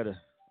much better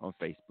on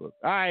Facebook.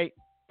 All right.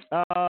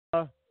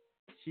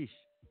 Sheesh.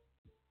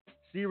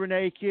 C.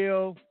 Renee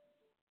kill.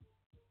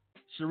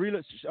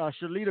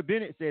 Shalita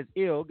Bennett says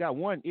ill. Got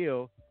one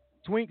ill.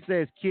 Twink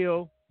says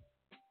kill.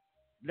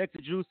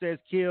 Lexa Drew says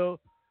kill.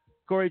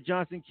 Corey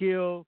Johnson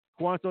kill.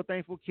 Quanto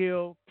Thankful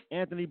kill.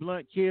 Anthony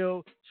Blunt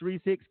kill.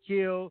 Sharice Hicks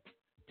kill.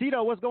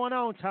 Tito, what's going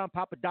on? Tom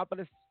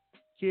Papadopoulos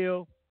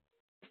kill.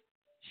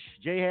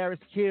 Jay Harris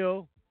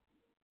kill.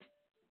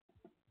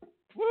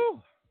 Woo.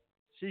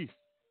 Jeez.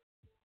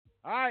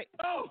 All right.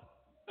 Oh.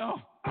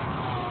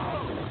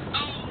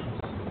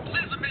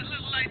 Elizabeth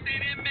look like they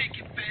didn't make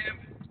it, fam.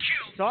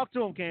 Kill. Talk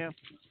to him, Cam.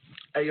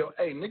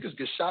 Hey, niggas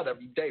get shot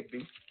every day,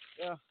 B.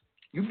 Yeah.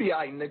 You be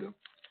alright, nigga.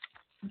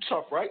 You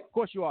tough, right? Of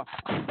course you are.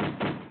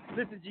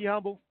 Listen, G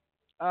Humble.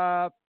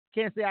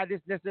 Can't say I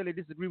just necessarily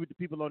disagree with the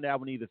people on that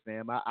one either,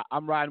 fam.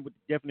 I'm riding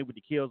definitely with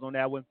the kills on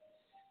that one.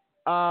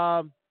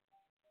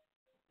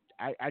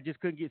 I just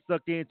couldn't get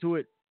sucked into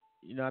it.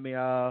 You know what I mean?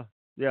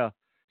 Yeah.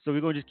 So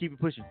we're going to just keep it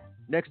pushing.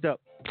 Next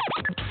up.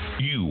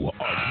 You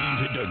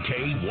are tuned to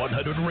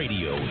K100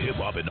 Radio, Hip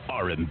Hop and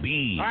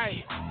R&B. All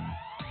right.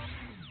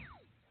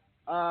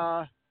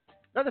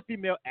 Another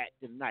female act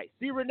tonight.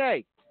 C.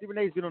 Renee. C.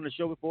 Renee's been on the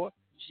show before.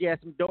 She has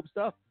some dope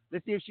stuff.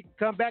 Let's see if she can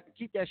come back and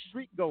keep that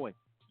streak going.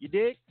 You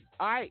dig?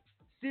 All right.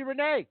 C.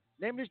 Renee.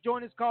 Name of this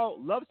joint is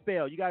called Love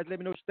Spell. You guys let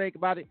me know what you think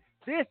about it.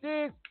 This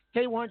is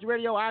K100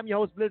 Radio. I'm your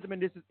host, Blizzard,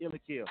 and this is Illa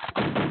Kill.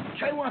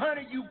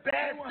 K100, you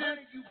bastard.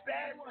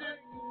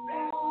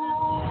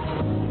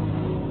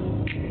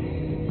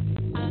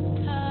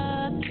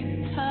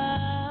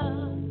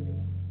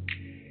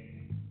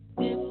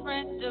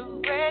 Different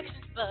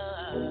directions, but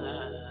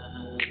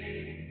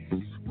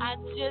I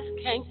just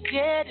can't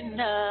get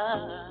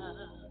enough.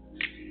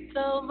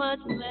 So much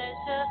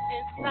pleasure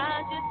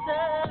inside your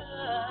touch.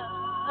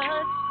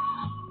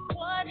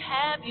 What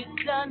have you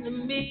done to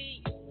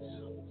me?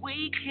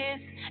 We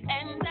kiss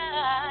and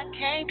I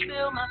can't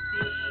feel my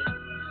feet,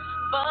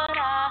 but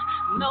I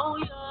know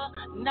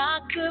you're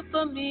not good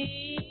for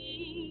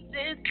me.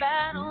 This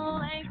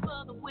battle ain't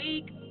for the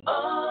weak.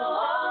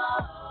 Oh,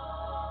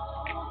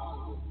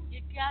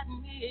 you got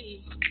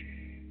me.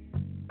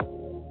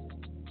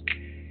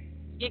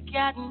 You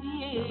got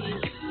me.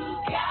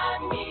 You got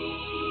me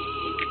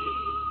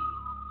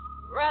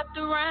wrapped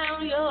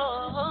around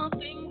your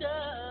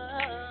finger.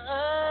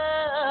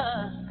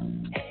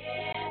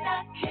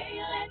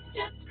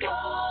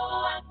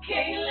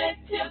 Can't let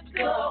you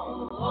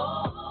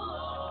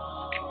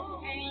go.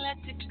 Can't let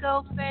you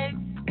go, babe.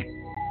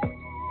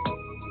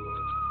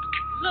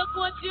 Look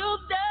what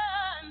you've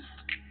done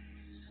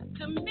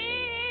to me.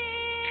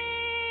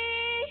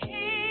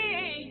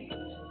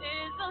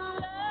 It's a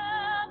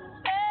love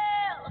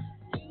spell.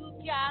 You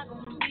got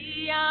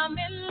me. I'm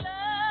in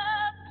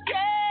love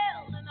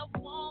jail, and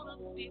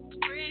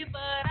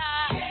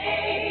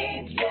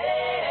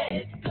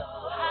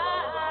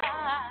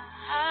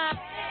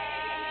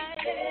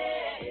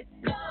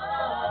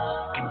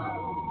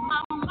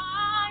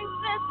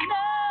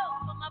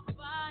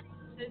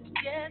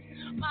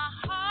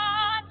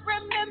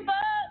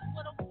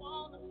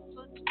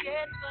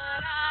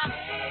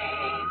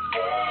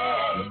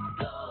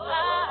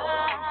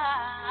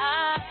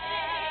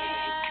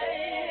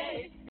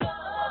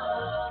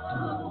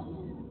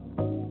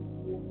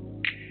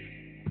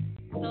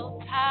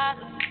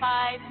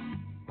fight.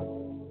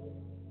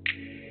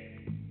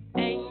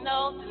 Ain't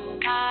no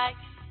deny.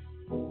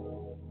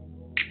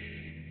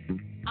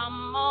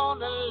 I'm on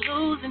the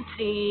losing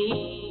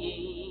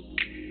team.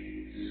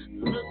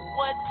 Look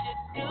what you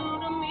do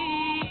to me.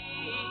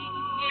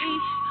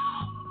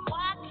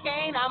 Why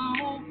can't I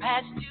move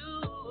past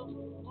you?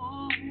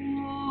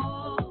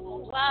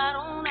 Why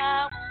don't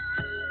I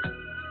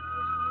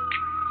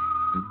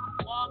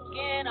walk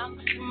in? I'm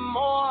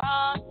more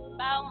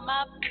about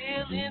my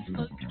feelings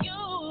for you.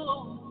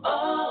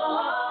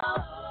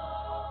 Oh,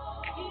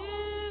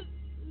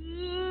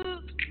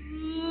 you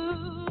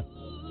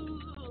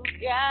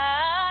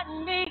got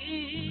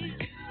me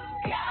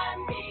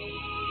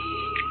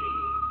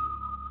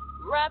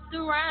wrapped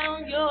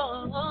around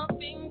your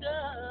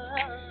finger.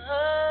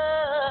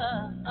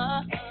 And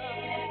I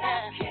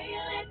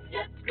can't let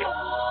you go.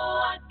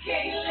 I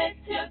can't let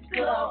you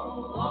go.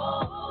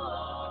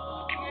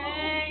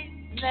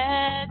 Can't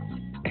let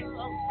you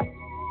go.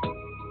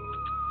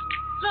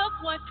 Look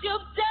what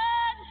you've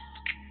done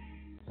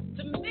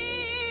to me.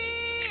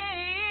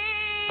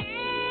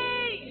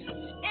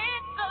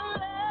 It's a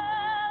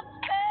love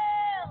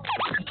spell.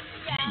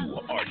 You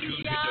are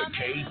tuned to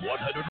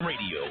K100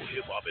 Radio,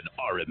 Hip Hop and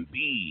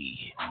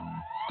R&B.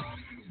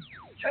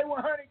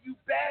 K100, you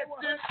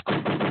bastard.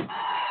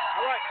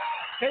 All right.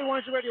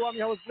 K100 Radio, I'm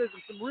your host,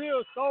 Blizzard. Some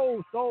real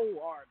soul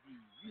R&B.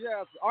 You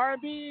have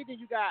R&B, then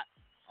you got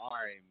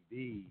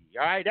R&B.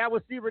 All right, that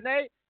was C.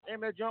 Renee,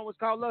 and that joint was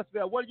called Lust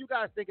Spell. What do you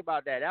guys think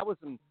about that? That was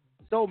some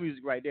soul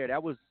music right there.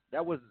 That was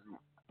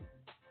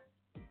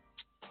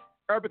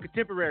urban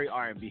contemporary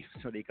R&B.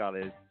 That's what they call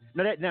it.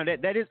 No,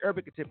 that is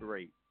urban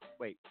contemporary.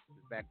 Wait,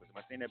 it's backwards.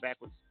 Am I saying that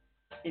backwards?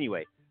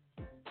 Anyway,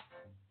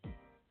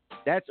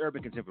 that's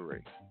urban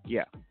contemporary.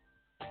 Yeah,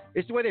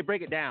 it's the way they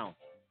break it down.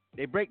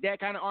 They break that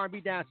kind of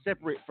R&B down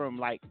separate from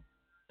like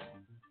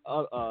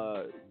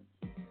R&B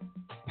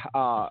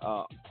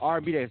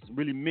that's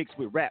really mixed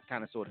with rap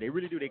kind of sort. They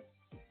really do.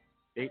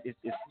 It's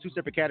two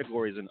separate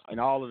categories in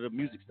all of the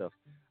music stuff.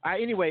 All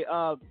right. Anyway,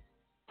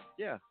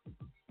 yeah,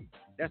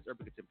 that's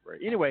urban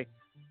contemporary. Anyway,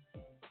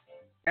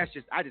 I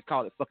just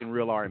call it fucking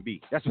real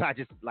R&B. That's what I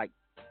just like,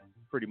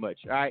 pretty much.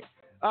 All right.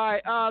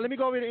 Let me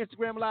go over to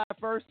Instagram Live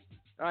first.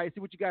 All right,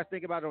 see what you guys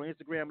think about it on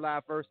Instagram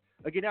Live first.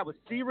 Again, that was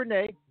C.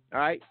 Renee. All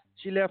right,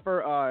 she left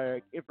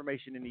her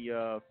information in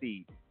the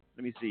feed.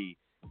 Let me see.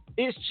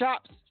 It's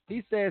Chops.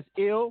 He says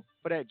ill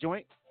for that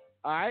joint.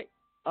 All right.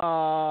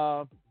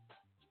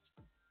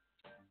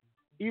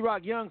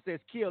 E-Rock Young says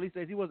kill. He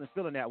says he wasn't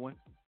feeling that one.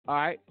 All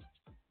right.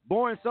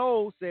 Born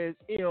Soul says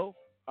ill.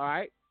 All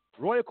right.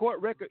 Royal Court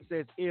Record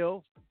says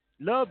ill.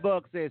 Love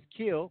Bug says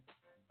kill.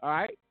 All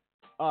right.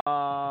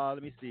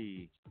 Let me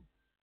see.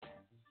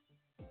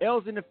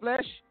 L's in the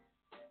Flesh,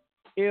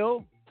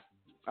 ill.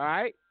 All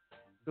right.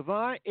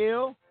 Savon,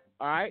 ill.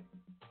 All right.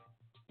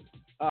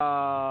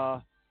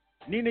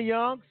 Nina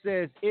Young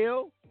says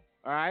ill.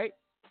 All right.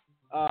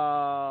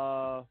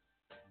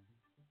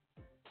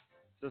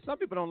 So some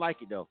people don't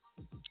like it though.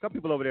 A couple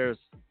people over there.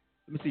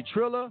 Let me see.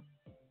 Trilla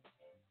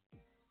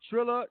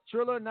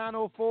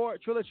 904.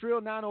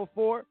 Trill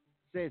 904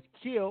 says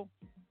kill.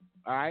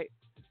 All right.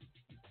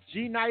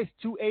 G Nice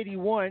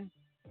 281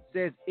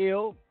 says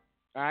ill.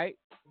 All right.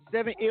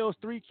 7 ills,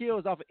 3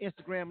 kills off of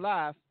Instagram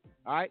Live.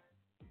 All right.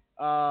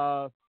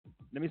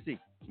 Let me see.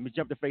 Let me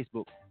jump to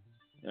Facebook.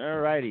 All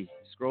righty.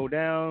 Scroll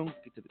down.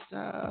 Get to the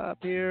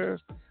top here.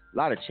 A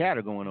lot of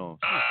chatter going on.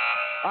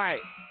 All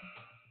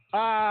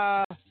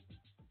right.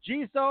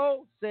 G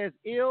Soul says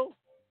ill.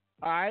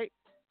 All right.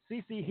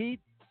 CC Heath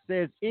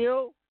says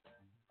ill.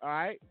 All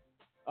right.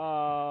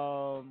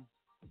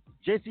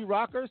 JC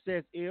Rocker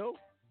says ill.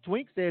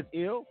 Twink says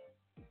ill.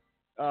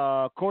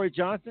 Corey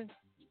Johnson,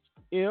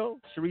 ill.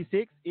 Sharice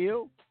Hicks,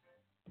 ill.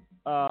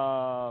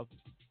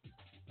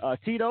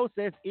 Tito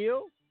says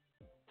ill.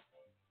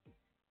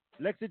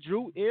 Lexa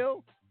Drew,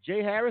 ill.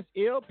 Jay Harris,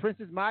 ill.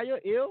 Princess Maya,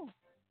 ill.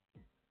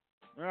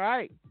 All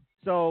right.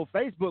 So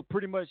Facebook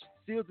pretty much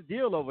sealed the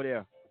deal over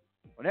there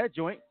on that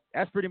joint.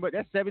 That's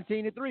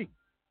 17-3.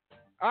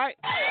 All right.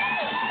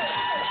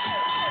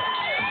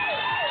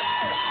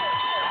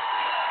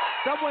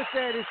 Someone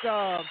said it's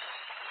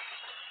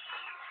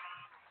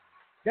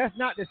that's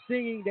not the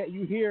singing that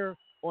you hear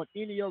on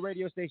any of your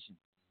radio stations,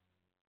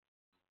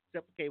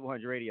 except for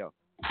K100 Radio.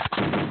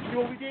 See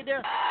what we did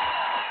there?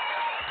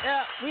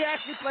 Yeah, we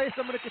actually played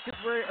some of the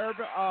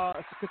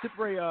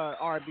contemporary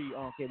R&B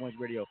on K100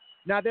 Radio.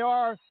 Now there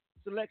are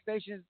select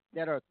stations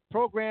that are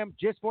programmed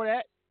just for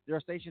that. There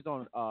are stations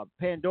on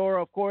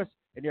Pandora, of course,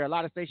 and there are a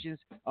lot of stations,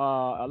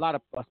 a lot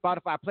of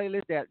Spotify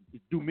playlists that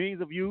do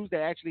millions of views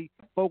that actually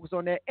focus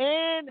on that.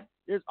 And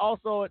there's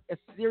also a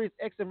Sirius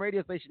XM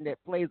radio station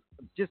that plays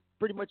just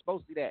pretty much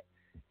mostly that.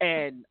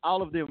 And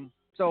all of them.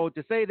 So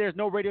to say there's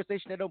no radio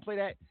station that don't play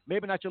that,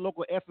 maybe not your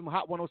local FM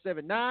Hot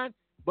 107.9,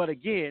 but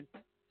again,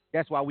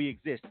 that's why we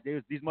exist.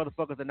 These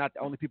motherfuckers are not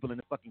the only people in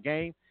the fucking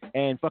game,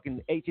 and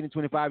fucking 18 and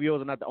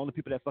 25-year-olds are not the only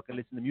people that fucking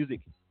listen to music,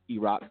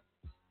 E-Rock.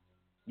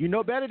 You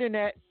know better than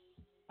that.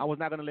 I was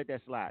not going to let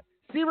that slide.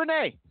 C.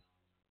 Renee,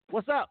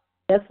 what's up?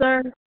 Yes,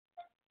 sir.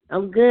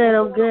 I'm good.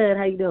 I'm good.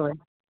 How you doing?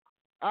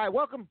 All right,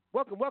 welcome.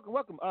 Go ahead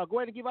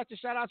and give out your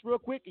shout outs real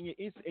quick in your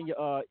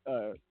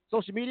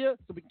social media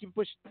so we can keep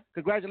pushing.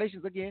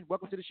 Congratulations again.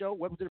 Welcome to the show.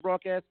 Welcome to the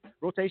broadcast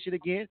rotation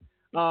again.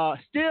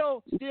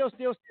 Still,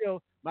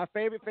 my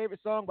favorite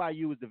song by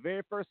you is the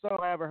very first song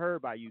I ever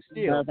heard by you.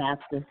 Still, Love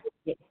After.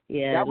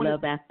 Yeah,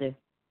 Love After.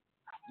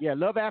 Yeah,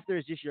 Love After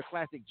is just your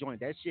classic joint.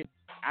 That shit,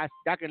 I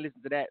can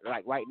listen to that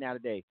like right now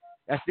today.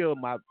 That's still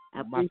my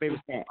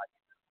favorite song.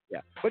 Yeah,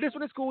 but this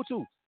one is cool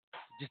too.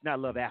 Just not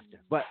Love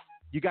After, but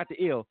you got the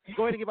ill.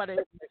 Go ahead and give out that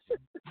information.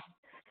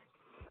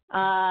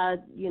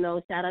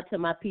 Shout out to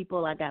my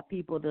people. I got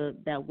people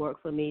that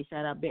work for me.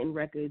 Shout out Benton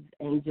Records,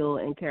 Angel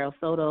and Carol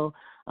Soto.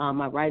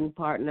 My writing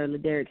partner,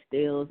 LaDerrick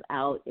Stills,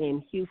 out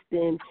in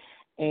Houston.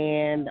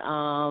 And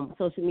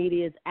social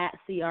media is at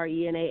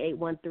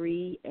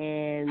CRENA813.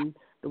 And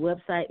the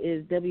website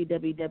is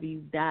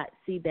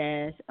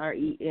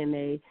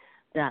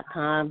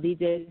www.c-rena.com.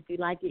 DJs, if you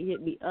like it,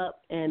 hit me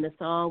up. And the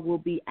song will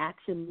be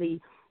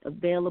actually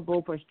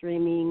available for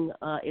streaming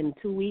in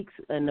 2 weeks,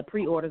 and the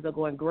pre-orders are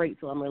going great,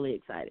 so I'm really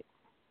excited.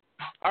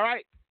 All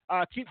right.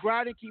 Keep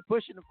grinding, keep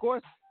pushing, of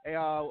course.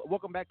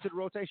 Welcome back to the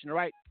rotation, all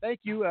right?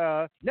 Thank you.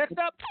 Next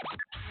up.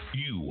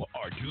 You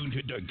are tuned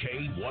to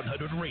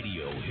K100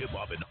 Radio, Hip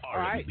Hop and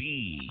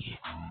R&B.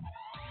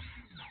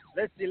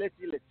 Let's see.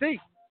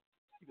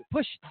 Keep it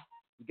pushing.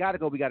 We gotta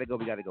go.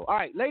 All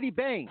right, Lady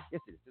Bang.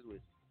 Yes, it is.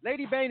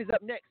 Lady Bang is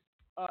up next.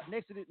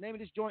 Next to the name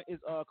of this joint is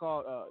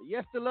called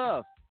Yes to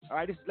Love. All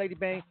right, this is Lady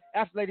Bang.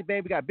 After Lady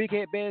Bang, we got Big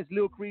Head Bands,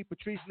 Lil Creed,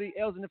 Patrice Lee,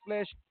 Els in the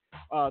Flesh,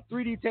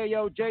 3D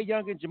Teo, Jay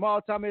Youngin,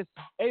 Jamal Thomas,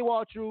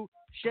 AWOL True,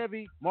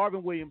 Chevy,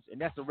 Marvin Williams, and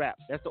that's a wrap.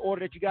 That's the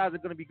order that you guys are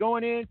going to be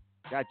going in.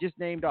 That I just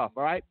named off,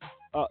 all right?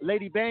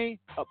 Lady Bang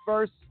up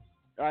first.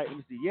 All right, let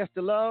me see. Yes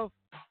to Love.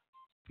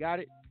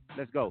 Got it?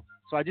 Let's go.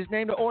 So I just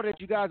named the order that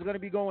you guys are going to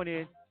be going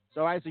in. So,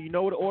 all right, so you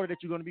know the order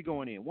that you're going to be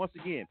going in. Once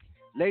again,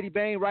 Lady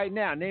Bang right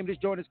now. Name of this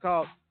joint is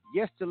called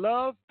Yes to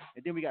Love.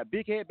 And then we got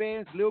Big Head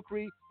Bands, Lil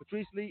Creed,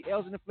 Patrice Lee,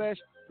 Els in the Flesh,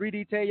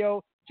 3D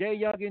Teo, Jay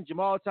Youngin,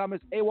 Jamal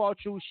Thomas, AWOL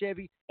True,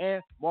 Chevy,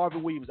 and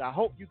Marvin Williams. I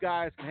hope you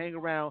guys can hang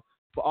around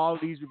for all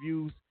of these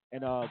reviews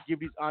and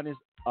give your honest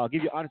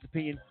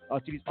opinion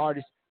to these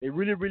artists. They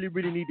really, really,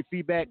 really need the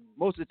feedback.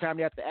 Most of the time,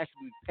 they have to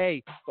actually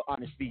pay for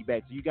honest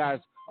feedback. So you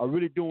guys are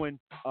really doing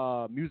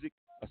music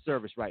a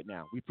service right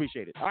now. We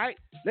appreciate it. All right,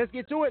 let's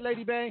get to it,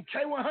 Lady Bang.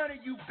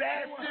 K100, you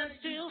bastard.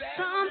 Still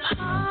some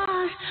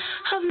part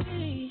of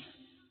me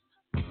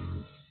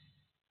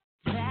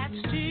that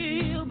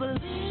still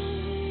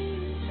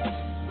believes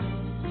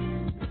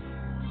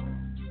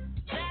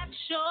that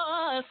you're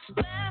a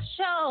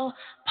special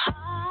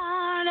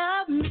part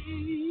of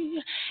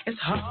me. It's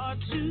hard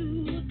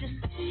to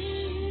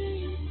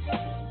deceive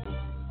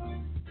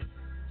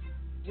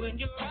when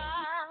your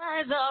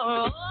eyes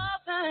are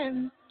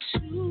open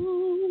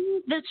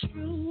to the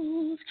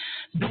truth,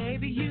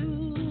 baby,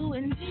 you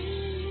and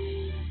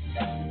me,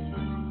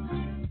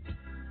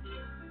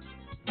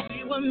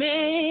 we were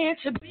meant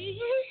to be.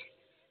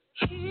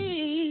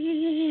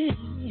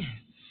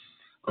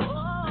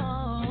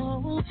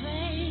 Oh,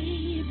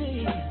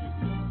 baby,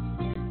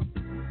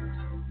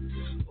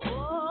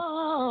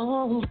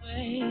 oh,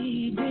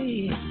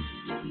 baby,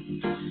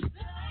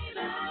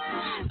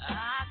 I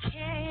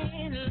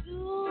can't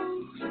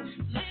lose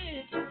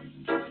this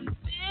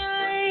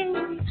feeling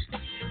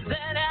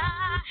that I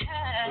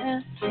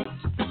have,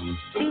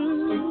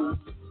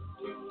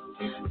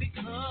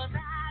 because I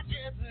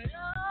just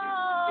know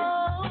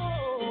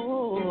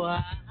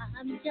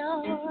I'm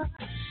your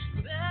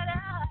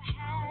better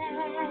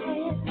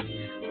half.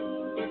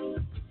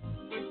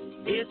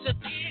 It's a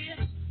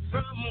gift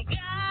from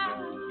God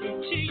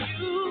to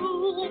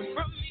you,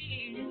 from me,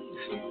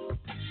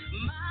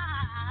 my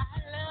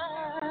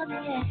love,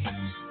 yeah.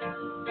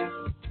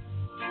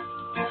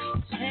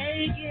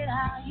 Take it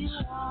how you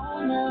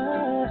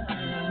wanna.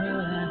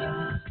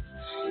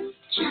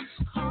 Just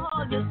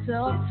call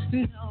yourself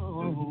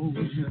no.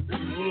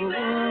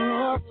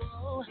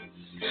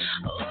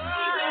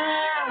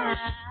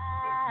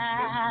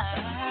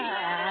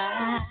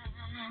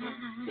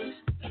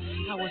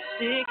 I was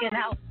sick and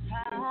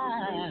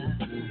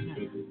outside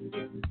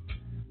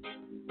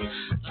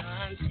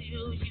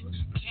until you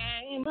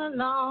came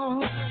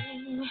along.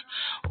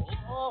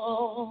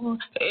 Oh,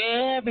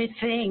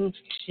 everything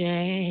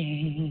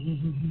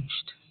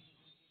changed.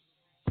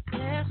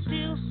 There's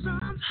still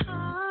some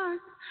part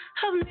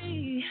of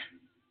me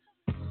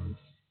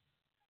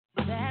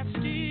that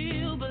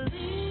still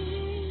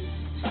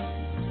believes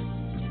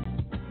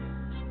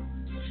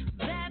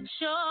that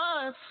you're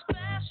a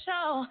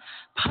special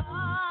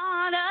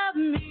part of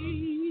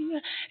me.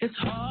 It's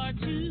hard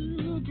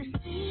to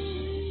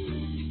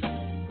deceive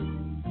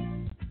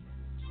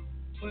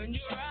when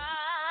your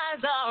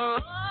eyes are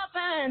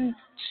open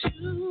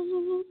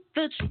to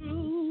the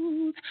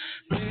truth,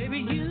 baby,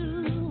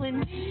 you and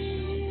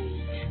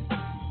me,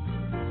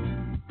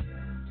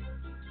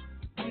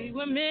 we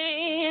were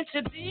meant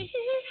to be.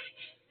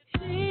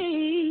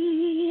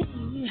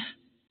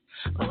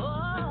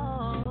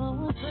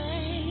 Oh,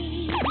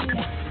 baby.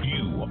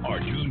 You are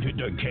tuned to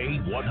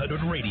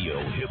K100 Radio,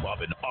 Hip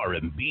Hop and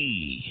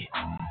R&B.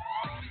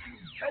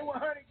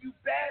 K100, you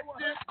bad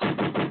one.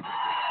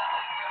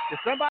 Did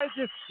somebody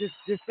just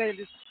say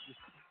this?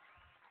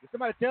 Did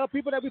somebody tell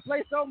people that we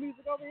play soul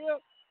music over here?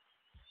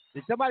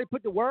 Did somebody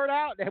put the word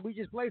out that we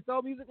just play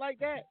soul music like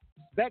that?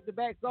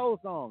 Back-to-back soul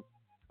songs.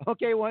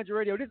 Okay, 100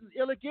 Radio. This is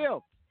Illa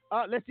Kill.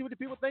 Let's see what the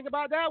people think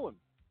about that one.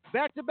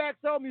 Back-to-back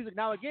soul music.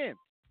 Now, again,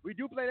 we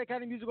do play that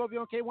kind of music over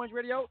here on K100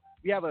 Radio.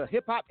 We have a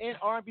hip-hop and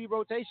R&B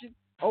rotation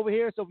over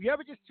here. So if you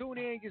ever just tune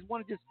in, just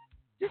want to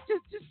just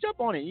jump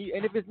on it.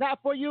 And if it's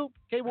not for you,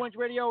 K100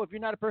 Radio, if you're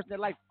not a person that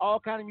likes all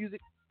kind of music,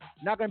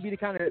 not going to be the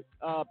kind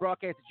of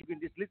broadcast that you can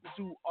just listen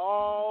to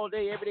all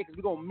day, every day, because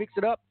we're going to mix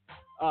it up.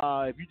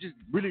 If you just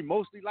really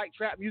mostly like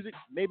trap music,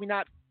 maybe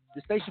not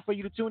the station for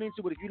you to tune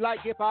into. But if you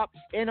like hip-hop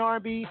and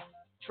R&B,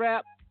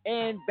 trap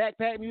and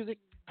backpack music,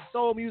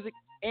 soul music,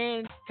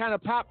 and kind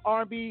of pop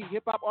R&B,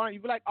 hip-hop R&B,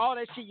 if you like all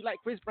that shit, you like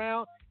Chris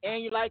Brown,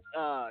 and you like,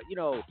 I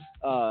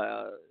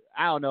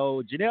don't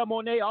know, Janelle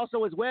Monáe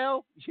also as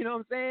well, you know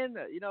what I'm saying?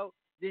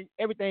 Then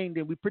everything,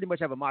 then we pretty much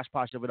have a mosh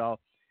posh of it all.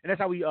 And that's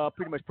how we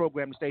pretty much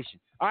program the station.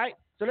 All right,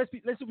 so let's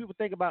see what people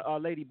think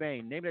about Lady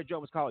Bane. Name of that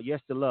joint was called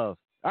Yes to Love.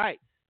 All right,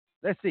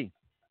 let's see.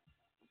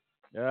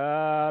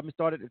 Let me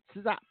start it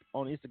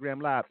on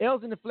Instagram Live.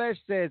 L's in the Flesh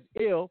says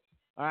ill.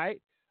 All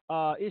right.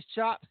 It's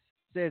Chops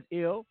says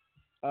ill.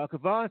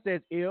 Kavon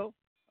says ill.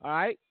 All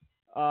right.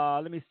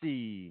 Let me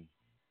see.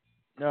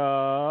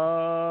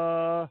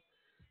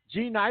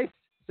 G Nice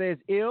says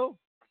ill.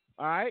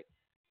 All right.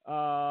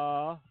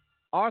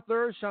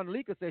 Arthur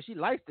Shanalika says she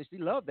likes it. She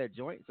loves that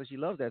joint, so she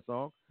loves that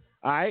song.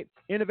 All right.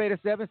 Innovator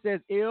 7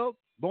 says ill.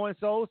 Born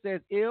Soul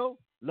says ill.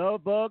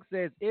 Love Bug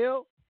says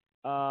ill.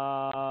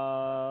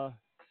 Let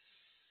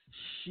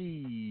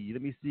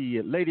me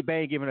see. Lady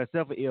Bang giving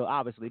herself an ill,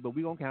 obviously, but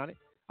we gonna count it.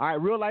 All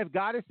right. Real Life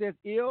Goddess says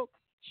ill.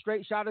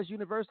 Straight Shotters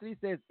University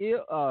says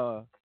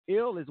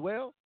ill as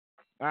well.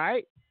 All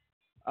right.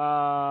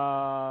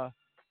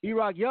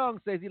 E-Rock Young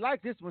says he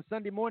likes this one,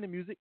 Sunday morning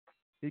music.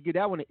 He get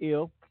that one an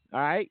ill. All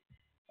right.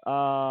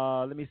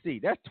 Let me see.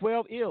 That's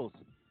 12 ills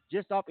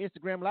just off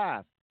Instagram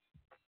Live.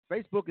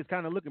 Facebook is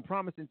kind of looking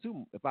promising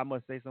too, if I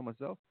must say so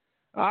myself.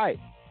 All right.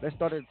 Let's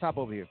start at the top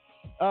over here.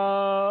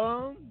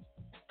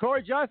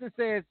 Corey Johnson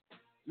says,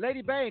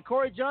 Lady Bang,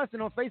 Corey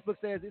Johnson on Facebook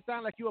says, it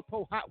sounds like you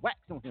pour hot wax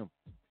on him.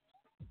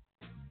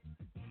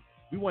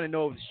 We want to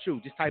know if it's true.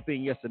 Just type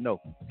in yes or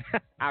no.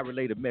 I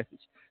relate a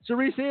message.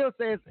 Sharice Hicks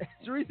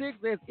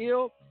says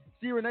ill.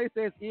 C. Renee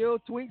says ill.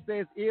 Twink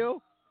says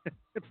ill.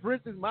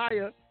 Princess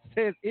Maya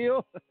says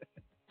ill.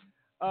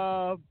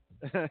 Kwan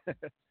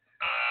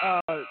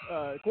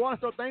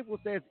So Thankful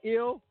says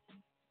ill.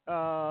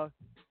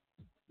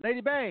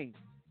 Lady Bang,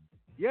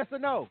 yes or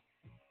no?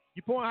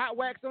 You pouring hot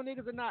wax on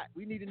niggas or not?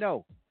 We need to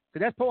know.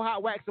 Because that's pour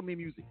hot wax on me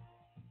music.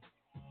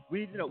 We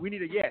need to know. We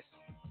need a yes.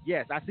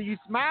 Yes. I see you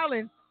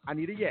smiling. I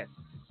need a yes.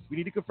 We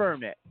need to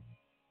confirm that.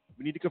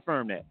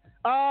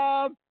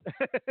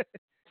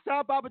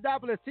 Tom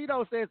Papadopoulos,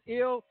 Tito says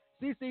ill.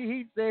 CC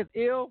Heat says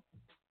ill.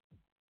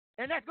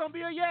 And that's going to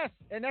be a yes.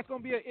 And that's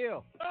going to be an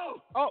ill.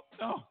 Oh.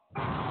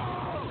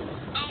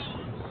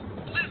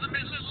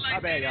 My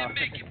bad, y'all.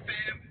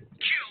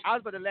 I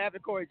was about to laugh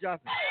at Corey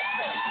Johnson.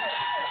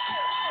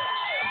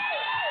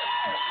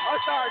 I'm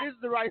sorry. This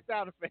is the right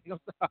sound effect. I'm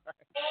sorry.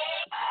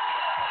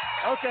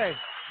 Okay.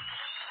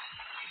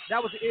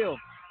 That was ill.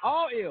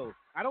 All ills.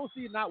 I don't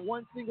see not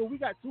one single. We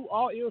got 2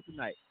 all ills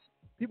tonight.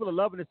 People are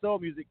loving the soul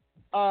music.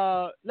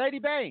 Lady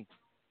Bang.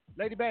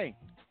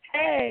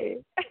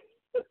 Hey.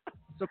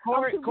 So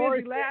Corey busy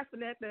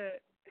laughing at that.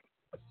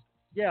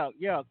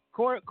 Yeah.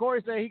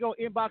 Corey said he gonna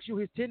inbox you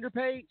his Tinder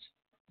page,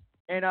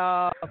 and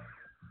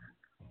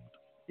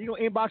he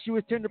gonna inbox you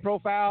his Tinder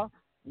profile.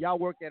 Y'all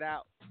work that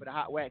out for the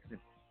hot waxing.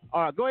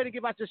 All right, go ahead and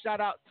give out your shout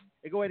outs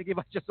and go ahead and give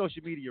out your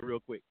social media real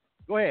quick.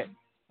 Go ahead.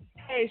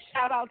 Hey,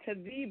 shout out to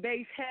The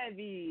Bass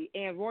Heavy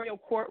and Royal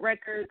Court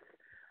Records,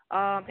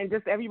 and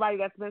just everybody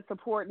that's been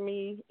supporting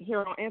me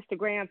here on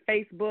Instagram,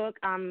 Facebook.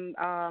 I'm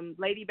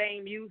Lady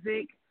Bang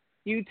Music,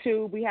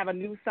 YouTube. We have a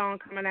new song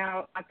coming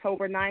out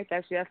October 9th.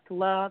 That's Yes to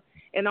Love.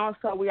 And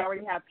also, we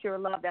already have Pure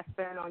Love that's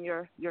been on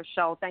your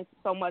show. Thank you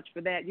so much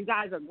for that. You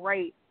guys are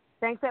great.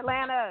 Thanks,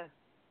 Atlanta.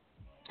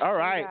 All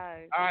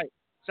right.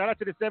 Shout out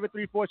to the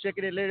 734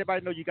 checking in. Let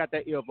everybody know you got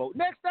that ill vote.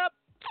 Next up.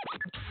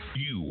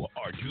 You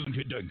are tuned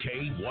to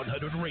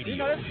K100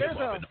 Radio, Hip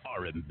Hop and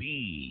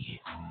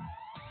R&B.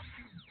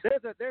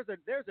 There's a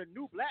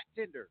new black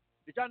Tinder.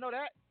 Did y'all know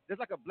that? There's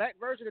like a black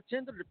version of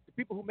Tinder. The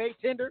people who made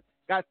Tinder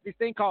got this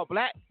thing called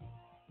Black.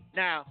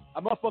 Now,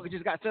 a motherfucker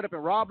just got set up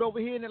and robbed over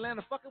here in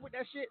Atlanta fucking with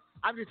that shit.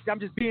 I'm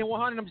just being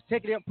 100. I'm just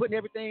taking it up, putting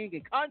everything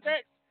in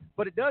context.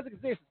 But it does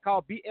exist. It's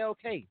called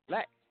BLK,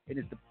 Black. And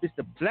it's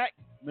the black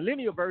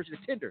millennial version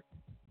of Tinder.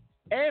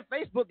 And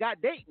Facebook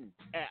got dating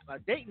app, a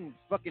dating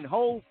fucking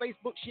whole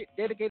Facebook shit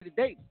dedicated to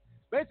dating.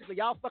 Basically,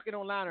 y'all fucking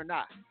online or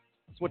not.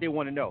 That's what they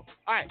want to know.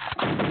 All right.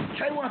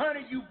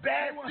 K100, you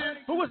bad one.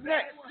 Who was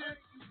next?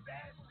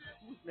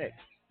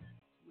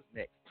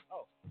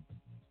 Oh.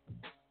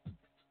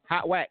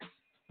 Hot wax.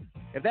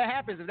 If that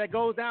happens, if that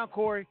goes down,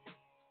 Corey,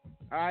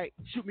 all right,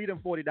 shoot me them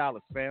 $40,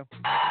 fam.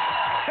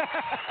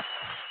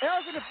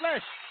 Els in the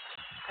Flesh.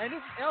 And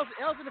this Els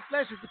in the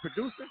Flesh is the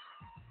producer.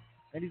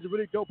 And he's a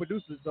really dope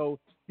producer. So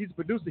he's a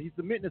producer. He's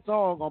submitting a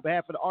song on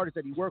behalf of the artist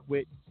that he worked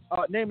with.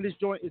 Name of this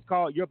joint is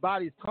called Your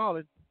Body's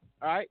Calling.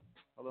 All right.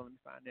 Hold on, let me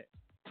find that.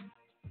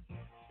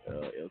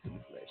 Els in the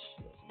Flesh.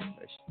 Els in the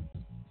Flesh.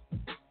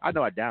 I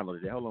know I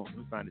downloaded it. Hold on. Let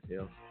me find this,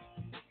 Els.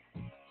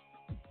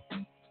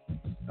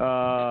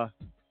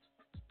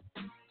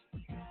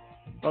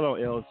 Hold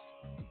on, Els.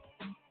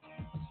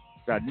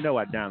 I know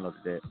I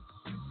downloaded that.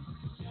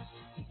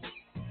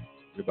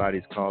 Your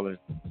Body's Calling.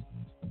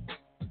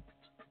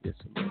 Yes,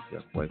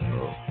 what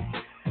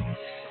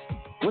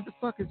the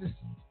fuck is this?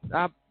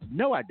 I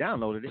know I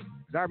downloaded it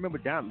because I remember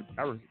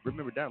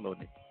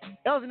downloading it.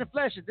 Els in the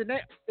Flesh is the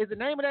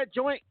name of that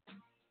joint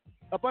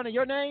up under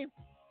your name.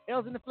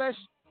 Els in the Flesh.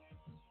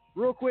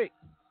 Real quick.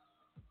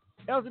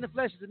 Els in the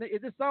Flesh is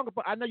this song.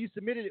 I know you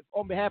submitted it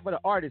on behalf of the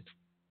artist.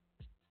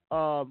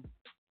 What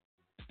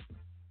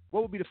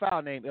would be the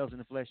file name? Els in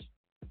the Flesh.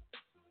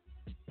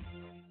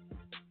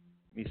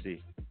 Let me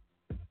see.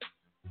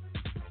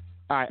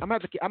 All right, I'm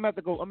gonna have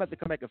to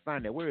come back and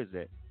find that. Where is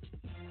that?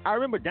 I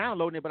remember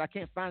downloading it, but I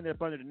can't find it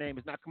up under the name.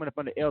 It's not coming up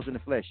under Els in the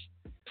Flesh.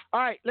 All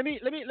right, let me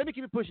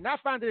keep it pushing. I'll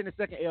find it in a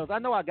second, Els. I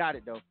know I got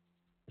it though.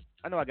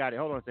 I know I got it.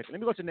 Hold on a second.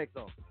 Let me go to the next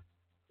song.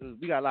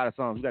 We got a lot of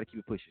songs. We got to keep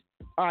it pushing.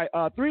 All right,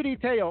 3D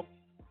Teo.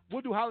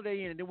 We'll do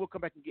Holiday Inn, and then we'll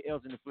come back and get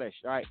Els in the Flesh.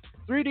 All right,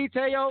 3D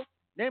Teo.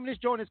 Name of this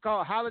joint is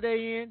called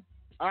Holiday Inn.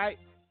 All right,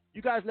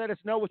 you guys let us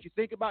know what you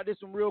think about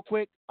this one real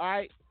quick. All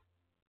right,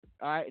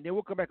 and then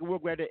we'll come back and we'll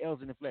grab the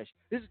Els in the Flesh.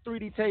 This is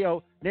 3D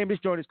Teo. Name of this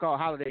joint is called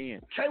Holiday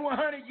Inn.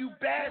 K100, you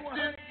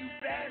bastard.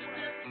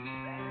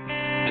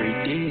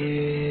 3D.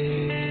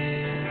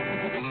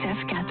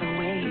 Steph got the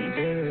wave.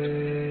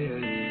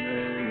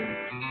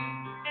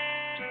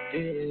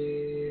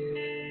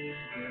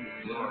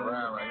 Going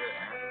around right here.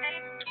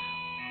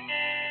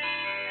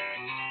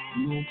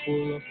 You gon'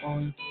 pull up on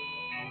you.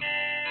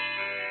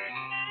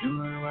 You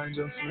gonna invite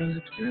your friends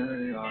to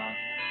play, You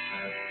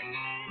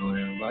gonna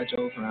invite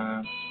your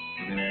friends.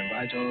 You can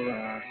invite your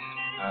friends.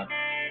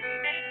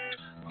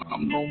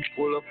 I'm gonna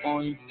pull up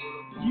on you.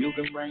 You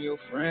can bring your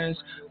friends.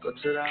 Go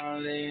to the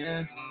Holiday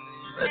Inn.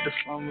 Let the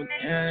fun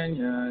begin,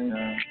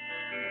 yeah.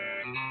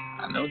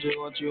 I know just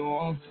what you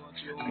want.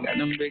 I got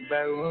them big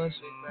backwoods.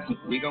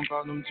 We gon'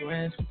 call them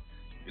twins.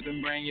 You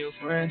can bring your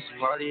friends.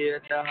 Party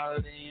at the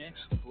Holiday Inn.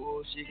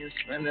 Ooh, she can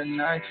spend the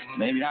night.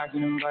 Maybe I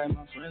can invite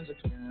my friends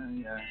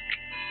again, yeah.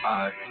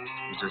 Alright,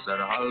 we just at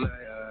a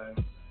holiday,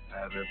 yeah.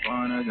 Having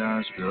fun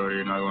again.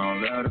 Security not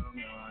gonna let them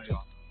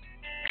know,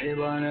 yeah. 8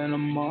 in the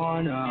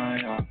morning,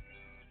 yeah.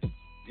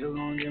 You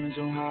gon' give me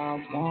some hot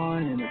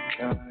one in the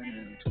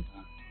time.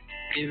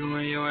 Even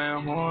when you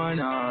ain't horny,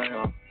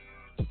 yeah.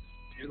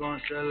 You gon'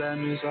 still let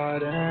me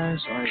slide in,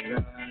 slide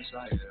in.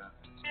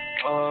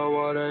 Oh,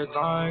 what a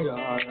thing,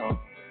 yeah.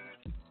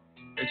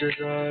 It's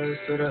just us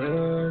to the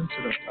end, to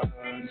the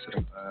end,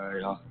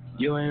 yeah.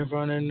 You ain't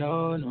running,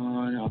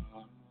 no.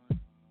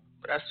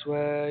 But I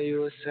swear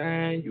you were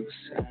saying.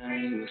 But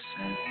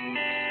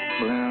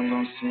I'm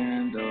gon'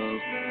 stand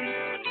up.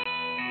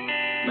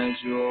 Met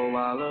you a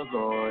while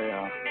ago,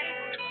 yeah.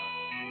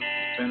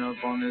 Been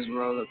up on this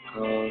roller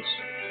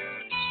coaster.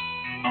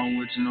 I'm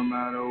with you no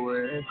matter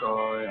where it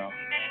go, yeah.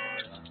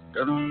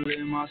 Girl, don't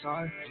leave my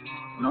side.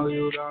 Know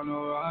you down the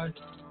ride.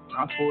 When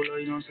I pull up,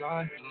 you don't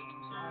slide.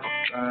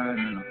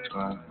 I'm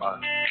trying, bye.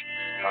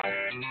 We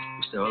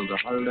still the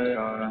holiday,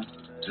 yeah.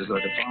 Just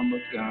like the fun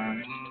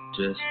began.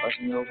 Just us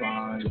and your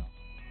vine, yeah.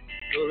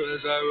 Do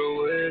this every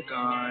weekend,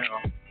 yeah.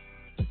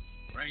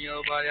 Bring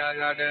your body, I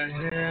got that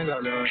hand,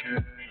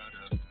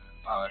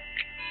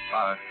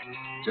 Alright,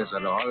 just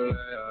at the holiday,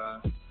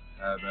 yeah.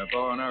 Having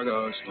fun, I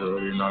go still,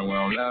 you know, we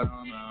don't let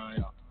them,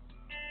 yeah.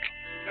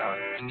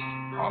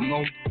 I'm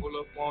gonna pull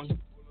up on you.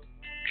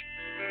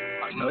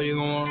 I know you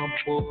gon' wanna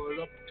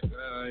pull up,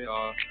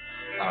 yeah.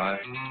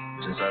 Alright,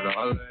 just at the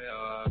holiday,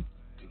 yeah.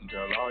 You can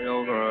tell all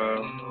your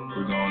girls,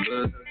 we gon'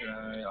 do this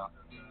again, yeah.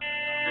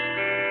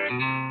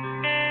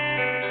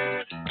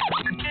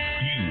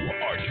 You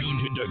are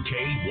tuned into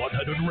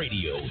K100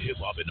 Radio, Hip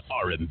Hop and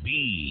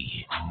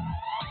R&B.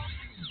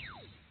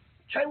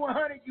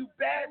 K100, you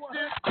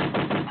bastard.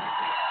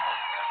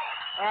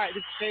 All right,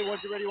 this is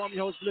K100 Radio. I'm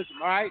your host, Listen.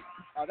 All right,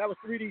 that was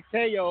 3D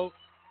Teo.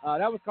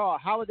 That was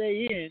called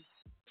Holiday Inn.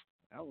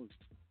 That was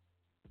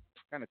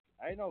kind of,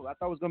 I didn't know. I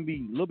thought it was going to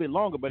be a little bit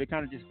longer, but it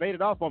kind of just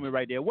faded off on me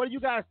right there. What do you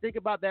guys think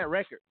about that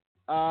record?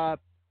 Let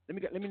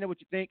me know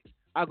what you think.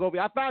 I'll go.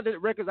 I found the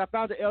records. I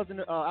found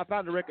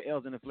the record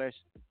Els in the Flesh.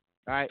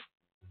 All right.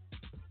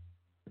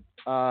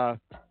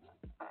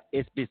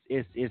 It's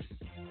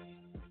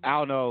I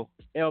don't know,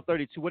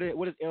 L32. What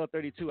is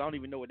L32? I don't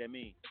even know what that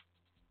means.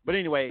 But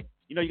anyway,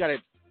 you know, you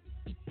gotta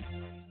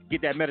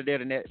get that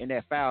metadata in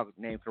that file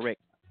name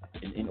correct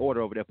in order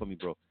over there for me,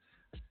 bro.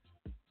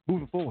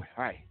 Moving forward.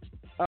 All right.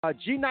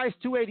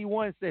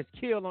 G-Nice281 says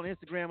kill on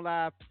Instagram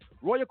Live.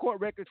 Royal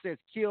Court Records says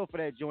kill for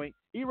that joint.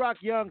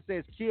 E-Rock Young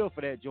says kill for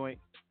that joint.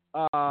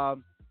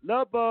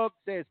 Love Bug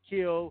says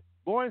kill.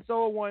 Born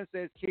Soul 1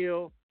 says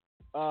kill.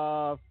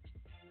 Let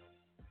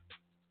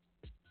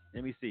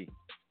me see.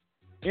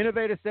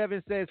 Innovator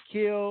 7 says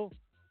kill.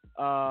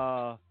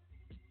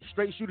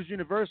 Straight Shooters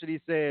University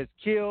says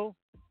kill.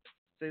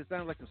 Says it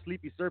sounds like some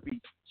Sleepy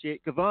Serpy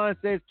shit. Kavon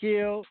says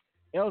kill.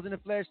 Els in the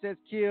Flesh says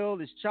kill.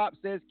 This Chop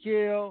says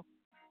kill.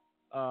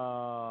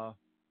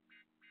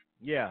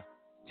 Yeah.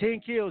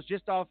 10 kills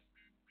just off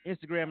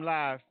Instagram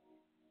Live.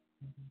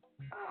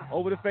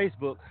 Over to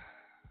Facebook.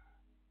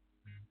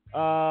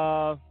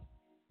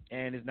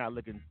 And it's not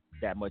looking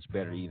that much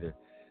better either.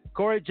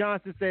 Corey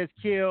Johnson says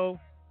kill.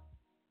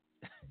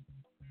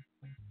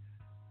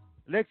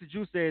 Alexa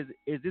Ju says,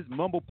 is this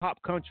mumble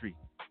pop country?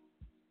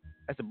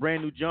 That's a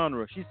brand new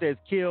genre. She says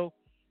kill.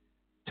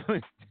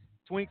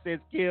 Twink says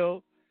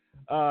kill.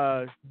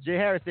 Jay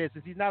Harris says,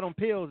 since he's not on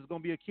pills, it's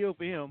going to be a kill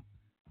for him.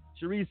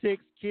 Cherie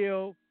Hicks,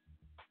 kill.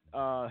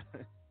 Tom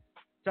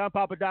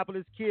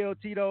Papadopoulos, kill.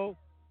 Tito.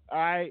 All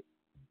right.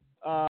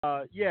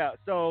 Yeah,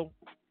 so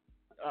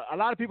a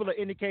lot of people are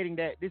indicating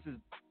that this is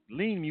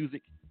lean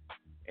music,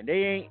 and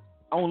they ain't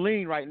on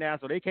lean right now,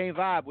 so they can't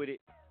vibe with it,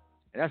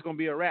 and that's going to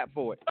be a wrap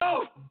for it.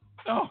 Oh!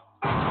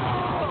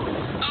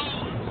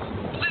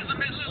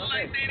 Elizabeth look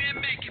like they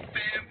didn't make it,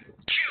 fam.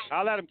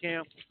 I'll let him,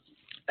 Cam.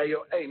 Hey,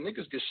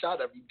 niggas get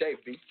shot every day,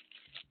 B.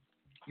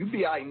 You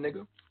be alright,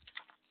 nigga.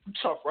 You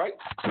tough, right?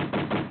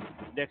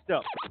 Next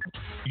up.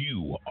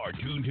 You are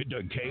tuned to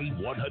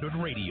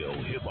K100 Radio,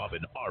 Hip Hop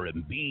and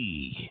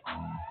R&B.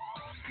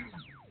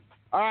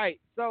 All right,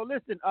 so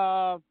listen,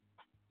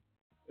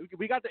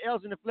 we got the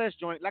Els in the Flesh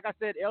joint. Like I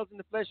said, Els in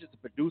the Flesh is the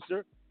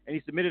producer, and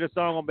he submitted a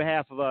song on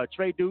behalf of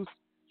Trey Deuce.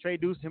 Trey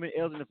Deuce, him and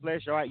Els in the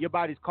Flesh. All right, Your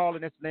Body's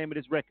Calling, that's the name of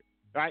this record.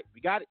 All right, we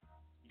got it?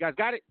 You guys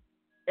got it?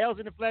 Els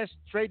in the Flesh,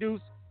 Trey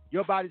Deuce,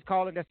 Your Body's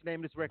Calling, that's the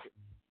name of this record.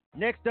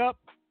 Next up,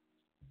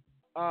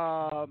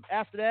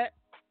 after that,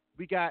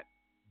 we got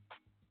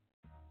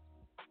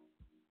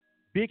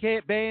Big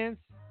Head Bands.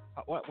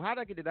 How did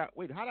I get it out?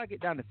 Wait, how did I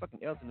get down to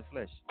fucking Els in the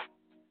Flesh?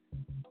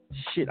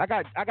 Shit, I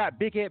got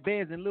Big Head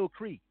Bands and Lil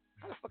Cree.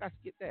 How the fuck I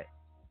skip that?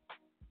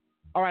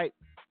 All right,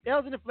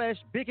 Els in the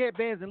Flesh, Big Head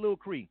Bands and Lil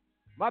Cree.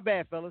 My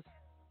bad, fellas.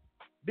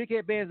 Big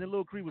Head Bands and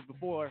Lil Cree was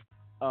before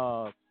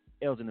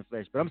Els in the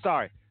Flesh, but I'm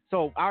sorry.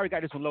 So I already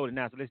got this one loaded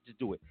now, so let's just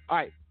do it. All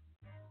right,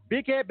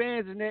 Big Head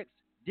Bands is next,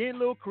 then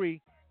Lil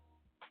Cree.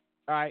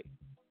 All right,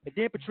 and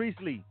then Patrice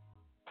Lee,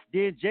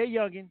 then Jay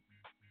Youngin,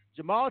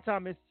 Jamal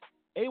Thomas,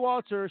 A.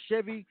 Walter,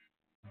 Chevy,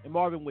 and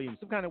Marvin Williams.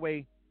 Some kind of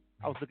way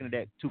I was looking at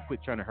that too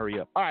quick, trying to hurry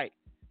up. All right.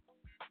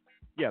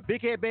 Yeah,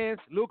 Big Head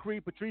Bands, Lil Cree,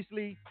 Patrice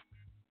Lee,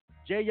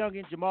 Jay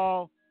Youngin,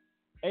 Jamal,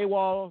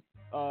 A-Wall,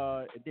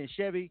 and then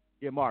Chevy,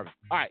 then Marvin.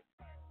 All right.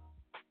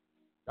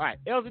 All right.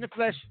 Els in the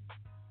Flesh.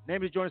 Name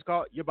of the joint is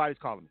called Your Body's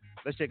Calling Me.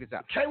 Let's check this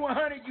out.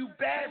 K100, you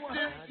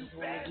bastard.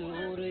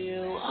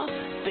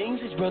 Things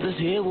these brothers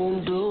here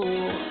won't do.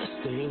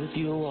 Stay with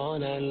you all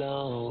night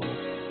long.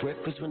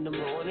 Breakfast when the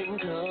morning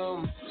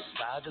comes.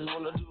 I just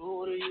wanna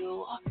do to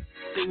you.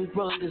 Things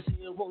brothers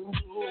here won't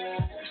do.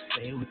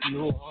 Stay with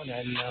you all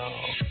night long.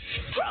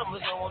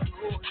 Promise I won't do you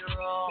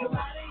wrong. Your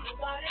body is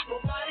calling. Your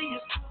body is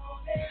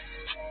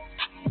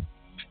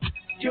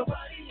calling. Your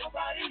body is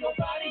calling.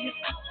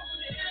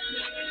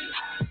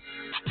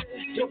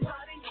 Your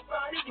body is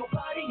calling. Your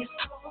body is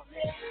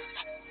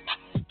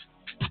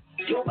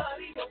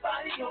calling.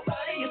 Your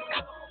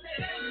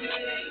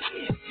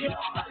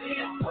body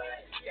is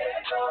wet,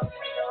 yeah, go.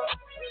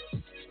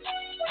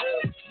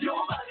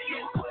 Your body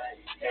is wet,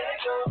 yeah,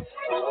 go.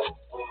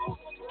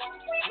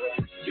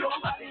 Your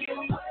body is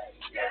wet,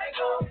 yeah,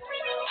 go.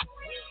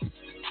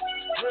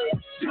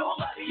 Your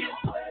body is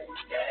wet,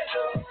 yeah,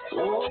 go.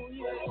 Oh,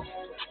 yeah.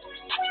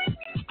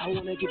 I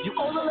wanna give you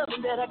all the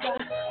loving that I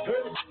got.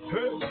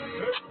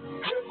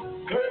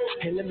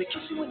 And let me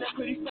kiss you in that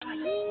pretty spot.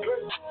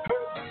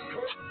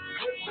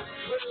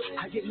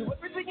 I give you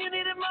everything you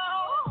need in my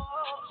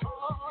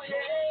heart. Yeah.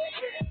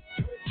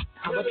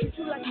 I'ma treat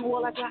you like you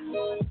all I got.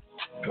 You're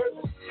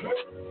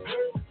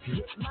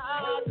my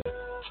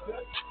girl.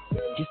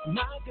 You're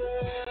my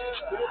girl.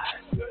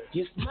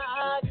 You're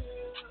my girl.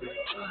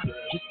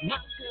 You're my girl.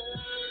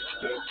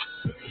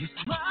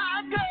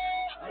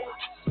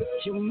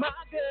 You're my girl. You're my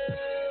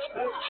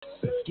girl.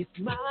 You're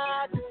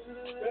my girl.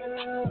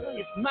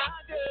 You're my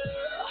girl.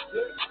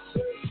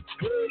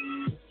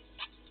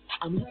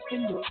 I'm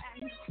looking your ass.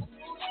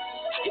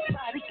 Your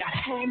body got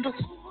handles.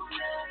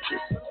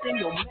 There's something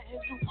your man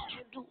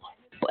do.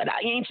 But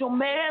I ain't your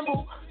man,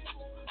 boo.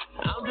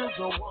 I'm just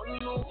the one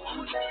who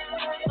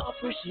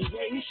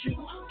appreciates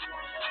you.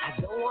 I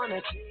don't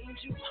wanna change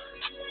you.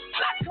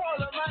 I call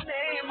her my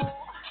name, boo.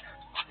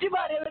 Your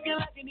body looking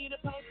like you need a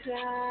pipe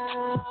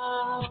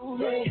down.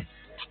 Yeah.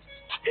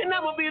 And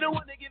I'ma be the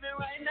one to give it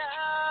right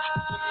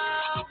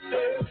now.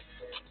 Yeah.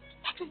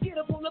 Just get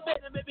up on the bed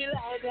and maybe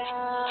lie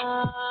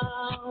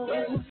down.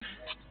 Yeah.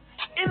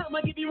 And I'ma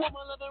give you one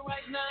more loving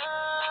right now.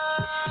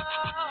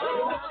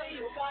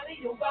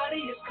 Your body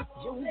is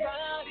calling.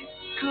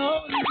 You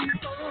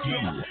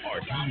are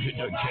tuned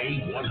to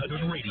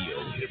K100 Radio,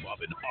 Hip Hop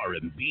and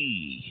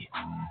R&B.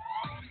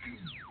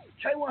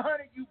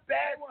 K100, you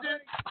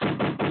bastard.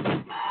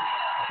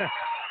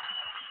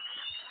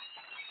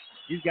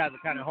 These guys are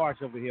kind of harsh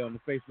over here on the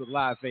Facebook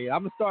Live page.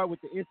 I'm going to start with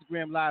the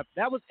Instagram Live.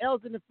 That was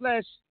Els in the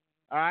Flesh,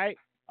 all right,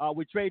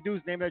 with Trey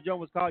Deuce. Name of that joint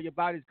was called Your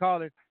Body's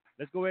Calling.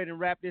 Let's go ahead and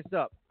wrap this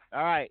up.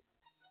 All right.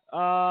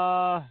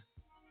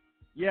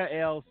 Yeah,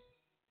 Els.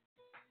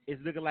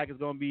 It's looking like it's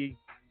going to be,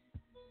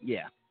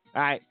 yeah.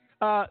 All right.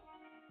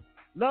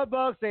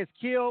 Lovebug says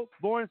kill.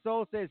 Born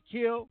Soul says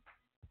kill.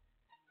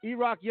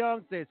 E-Rock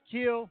Young says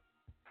kill.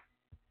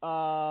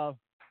 Els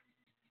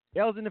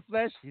in the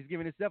Flesh. He's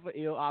giving himself an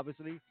ill,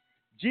 obviously.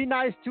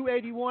 G-Nice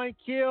 281,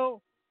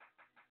 kill.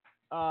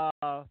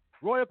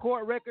 Royal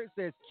Court Records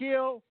says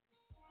kill.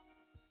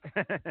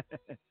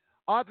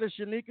 Arthur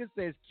Shanika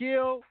says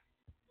kill.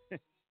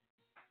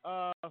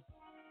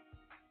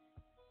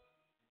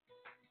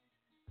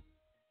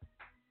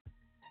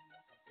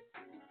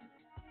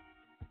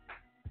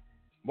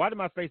 Why did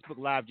my Facebook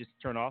Live just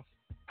turn off?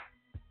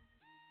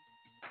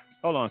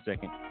 Hold on a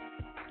second.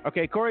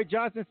 Okay, Corey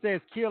Johnson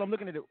says kill. I'm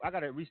looking at it. I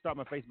got to restart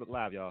my Facebook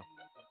Live, y'all.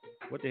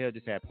 What the hell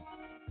just happened?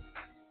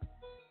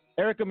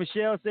 Erica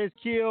Michelle says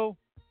kill.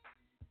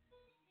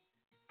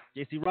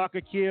 JC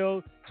Rocker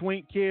kill.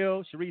 Twink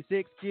kill. Cherie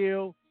Six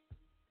kill.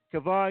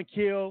 Kavon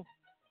kill.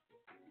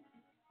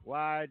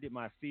 Why did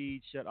my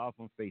feed shut off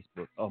on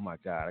Facebook? Oh my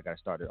God, I got to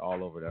start it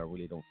all over there. I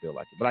really don't feel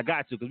like it. But I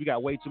got to because we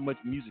got way too much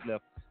music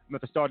left. I'm going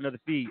to have to start another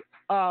feed.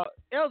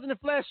 Els in the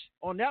Flesh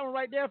on that one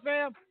right there,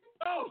 fam.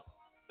 Oh.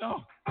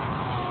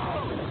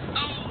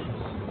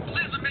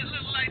 Elizabeth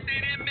looked like they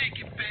didn't make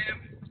it,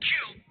 fam.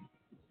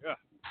 Kill.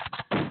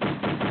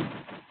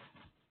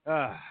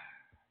 Yeah.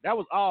 That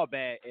was all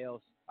bad,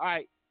 Els. All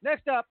right,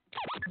 next up.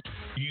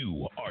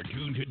 You are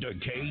tuned to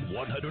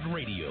K100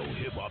 Radio,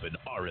 Hip Hop and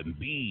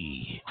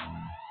R&B.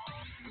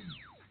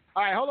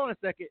 All right, hold on a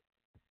second.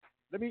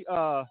 Let me.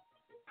 I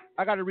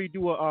got to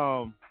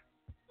redo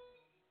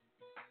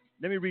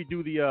Let me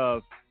redo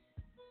the.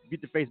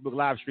 Get the Facebook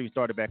live stream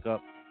started back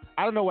up.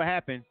 I don't know what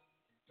happened.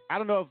 I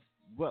don't know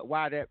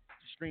why that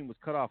stream was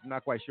cut off. I'm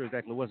not quite sure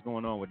exactly what's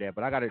going on with that.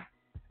 But I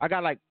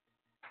got like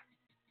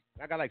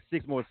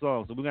 6 more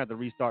songs, so we're gonna have to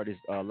restart this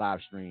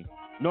live stream.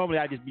 Normally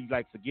I just be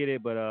like forget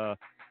it, but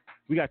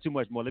we got too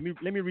much more. Let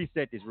me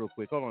reset this real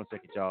quick. Hold on a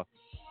second, y'all.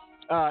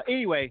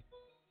 Anyway,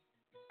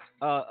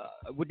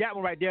 with that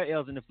one right there,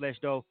 Els in the Flesh,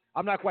 though,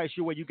 I'm not quite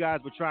sure where you guys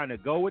were trying to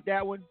go with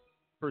that one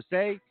per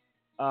se.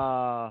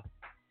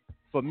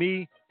 For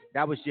me,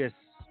 that was just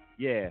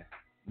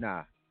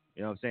nah.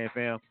 You know what I'm saying,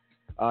 fam?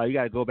 You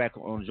got to go back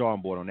on the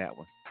drawing board on that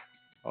one.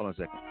 Hold on a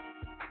second.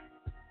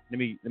 Let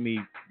me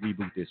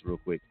reboot this real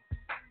quick.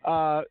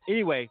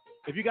 Anyway,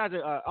 if you guys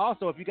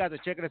are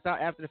checking us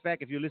out after the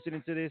fact, if you're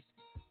listening to this,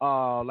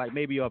 like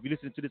maybe if you're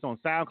listening to this on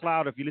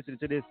SoundCloud, or if you're listening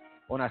to this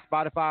on our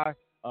Spotify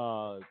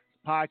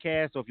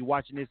podcast, or if you're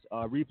watching this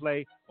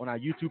replay on our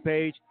YouTube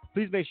page,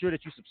 please make sure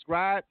that you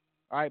subscribe.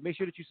 All right, make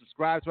sure that you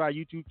subscribe to our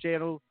YouTube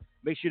channel.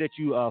 Make sure that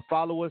you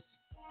follow us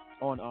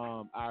on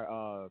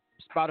our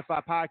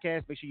Spotify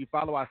podcast. Make sure you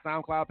follow our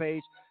SoundCloud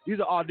page. These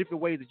are all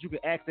different ways that you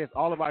can access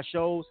all of our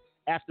shows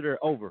after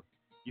they're over.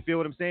 You feel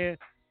what I'm saying?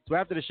 So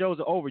after the shows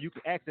are over, you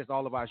can access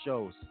all of our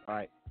shows. All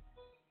right.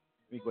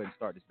 Let me go ahead and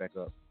start this back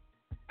up.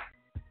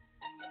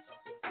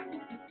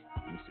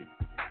 Let me see.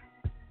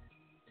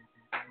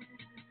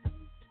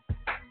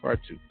 Part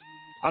 2.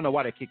 I don't know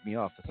why they kicked me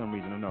off for some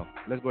reason. I don't know.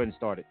 Let's go ahead and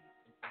start it.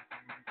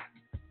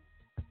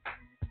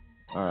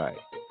 All right.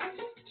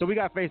 So we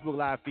got Facebook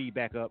Live feed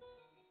back up.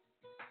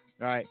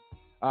 All right.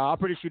 I'm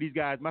pretty sure these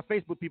guys, my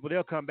Facebook people,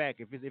 they'll come back.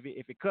 If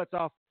it cuts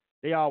off,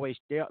 they'll always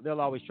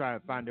try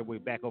and find their way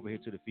back over here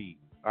to the feed.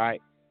 All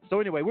right. So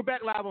anyway, we're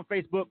back live on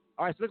Facebook.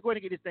 All right. So let's go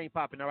ahead and get this thing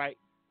popping. All right.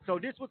 So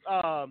this was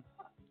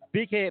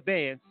Big Head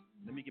Bands.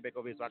 Let me get back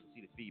over here so I can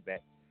see the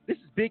feedback. This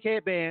is Big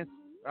Head Bands.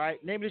 All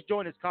right. Name of this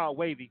joint is called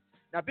Wavy.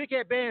 Now, Big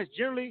Head Bands,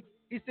 generally,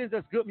 he sends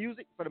us good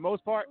music for the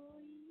most part.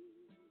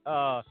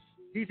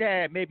 He's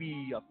had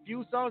maybe a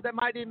few songs that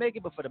might didn't make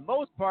it, but for the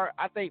most part,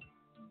 I think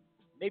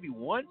maybe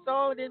one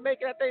song didn't make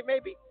it. I think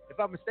maybe, if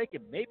I'm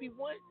mistaken, maybe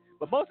one.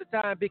 But most of the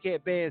time, Big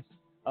Head Bands,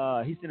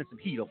 he's sending some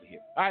heat over here.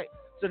 All right.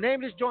 So the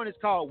name of this joint is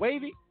called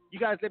Wavy. You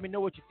guys let me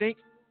know what you think.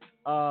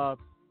 And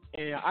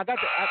I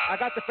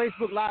got the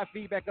Facebook Live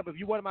feedback up. If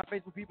you're one of my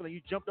Facebook people and you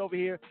jumped over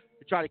here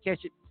to try to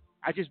catch it,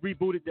 I just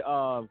rebooted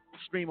the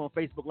stream on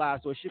Facebook Live,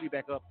 so it should be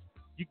back up.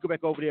 You can go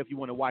back over there if you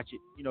want to watch it,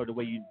 the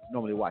way you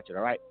normally watch it,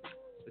 all right?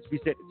 Let's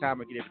reset the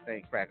timer, get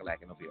everything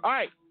crack-a-lacking over here. All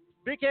right,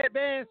 Big Head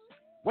Bands,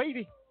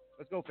 Wavy.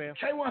 Let's go, fam.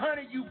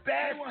 K100, you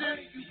bastard.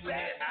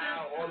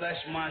 All that's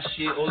my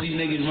shit. All these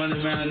niggas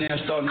running around there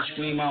starting to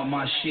scream out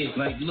my shit.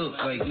 Like, look,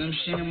 like, you know what I'm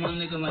saying, my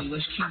nigga? Like,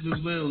 let's keep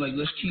it real. Like,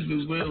 let's keep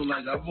it real.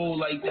 Like, I roll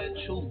like that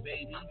too,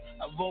 baby.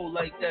 I roll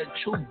like that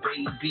too,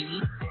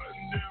 baby.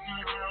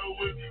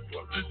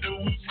 What to do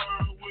with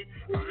my way?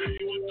 I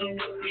ain't with the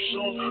rapper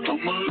song.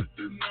 I'ma let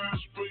the nine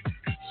spray.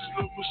 Bitches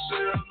love me, say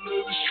I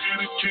love the shit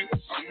again.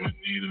 I'ma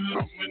need a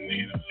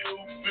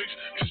little fix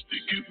just to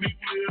get me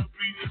VIP.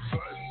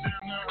 Riding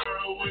down the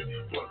highway.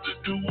 What to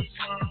do with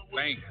my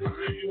way? I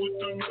ain't with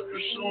the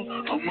rapper song.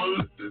 I'ma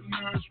let the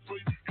nine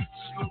spray. Bitches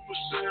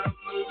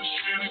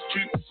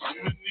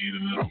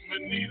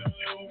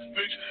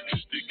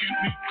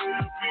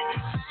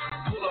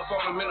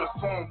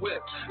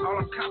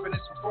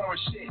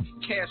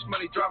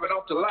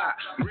a lot.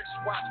 Wrist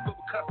watch, full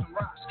of custom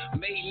rocks.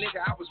 Made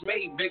nigga, I was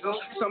made bigger.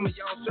 Some of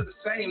y'all still the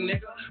same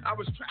nigga. I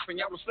was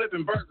trapping, y'all was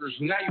flipping burgers.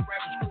 Now you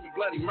rapping, screaming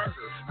bloody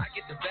murder. I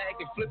get the bag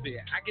and flip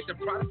it. I get the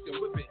product and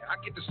whip it. I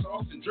get the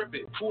sauce and drip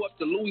it. Pull up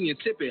the Louis and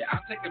tip it.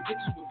 I'm taking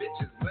pictures with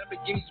bitches.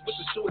 Lamborghinis with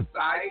the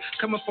suicide.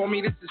 Coming for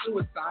me, this is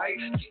suicide.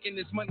 Getting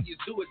this money is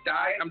do or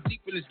die. I'm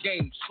deep in this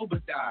game,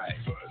 scuba dive.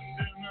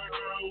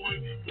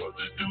 What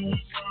to do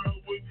is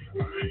highway. I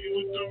ain't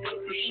with the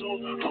rapper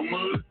song. I'ma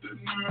let that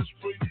nine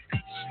spray.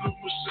 Bitches love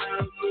my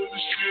sound, love the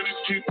shit and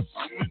kick.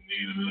 I'ma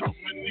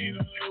need a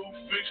little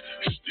fix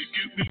just to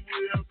get me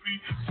where I be.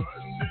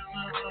 Fighting down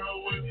the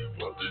highway.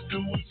 What to do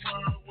is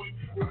highway.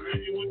 I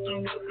ain't with the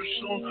rapper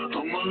song.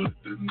 I'ma let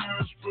that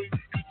nine spray.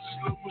 Bitches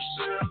love my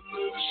sound,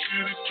 love the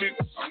shit and kick.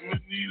 I'ma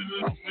need a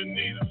little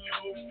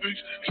fix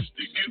just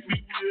to get me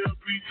where I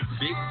be.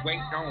 Big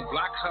weight on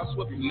block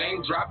hustle. If you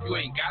name drop, you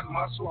ain't got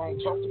muscle. I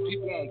don't talk to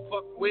people, I don't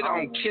fuck with. I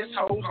don't kiss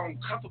hoes, I don't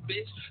cuff a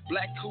bitch.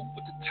 Black coupe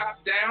with the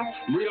top down.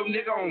 Real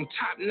nigga on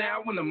top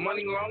now. When the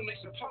money long, they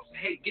supposed to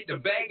hate. Get the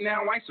bag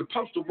now, I ain't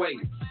supposed to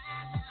wait.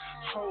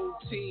 Whole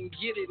team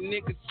get it,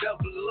 nigga,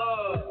 double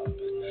up.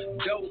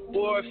 Dope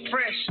boy,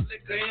 fresh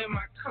liquor in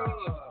my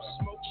cup.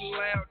 Smoking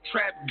loud,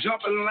 trap,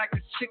 jumping like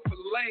a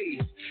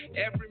Chick-fil-A.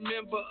 Every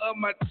member of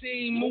my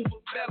team move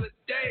a better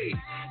day.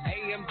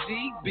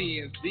 AMG,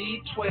 Benz,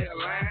 V12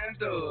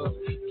 lined up.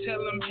 Tell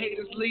them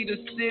haters leave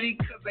the city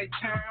cause they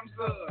time's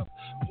up.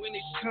 When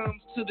it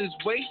comes to this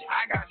weight,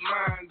 I got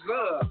lines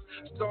up.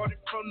 Started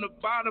from the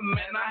bottom,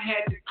 man, I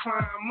had to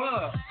climb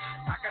up.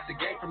 I got the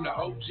game from the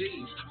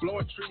OGs,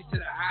 blowing trees to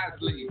the eyes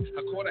league.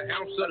 A quarter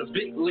ounce of the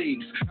big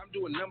leagues. I'm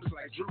doing numbers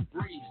like Drew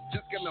Brees.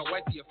 Just gave my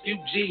wifey a few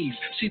G's.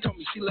 She told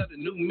me she loved the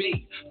new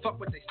me. Fuck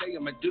what they say,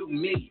 I'ma do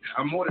me.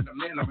 I'm more than a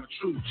man, I'm a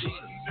true G.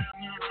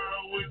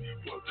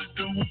 What to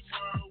do is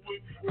highway.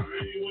 I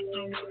ain't with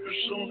the rapper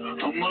song.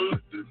 I'ma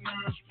let that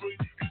nine spray.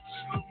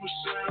 Bitches love my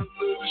sound,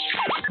 love the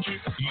shit and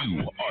kick. You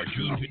are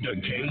tuned to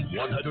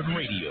K100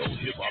 Radio,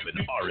 Hip Hop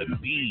and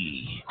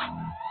R&B.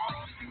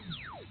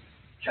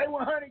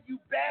 K100, you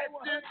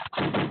bastard!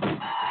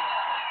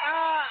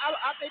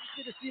 I'm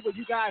interested to see what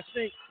you guys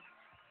think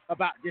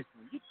about this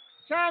one. You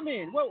chime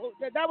in. Well,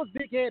 that was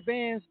Big Head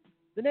Bands.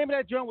 The name of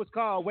that joint was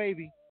called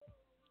Wavy.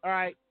 All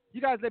right,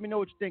 you guys let me know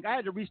what you think. I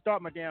had to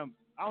restart my damn.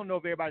 I don't know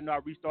if everybody know I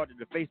restarted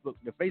the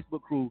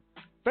Facebook crew.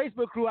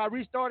 I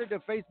restarted the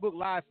Facebook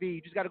live feed.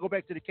 You just got to go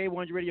back to the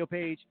K100 Radio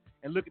page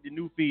and look at the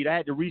new feed. I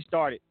had to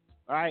restart it.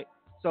 All right,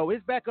 so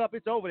it's back up.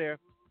 It's over there.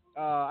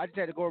 I just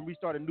had to go and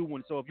restart a new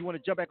one. So if you want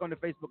to jump back on the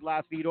Facebook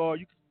live feed, or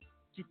you can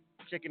keep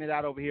checking it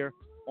out over here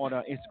on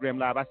Instagram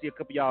Live. I see a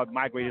couple of y'all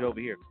migrated over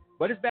here.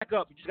 But it's back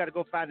up. You just got to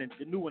go find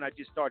the new one I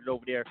just started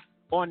over there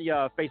on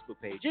the Facebook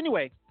page.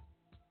 Anyway.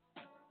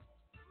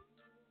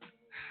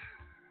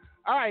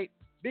 All right.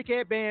 Big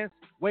Head Bands,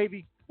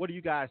 Wavy, what do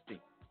you guys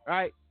think? All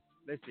right.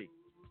 Let's see.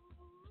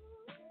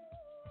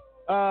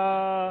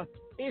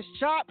 It's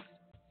Chops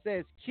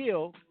says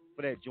kill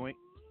for that joint.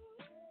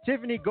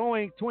 Tiffany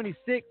Going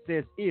 26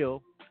 says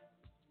ill.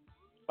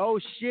 Oh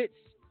shit.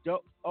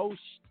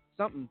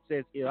 Something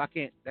says ill. I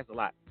can't. That's a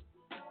lot.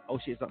 Oh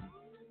shit, something.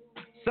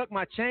 Suck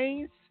My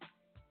Chains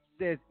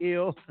says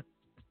ill.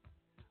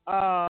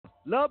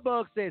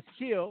 Lovebug says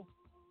kill.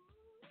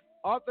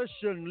 Arthur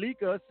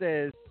Shunlika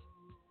says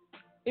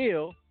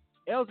ill.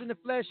 Els in the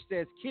Flesh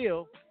says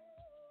kill.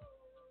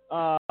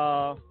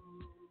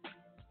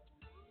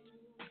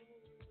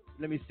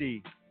 Let me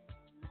see.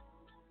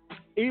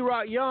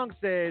 E-Rock Young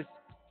says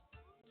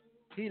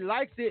he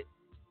likes it,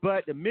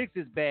 but the mix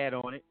is bad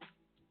on it.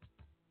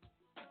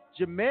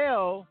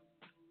 Jamel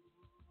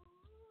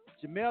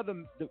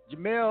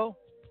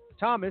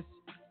Thomas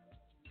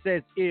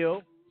says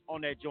ill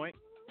on that joint.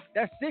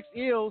 That's 6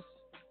 ills,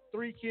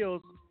 3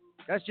 kills.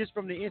 That's just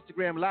from the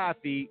Instagram live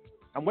feed.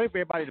 I'm waiting for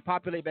everybody to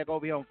populate back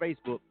over here on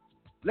Facebook.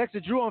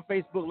 Lexa Drew on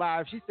Facebook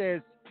Live. She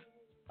says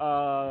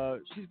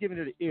she's giving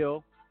it an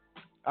ill.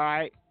 All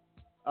right.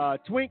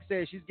 Twink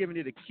says she's giving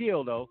it a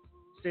kill, though.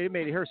 She said it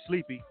made her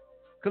sleepy.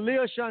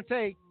 Khalil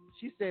Shante,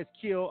 she says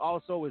kill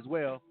also as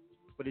well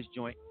for this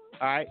joint.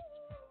 All right.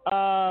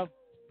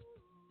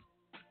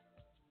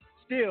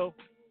 Still,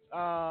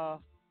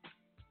 that's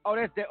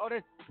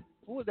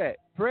who was that?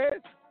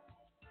 Perez?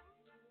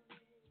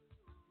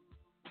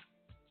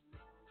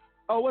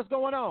 Oh, what's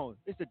going on?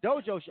 It's the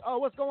Dojo show. Oh,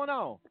 what's going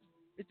on?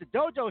 It's the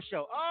Dojo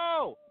show.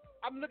 Oh,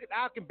 I'm looking.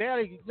 I can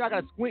barely. I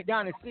gotta squint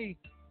down and see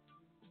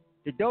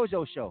the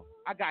Dojo show.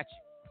 I got you,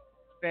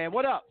 man.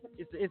 What up?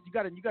 It's you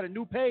got a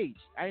new page.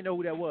 I didn't know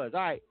who that was.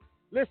 All right,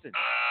 listen.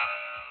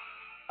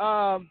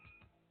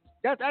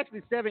 That's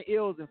actually 7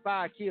 ills and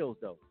 5 kills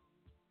though.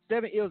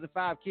 7 ills and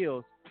 5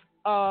 kills.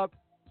 I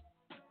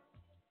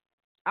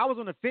was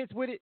on the fence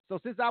with it, so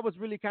since I was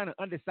really kind of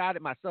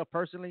undecided myself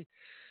personally,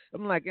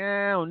 I'm like,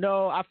 I don't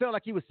know. I felt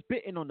like he was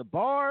spitting on the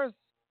bars,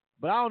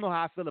 but I don't know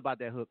how I feel about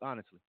that hook,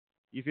 honestly.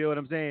 You feel what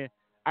I'm saying?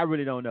 I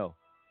really don't know.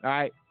 All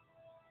right.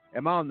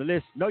 Am I on the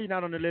list? No, you're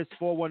not on the list.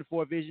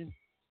 414 Vision.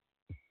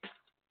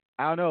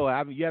 I don't know.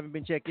 You haven't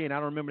been checked in. I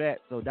don't remember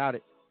that, so doubt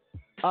it.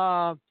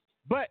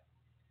 But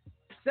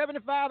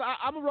 75.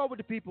 I'm gonna roll with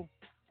the people.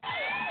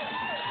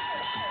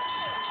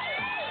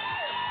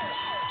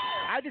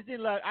 I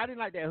didn't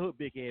like that hook,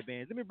 Big Head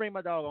Bands. Let me bring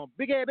my dog on.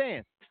 Big Head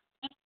Bands.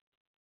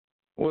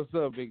 What's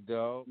up, big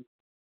dog?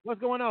 What's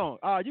going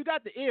on? You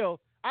got the ill.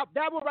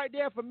 That one right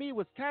there for me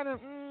was kind of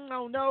I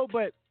don't know,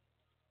 but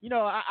you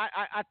know,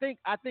 I think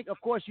of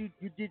course you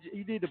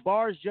did the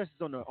bars justice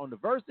on the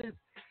verses,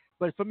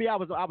 but for me I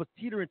was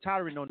teetering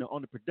tottering on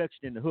the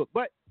production and the hook.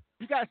 But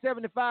you got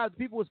 75. The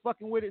people was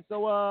fucking with it,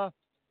 so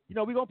you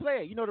know we gonna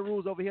play it. You know the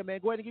rules over here, man.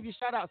 Go ahead and give your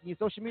shout outs on your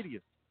social media.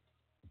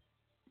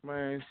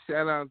 Man,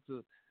 shout out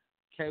to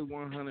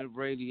K100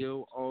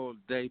 Radio all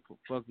day for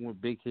fucking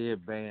with Big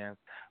Head Bands.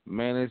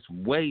 Man, it's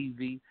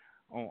wavy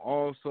on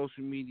all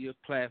social media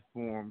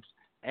platforms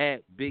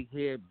at Big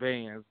Head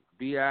Bands,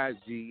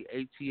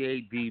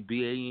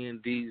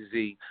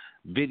 BIGHEADBANDZ.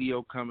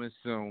 Video coming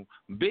soon.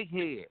 Big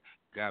Head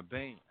got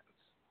bands.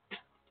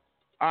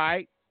 All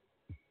right.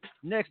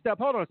 Next up,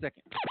 hold on a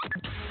second.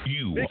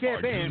 You Big Head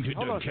are Bands. tuned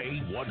to Hold on a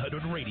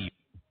K100 Radio.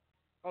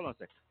 Hold on a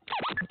second.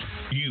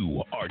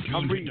 You are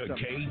tuned to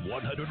something.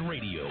 K100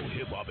 Radio,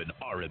 Hip Hop and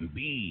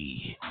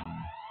R&B.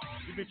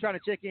 You've been trying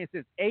to check in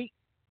since 8.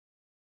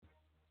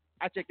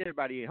 I checked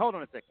everybody in. Hold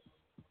on a second.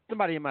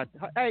 Somebody in my...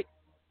 Hey,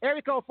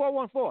 area code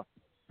 414.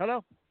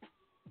 Hello?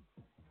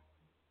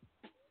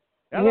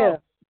 Hello? Yeah.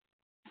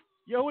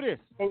 Yo, who this?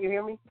 Can you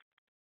hear me?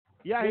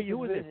 Yeah, I hear you.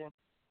 Who is Vision.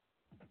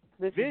 this?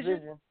 This is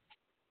Vision.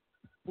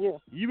 Yeah.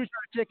 You been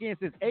trying to check in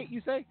since 8,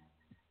 you say?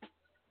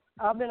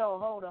 I've been on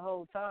hold the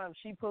whole time.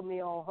 She put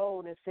me on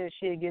hold and said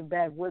she'd get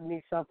back with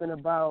me something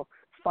about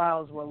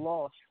files were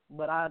lost.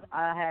 But I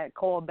had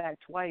called back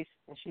twice,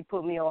 and she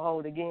put me on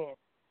hold again.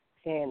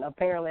 And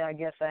apparently, I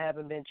guess I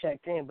haven't been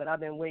checked in, but I've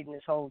been waiting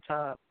this whole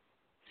time.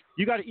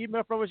 You got an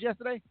email from us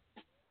yesterday?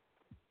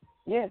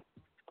 Yeah.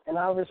 And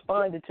I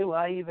responded, too.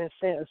 I even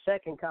sent a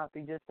second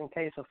copy just in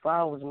case a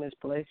file was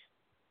misplaced.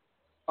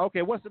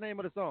 Okay, what's the name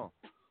of the song?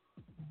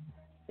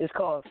 It's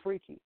called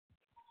Freaky.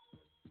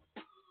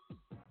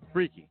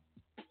 Freaky.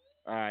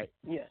 All right.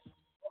 Yes.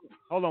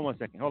 Hold on one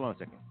second. Let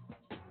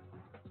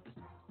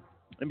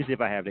me see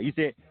if I have that. You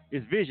said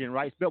it's Vision,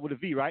 right? Spelled with a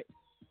V, right?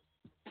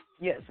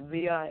 Yes,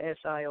 Vision.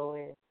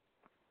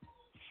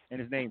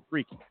 And his name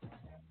Freaky.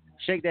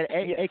 Shake that,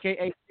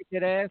 a.k.a. Shake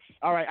That Ass.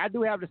 All right, I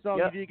do have the song.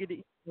 Yep. You did get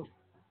the...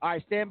 All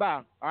right, stand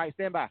by. All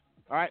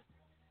right.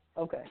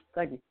 Okay,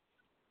 thank you.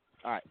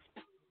 All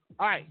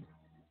right.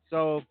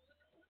 So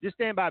just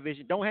stand by,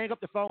 Vision. Don't hang up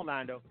the phone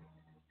line, though.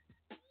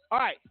 All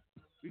right.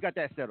 We got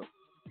that settled.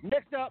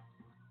 Next up.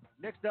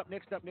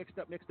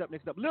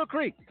 Lil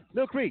Creek.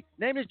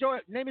 Name is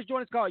joint.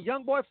 It's called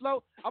Young Boy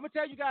Flow. I'm gonna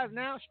tell you guys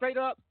now, straight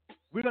up,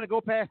 we're gonna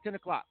go past 10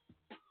 o'clock.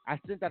 I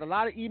sent out a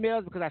lot of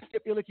emails because I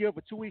skipped Illa Kill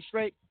for 2 weeks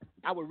straight.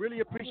 I would really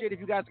appreciate if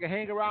you guys can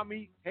hang around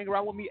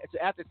with me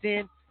after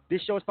 10.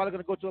 This show is probably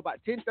gonna go to about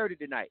 10:30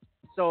 tonight.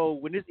 So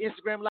when this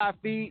Instagram live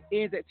feed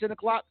ends at 10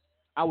 o'clock,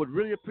 I would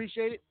really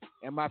appreciate it.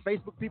 And my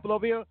Facebook people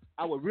over here,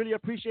 I would really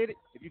appreciate it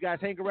if you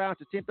guys hang around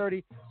to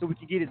 10:30 so we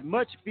can get as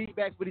much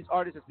feedback for these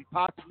artists as we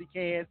possibly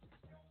can.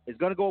 It's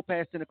going to go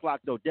past 10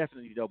 o'clock, though,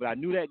 definitely, though. But I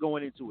knew that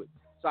going into it.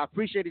 So I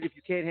appreciate it if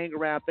you can't hang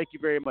around. Thank you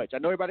very much. I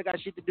know everybody got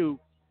shit to do.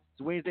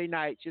 It's Wednesday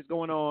night. Shit's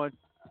going on.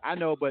 I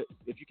know, but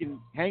if you can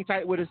hang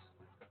tight with us,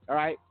 all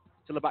right,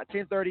 till about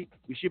 10:30,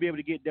 we should be able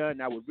to get done.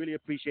 And I would really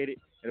appreciate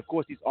it. And, of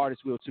course, these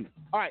artists will, too.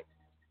 All right.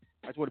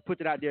 I just want to put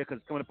that out there because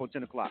it's coming up on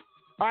 10 o'clock.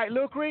 All right,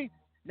 Lil Cree,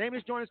 name of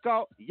this joint is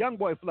called Young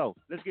Boy Flow.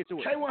 Let's get to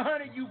it.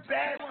 K100, you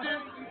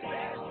bastard.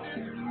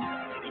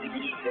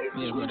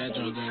 Yeah, but that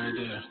joint right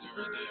there.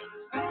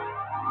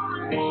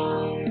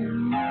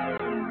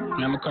 Man, I'm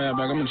gonna call y'all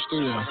back. I'm in the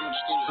studio.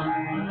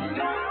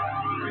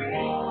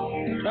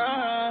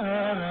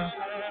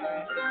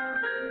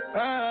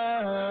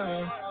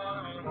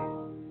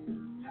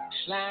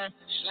 Slime.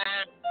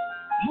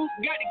 Mook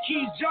got the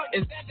keys, Joe.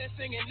 Is that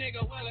singing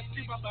nigga? Well, let's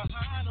creep up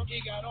behind him.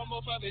 He got on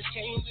both of his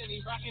chains and he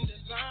rocking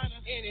designer.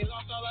 And he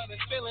lost all of his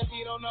feelings.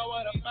 He don't know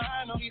where to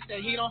find him. He said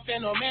he don't fear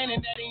no man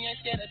and that he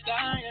ain't scared of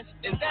dying.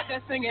 Is that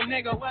singing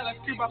nigga? Well, let's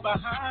creep up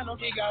behind him.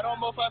 He got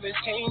on both of his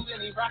chains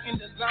and he rocking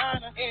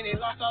designer. And he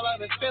lost all of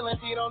his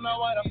feelings. He don't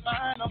know where to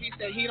find him. He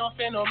said he don't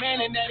fear no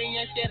man and that he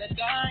ain't scared of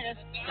dying.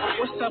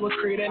 What's up with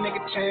Creed? That nigga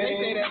changed. They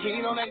say that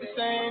he don't act the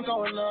same.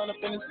 Going on up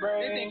in his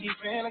brain. They think he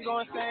finna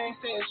go insane.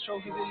 Say his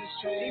trophies in his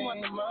chain. He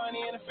want the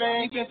money and the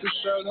fame, been through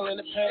struggle and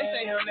the pain. They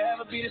say he'll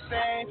never be the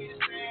same.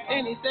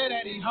 And he said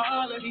that he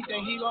heartless. He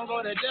think he gon'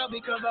 go to jail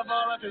because of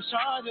all of his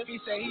charges.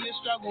 He say he a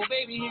struggle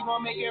baby, he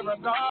gon' make it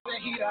regardless.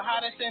 He the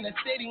hottest in the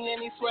city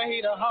and he swear he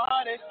the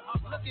hardest.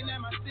 Looking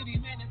at my city,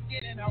 man, it's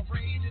getting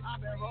outrageous. I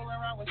been rolling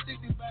around with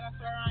 60s, but I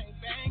swear I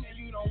ain't banging.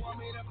 You don't want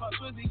me to fuck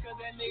pussy, cause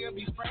that nigga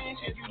be spraying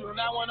shit. You do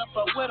not wanna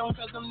fuck with him,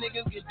 cause them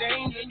niggas get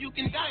dangerous. You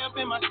can die up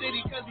in my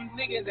city, cause these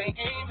niggas ain't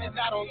aiming.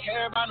 I don't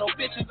care about no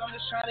bitches, I'm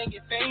just trying to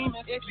get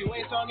famous. If you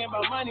ain't talking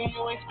about money, you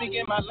ain't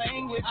speaking my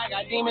language. I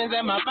got demons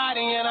in my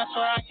body, and I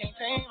swear I can't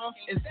tame them.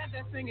 Is that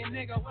singing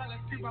nigga? Well,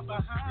 let's creep up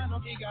behind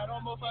him. He got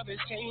on both of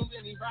his chains,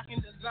 and he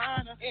rocking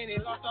designer. And he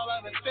lost all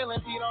of his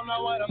feelings, he don't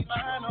know where to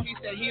find him. He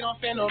said he don't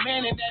feel no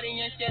man, and that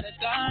he ain't scared of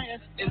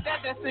dying. Is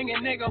that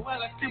singing nigga? Well,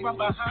 let's creep up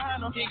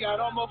behind him. He got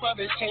on both of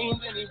his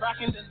chains, and he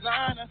rocking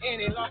designer.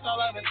 And he lost all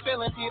of his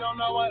feelings, he don't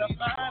know where to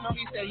find him.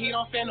 He said he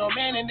don't feel no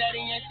man, and that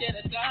he ain't scared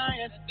of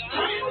dying.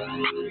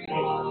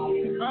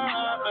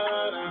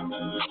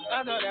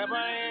 I thought that boy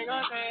ain't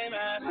gonna change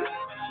my life.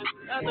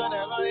 I thought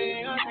that boy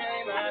ain't gonna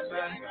change my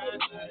life.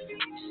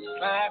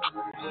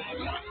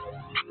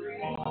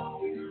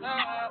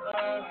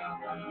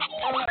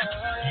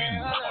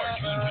 You are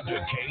tuned to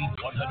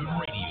K100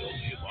 Radio,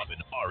 Hip Hop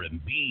and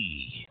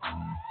R&B.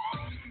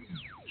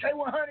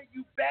 K100,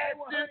 you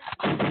bastard!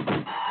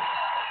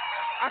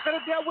 I could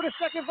have dealt with a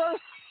second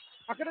verse.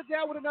 I could have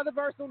dealt with another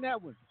verse on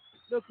that one.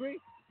 Lil Cree,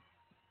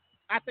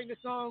 I think the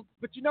song,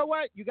 but you know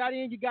what? You got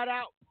in, you got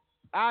out.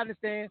 I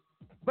understand.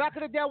 But I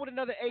could have dealt with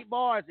another 8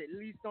 bars at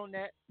least on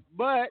that.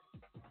 But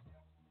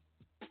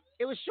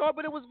it was short,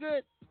 but it was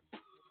good.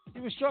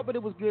 It was short, but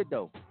it was good,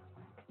 though.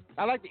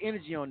 I like the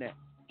energy on that.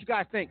 What you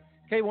guys think?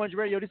 K100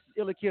 Radio, this is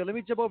Illa Kill. Let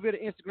me jump over here to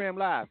Instagram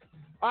Live.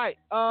 All right.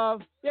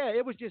 Yeah,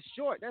 it was just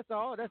short. That's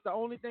all. That's the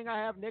only thing I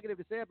have negative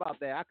to say about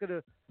that. I could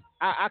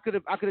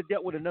have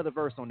dealt with another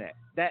verse on that.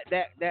 That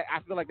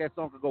I feel like that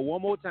song could go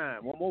one more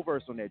time, one more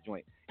verse on that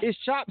joint. His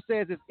Chop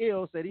says it's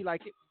ill, said he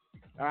like it.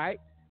 All right.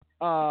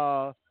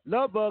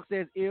 Lovebug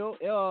says ill.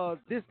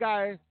 This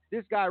guy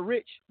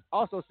Rich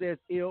also says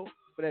ill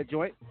for that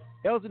joint.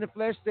 Els in the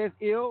Flesh says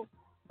ill.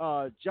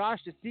 Josh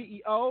the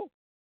CEO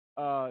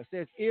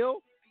says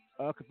ill.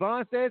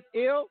 Kavan says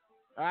ill.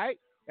 All right.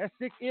 That's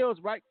 6 ills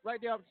right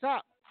there up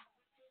top.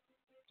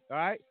 All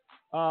right.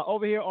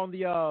 Over here on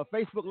the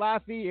Facebook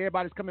Live feed,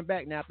 everybody's coming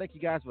back now. Thank you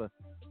guys for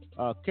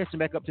catching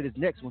back up to this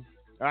next one.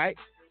 All right.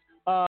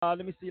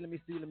 Let me see.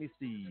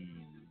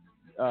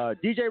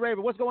 DJ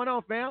Raver, what's going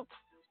on, fam?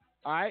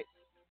 All right.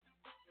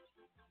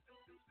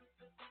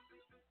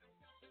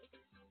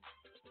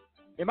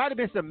 It might have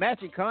been some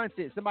matching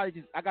content. I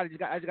just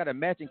got a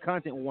matching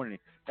content warning.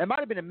 It might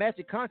have been a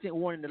matching content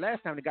warning the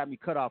last time that got me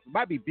cut off. It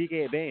might be Big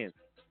Head Bands.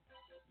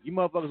 You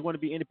motherfuckers want to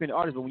be independent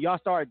artists, but when y'all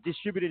start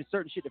distributing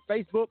certain shit to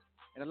Facebook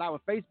and allowing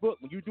Facebook,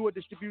 when you do a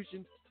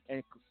distribution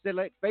and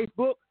select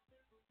Facebook,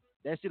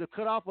 that should have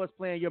cut off us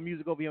playing your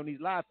music over here on these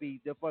live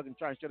feeds. They're fucking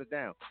trying to shut us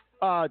down.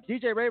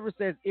 DJ Raver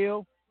says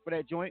ill for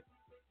that joint.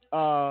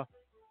 Khalil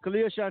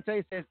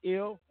Shantae says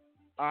ill.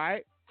 All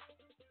right.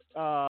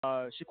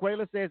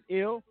 Shaquela says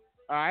ill.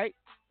 All right.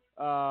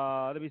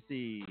 Let me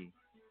see.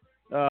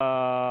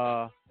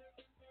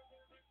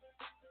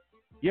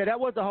 Yeah, that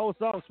was the whole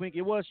song, Swink.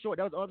 It was short.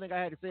 That was the only thing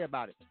I had to say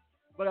about it.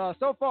 But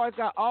so far, it's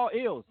got all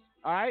ills.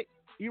 All right.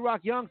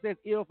 E-Rock Young says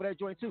ill for that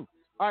joint, too.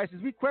 All right.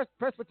 Since we press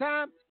for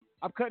time,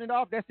 I'm cutting it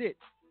off. That's it.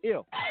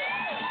 Ill.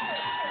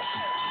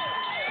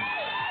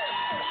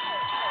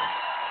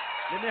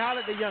 Let me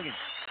holler at the youngin'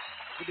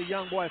 with the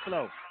young boy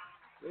flow.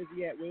 Where's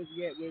he at?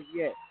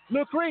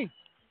 Lil Cree.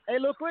 Hey,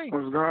 Lil Cree.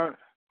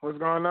 What's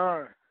going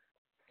on?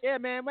 Yeah,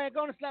 man,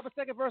 go on and slap a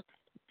second verse.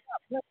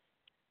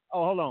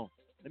 Oh, hold on.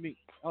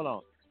 Hold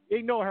on.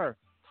 Ignore her.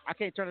 I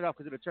can't turn it off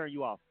because it'll turn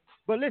you off.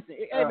 But listen,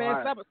 hey, man,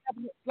 right.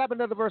 slap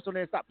another verse on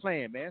there and stop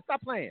playing, man.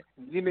 Stop playing.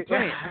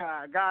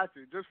 I got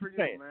you. Just for you,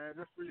 man.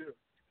 Just for you.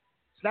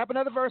 Slap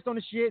another verse on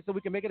the shit so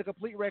we can make it a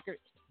complete record.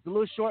 It's a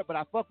little short, but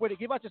I fuck with it.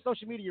 Give out your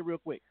social media real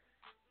quick.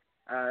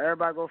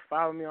 Everybody go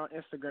follow me on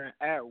Instagram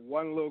at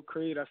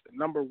OneLilCree. That's the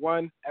number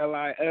 1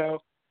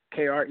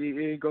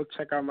 LILKREE. Go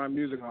check out my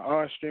music on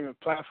all streaming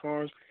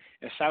platforms.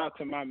 And shout out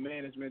to my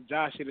management,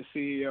 Josh, the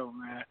CEO,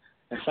 man.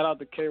 And shout out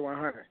to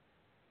K100.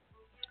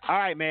 All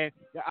right, man.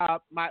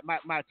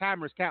 My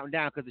timer is counting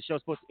down because the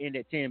show's supposed to end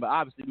at 10, but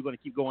obviously we're going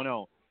to keep going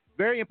on.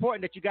 Very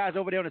important that you guys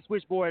over there on the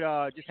switchboard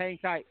just hang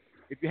tight.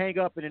 If you hang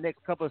up in the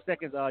next couple of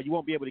seconds, you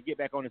won't be able to get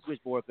back on the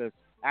switchboard because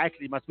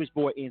actually my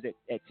switchboard ends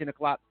at 10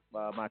 o'clock,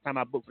 my time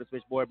I booked for the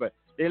switchboard. But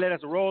they let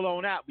us roll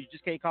on out, but you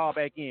just can't call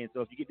back in.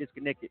 So if you get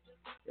disconnected,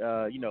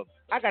 I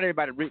got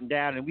everybody written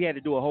down, and we had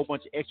to do a whole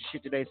bunch of extra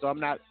shit today, so I'm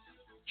not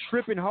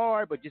tripping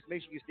hard, but just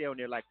make sure you stay on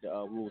there like the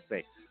rules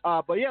say.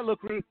 But yeah,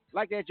 look, Cree,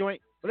 like that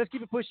joint. But let's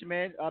keep it pushing,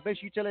 man. Make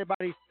sure you tell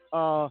everybody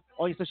on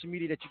your social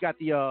media that you got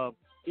the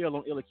ill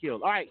on Illa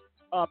Kill. All right,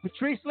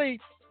 Patrice Lee,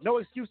 No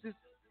Excuses.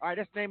 All right,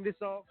 that's the name of this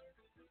song.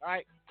 All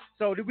right,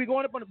 so we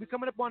coming up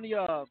on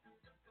the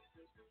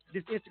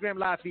this Instagram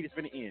live feed is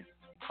finna end.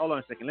 Hold on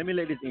a second. Let me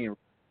let this end.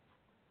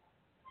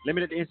 Let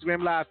me let the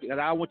Instagram live feed. I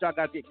don't want y'all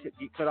guys to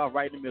get cut off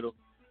right in the middle.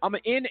 I'm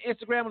gonna end the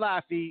Instagram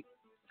live feed.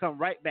 Come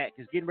right back.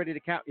 It's getting ready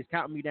to count. It's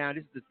counting me down.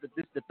 This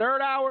is the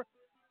third hour.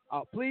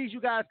 Please, you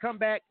guys come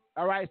back.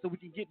 All right, so we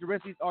can get the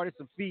rest of these artists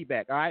some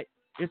feedback. All right,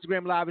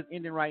 Instagram live is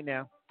ending right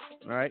now.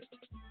 All right,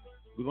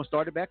 we're gonna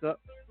start it back up.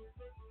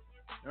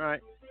 All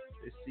right.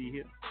 Let's see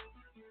here.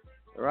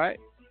 All right.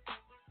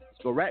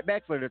 Let's go right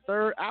back for the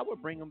third hour.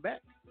 Bring them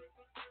back.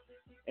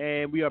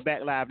 And we are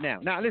back live now.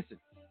 Now, listen.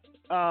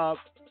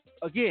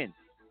 Again,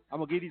 I'm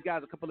going to give these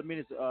guys a couple of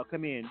minutes to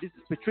come in. This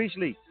is Patrice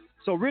Lee.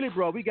 So, really,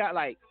 bro, let me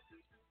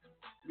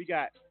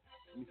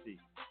see.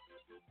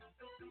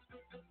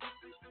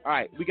 All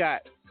right. We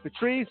got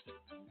Patrice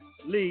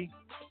Lee.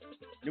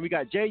 Then we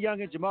got Jay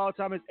Youngin, Jamal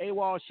Thomas,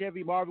 AWOL,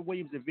 Chevy, Marvin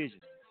Williams, and Vision.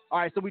 All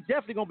right, so we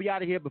definitely gonna be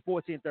out of here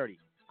before 10:30.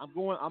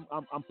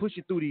 I'm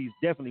pushing through these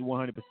definitely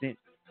 100%.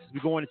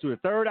 We're going into the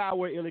third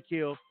hour, Ill or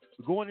Kill.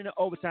 We're going into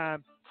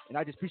overtime, and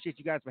I just appreciate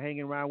you guys for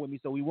hanging around with me.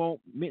 So we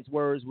won't mince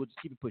words. We'll just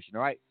keep it pushing.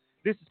 All right.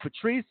 This is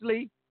Patrice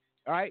Lee.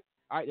 All right.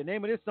 All right. The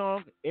name of this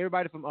song,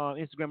 everybody from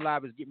Instagram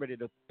Live is getting ready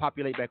to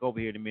populate back over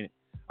here in a minute.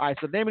 All right.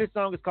 So the name of this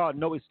song is called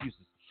No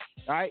Excuses.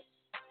 All right.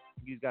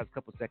 Give these guys a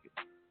couple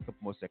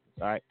more seconds.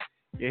 All right.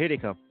 Yeah, here they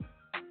come.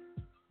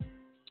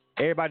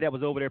 Everybody that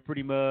was over there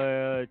pretty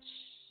much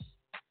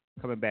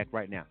coming back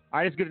right now. All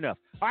right, it's good enough.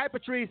 All right,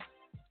 Patrice,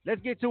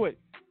 let's get to it.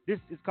 This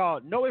is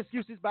called No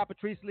Excuses by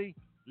Patrice Lee.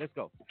 Let's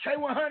go.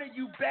 K100,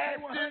 you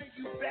bad. K100,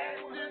 you bad.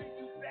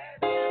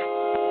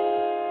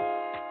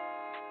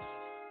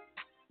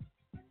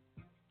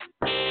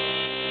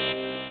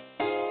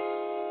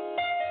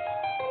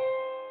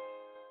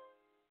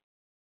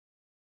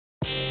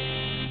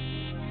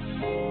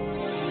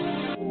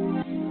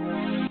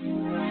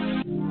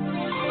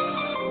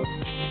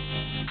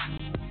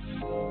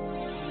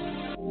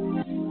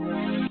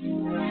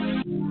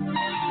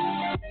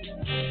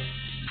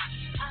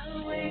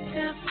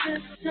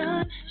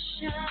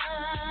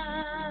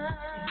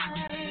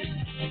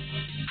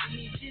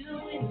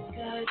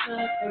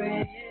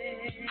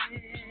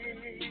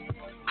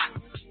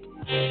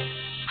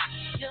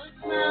 Your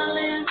smile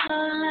is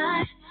all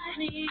I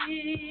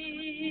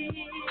need.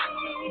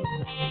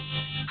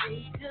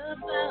 Think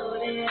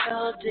about it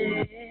all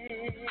day.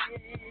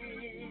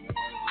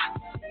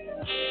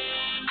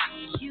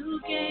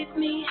 You gave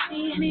me,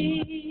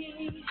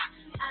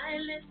 I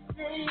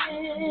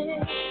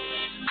listened.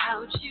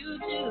 How'd you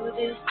do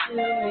this to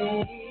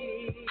me?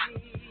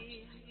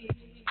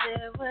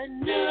 There were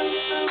no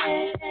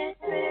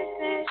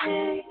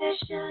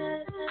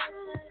expectations.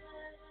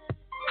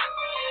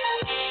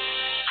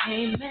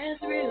 Came as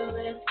real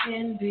as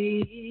can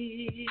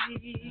be.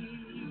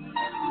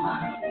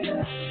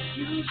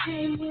 You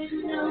came with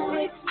no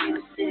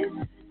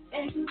excuses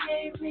and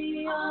gave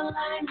me all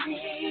I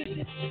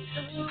need.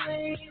 The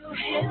way you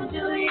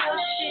handle your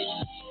shit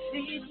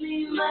feeds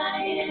me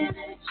my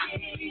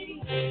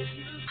energy.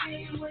 You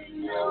came with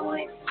no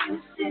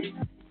excuses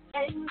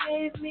and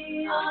gave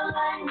me all I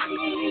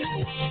need.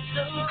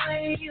 The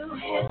way you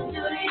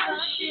handle your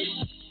shit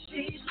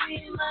feeds me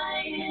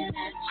my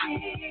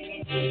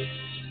energy.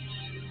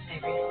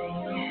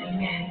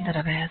 Everything that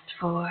I've asked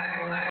for. I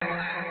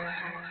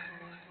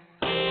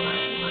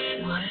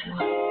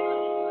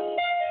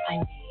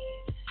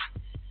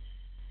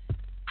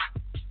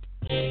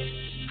need.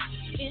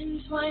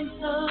 Entwined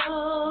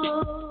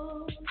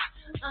so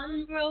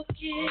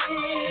unbroken,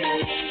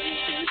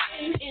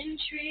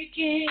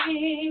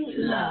 intriguing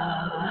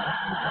love.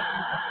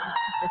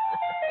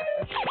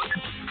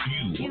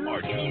 You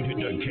are tuned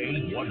to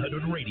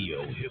K100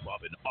 Radio, Hip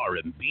Hop and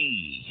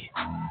R&B.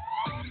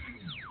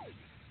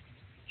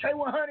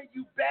 K100,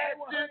 you bad.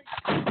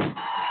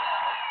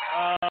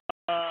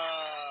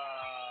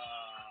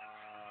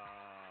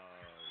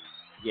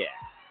 Yeah.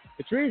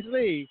 Patrice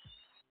Lee,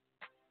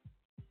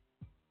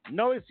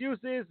 No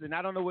Excuses, and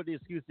I don't know what the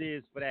excuse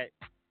is for that,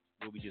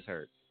 what we just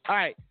heard. All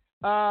right.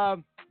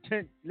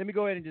 Let me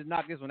go ahead and just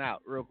knock this one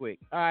out real quick.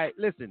 All right,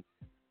 listen.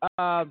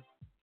 I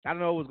don't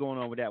know what's going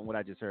on with that one, what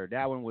I just heard.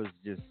 That one was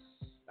just,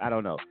 I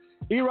don't know.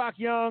 E-Rock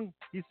Young,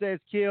 he says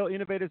kill.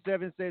 Innovator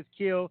 7 says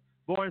kill.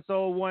 Born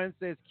Soul 1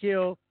 says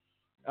kill.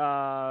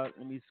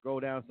 Let me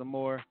scroll down some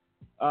more.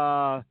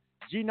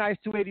 G Nice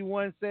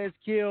 281 says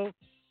kill.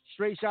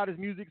 Straight Shotters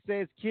Music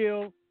says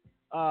kill.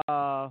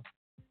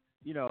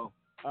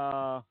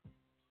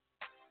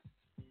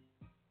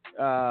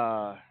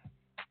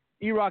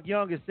 E-Rock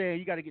Young is saying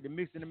you got to get the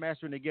mix and the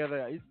mastering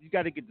together. You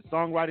got to get the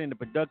songwriting and the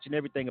production,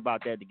 everything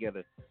about that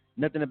together.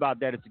 Nothing about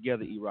that is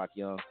together, E-Rock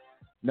Young.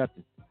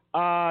 Nothing.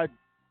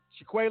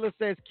 Shaquela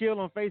says kill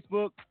on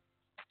Facebook.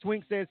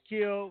 Twink says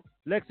kill.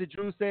 Lexa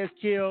Drew says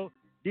kill.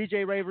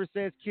 DJ Raver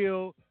says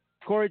kill.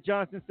 Corey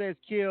Johnson says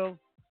kill.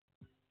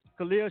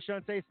 Khalil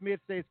Shante Smith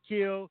says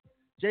kill.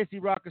 JC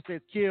Rocker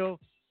says kill.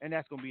 And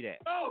that's going to be that.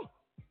 Oh!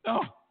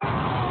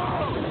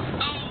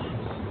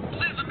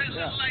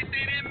 Yeah. Like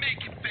they didn't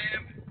make it,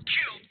 fam.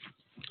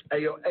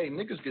 Kill. Hey,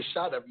 niggas get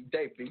shot every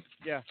day, B.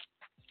 Yeah.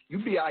 You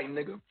be alright,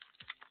 nigga.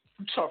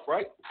 You tough,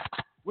 right?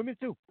 Women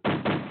too.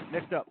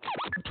 Next up.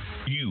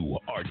 You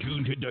are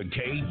tuned to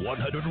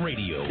K100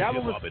 Radio. That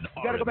one was, Hip-hop and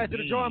you got to go back to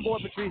the R&B. drawing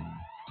board, Patrice.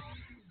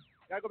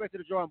 Got to go back to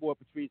the drawing board,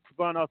 Patrice.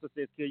 Kevon also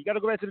says kill. You got to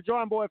go back to the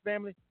drawing board,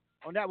 family,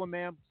 on that one,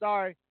 ma'am.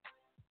 Sorry.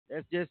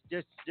 That's just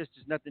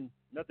nothing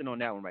on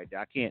that one right there.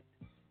 I can't.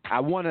 I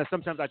want to,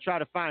 sometimes I try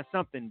to find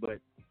something, but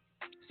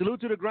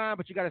salute to the grind,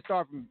 but you got to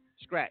start from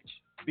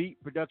scratch.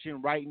 beat,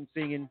 production, writing,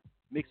 singing,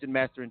 mixing,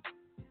 mastering.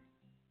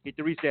 Hit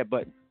the reset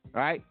button.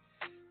 All right.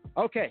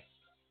 Okay.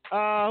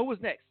 Who was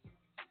next?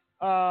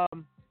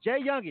 Jay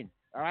Youngin.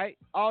 All right.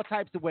 All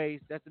Types of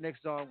Ways. That's the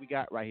next song we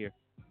got right here.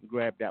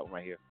 Grab that one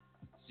right here.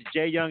 This is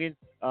Jay Youngin.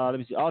 Let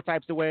me see. All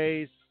Types of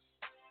Ways.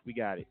 We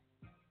got it.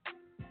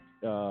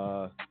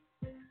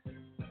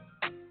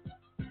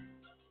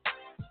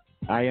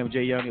 I Am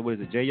Jay Youngin. What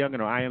is it? Jay Youngin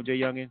or I Am Jay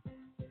Youngin?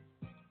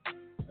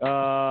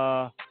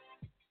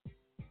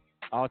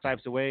 All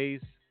Types of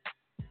Ways.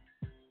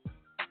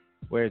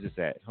 Where is this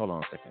at? Hold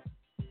on a second.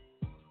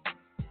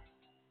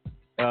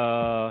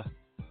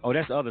 Oh,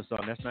 that's the other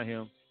song. That's not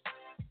him.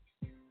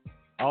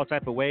 All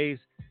Type of Ways.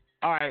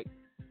 All right.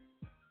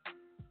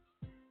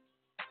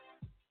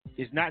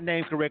 It's not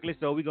named correctly,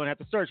 so we're going to have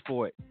to search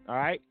for it. All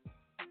right.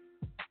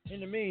 In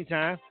the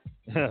meantime,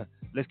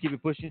 let's keep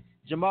it pushing.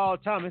 Jamal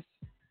Thomas.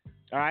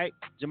 All right.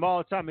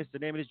 Jamal Thomas. The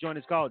name of this joint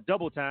is called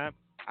Double Time.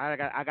 I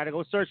got to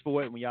go search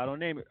for it when y'all don't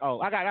name it.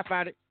 Oh, I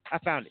found it. I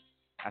found it.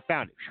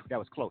 Whew, that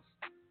was close.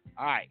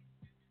 All right.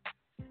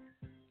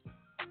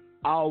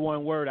 All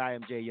one word, I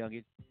Am Jay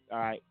Youngin. All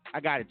right. I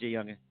got it, Jay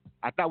Youngin.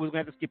 I thought we was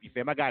going to have to skip you,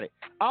 fam. I got it.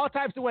 All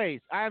Types of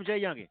Ways, I Am Jay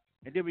Youngin.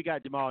 And then we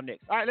got Jamal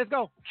next. All right, let's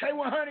go.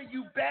 K100,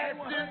 you bad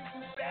one.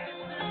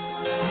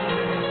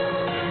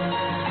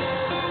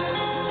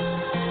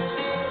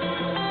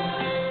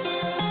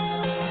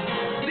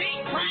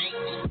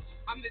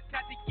 I'm the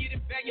type to get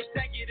it back and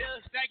stack it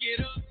up.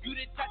 You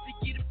the type to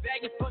get it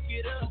back and fuck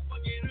it up.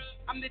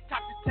 I'm the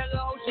type to tell her,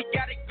 oh, she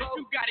gotta go.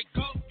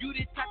 You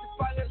the type to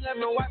fall in love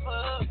and wipe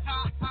her up.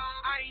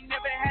 I ain't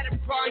never had a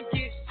problem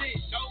getting shit.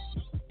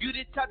 You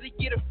the type to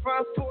get a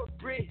front for a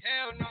brick.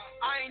 Hell no.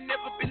 I ain't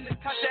never been the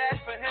type to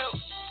ask for help.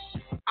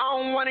 I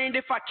don't want it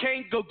if I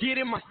can't go get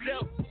it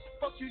myself.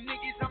 Fuck you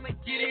niggas, I'ma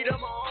get it on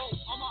my own.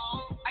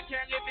 I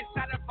can't live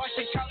inside a box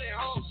and call it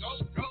home.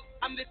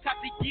 I'm the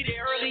type to get it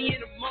early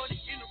in the morning.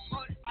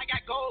 I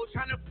got goals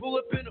trying to pull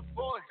up in the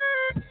phone.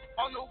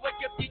 On the wake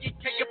up, you get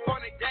cake up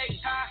on a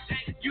date.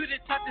 You the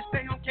type to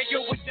stay home, cake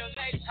up with your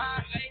lady.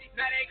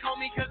 Now they call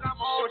me cause I'm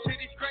old, shit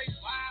is crazy.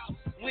 Wow.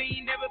 We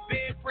ain't never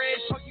been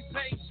friends, fuck you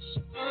pay.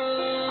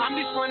 I'm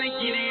just wanna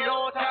get it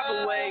all type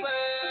of way.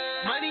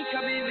 Money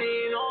coming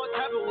in all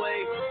type of way.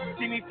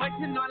 See me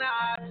flexing on the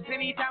odds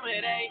any time of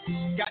day.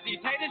 Got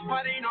these haters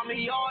partying on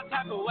me all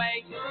type of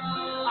way.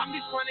 I'm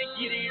just wanna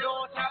get it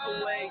all type of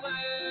way.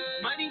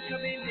 Money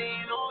coming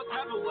in all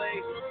type of way.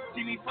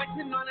 See me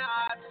flexing on the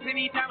odds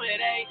any time of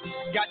day.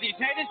 Got these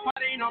haters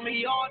partying on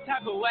me all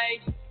type of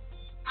way.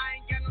 I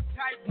ain't got no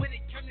type when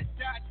it comes to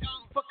style.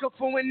 Fuck up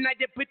for one night,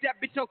 that put that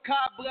bitch on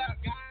car block.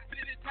 But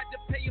the type to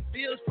pay your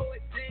bills for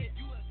it then.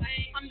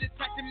 I'm the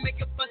type to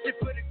make a bustin'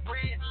 for the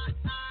grand.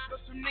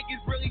 So some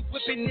niggas really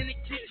whipping in the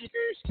kitchen.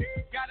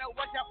 Gotta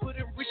watch out for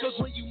them ricos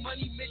when you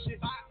money mission.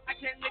 I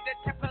can't live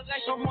that type of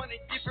life, I'm on a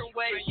different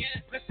way.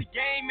 Plus the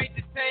game ain't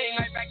the same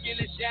like back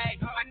in the day.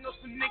 I know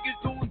some niggas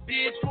doing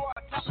bids for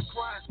all type of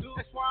crime.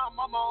 That's why I'm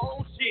on my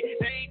own shit,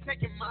 they ain't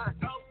taking mine.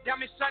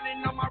 Diamond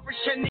shining on my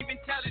wrist, can't even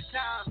tell the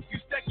time. You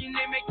stuck in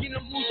there making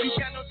a move, you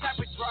got no type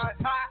of drive.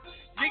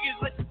 Niggas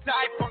listen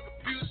type on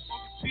computers.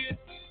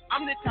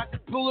 I'm the type to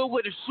pull up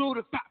with a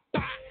shooter, pop,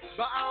 pop.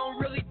 But I don't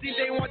really think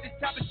they want this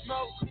type of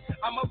smoke.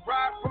 I'ma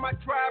ride for my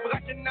tribe, but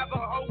I can never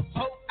hope.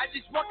 I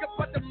just walk up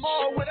at the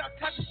mall with all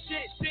type of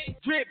shit.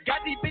 Drip,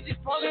 got these bitches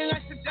falling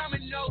like some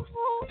dominoes.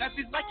 Life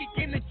is like a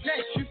game of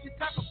chess, you the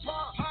type of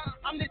bomb.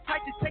 I'm the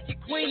type to take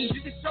your queen,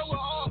 you just show her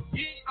off.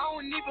 I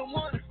don't even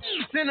wanna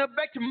send her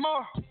back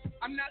tomorrow.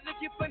 I'm not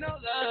looking for no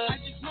love, I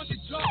just want to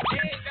drop.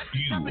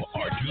 You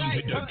are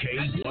tuned to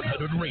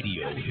K100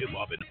 Radio, Hip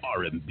Hop and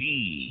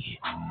R&B.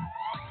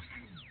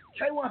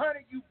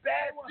 K100, you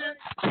bad one.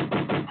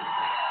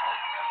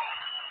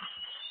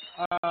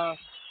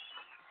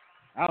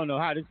 I don't know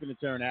how this is going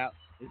to turn out.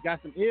 It's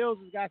got some ills,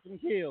 it's got some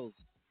kills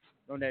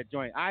on that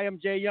joint. I Am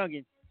Jay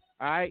Youngin.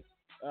 All right.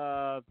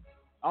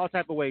 All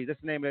Type of Ways. That's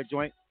the name of that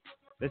joint.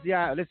 Let's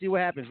see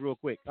what happens real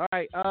quick. All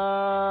right.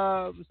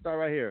 Let's start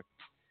right here.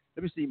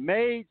 Let me see.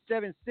 Made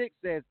 76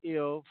 says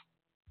ill.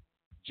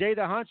 Jay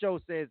the Honcho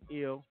says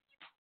ill.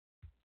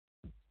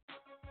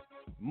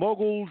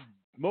 Mogul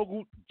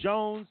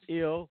Jones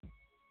ill.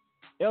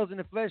 Els in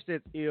the Flesh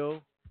says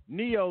ill.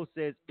 Neo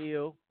says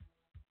ill.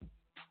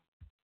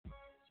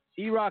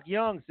 E-Rock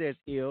Young says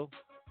ill.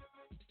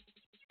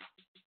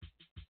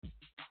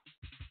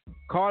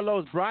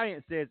 Carlos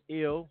Bryant says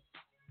ill.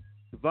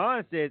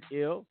 Devon says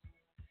ill.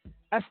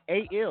 That's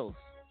 8 ills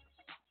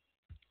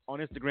on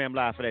Instagram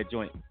Live for that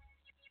joint.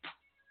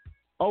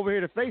 Over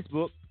here to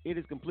Facebook, it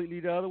is completely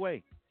the other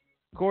way.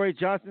 Corey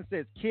Johnson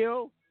says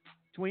kill.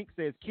 Twink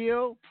says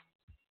kill.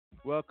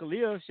 Well,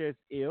 Khalil says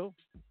ill.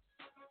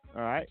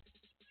 All right.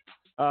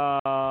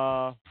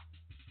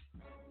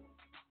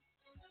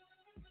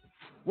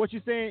 What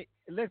you saying,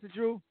 Alexa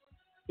Drew?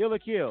 Ill or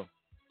kill?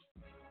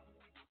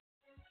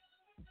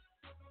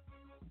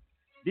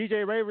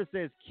 DJ Raver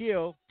says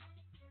kill.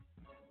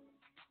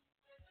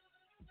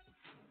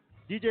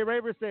 DJ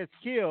Raver says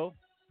kill.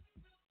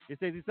 It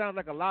says he sounds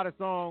like a lot of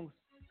songs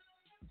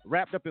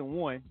wrapped up in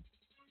one.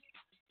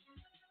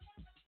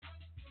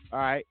 All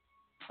right.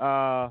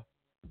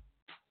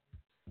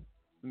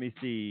 Let me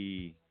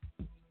see.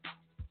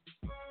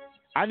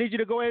 I need you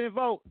to go ahead and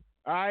vote.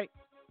 All right.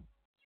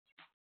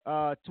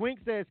 Twink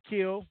says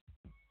kill.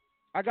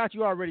 I got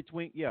you already,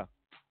 Twink. Yeah.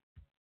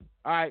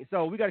 All right.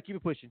 So we got to keep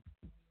it pushing.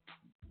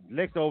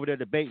 Lex over there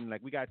debating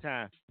like we got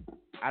time.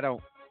 I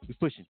don't. We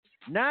pushing.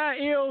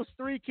 9 ills,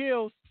 3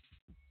 kills.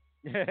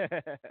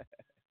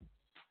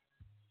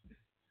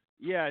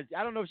 Yeah.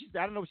 I don't know what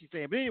she's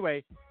saying, but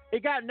anyway,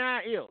 it got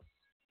 9 ills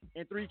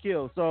and 3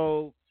 kills.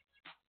 So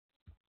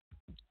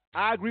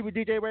I agree with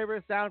DJ Waver.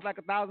 It sounds like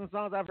 1,000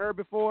 songs I've heard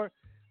before,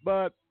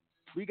 but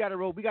we got to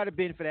roll. We got to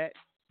bend for that.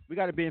 We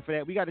got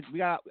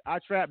our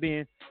trap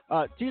bend.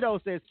 Tito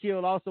says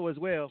kill also as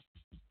well.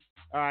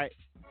 All right.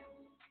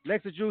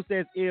 Lexa Drew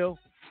says ill.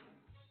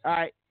 All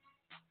right.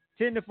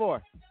 10-4.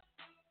 All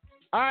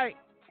right.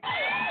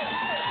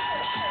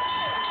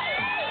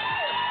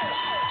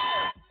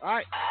 All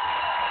right.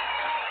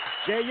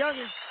 Jay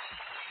Youngin.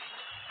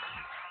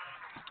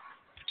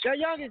 Hey,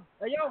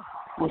 yo.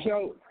 What's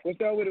up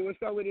with it?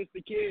 What's up with it? It's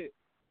the kid.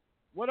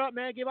 What up,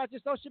 man? Give out your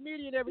social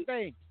media and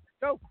everything.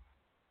 Go.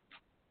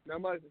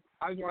 Not much.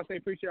 I just want to say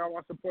appreciate all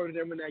my supporters.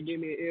 Everyone that gave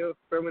me an ill,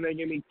 everyone that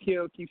gave me a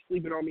kill, keep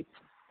sleeping on me.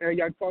 And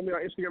y'all follow me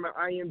on Instagram at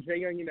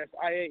IamJYoungin. That's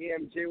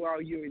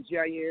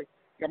IAMJYUNGIN.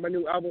 Got my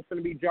new album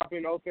going to be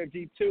dropping on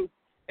OFFG2.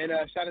 And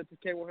shout out to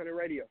K100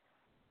 Radio.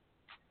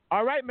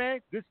 All right,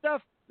 man. Good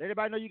stuff. Let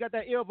everybody know you got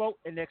that ill vote.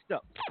 And next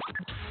up.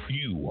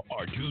 You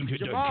are tuned to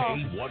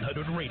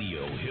K100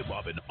 Radio, Hip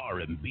Hop and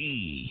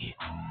R&B.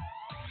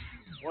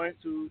 1,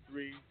 2,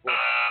 3, 4.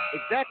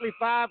 Exactly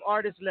 5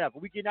 artists left.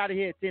 We getting out of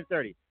here at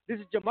 10:30. This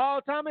is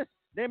Jamal Thomas.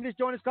 Name of this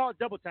joint is called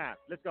Double Time.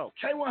 Let's go.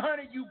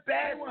 K100, you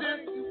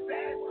bastard.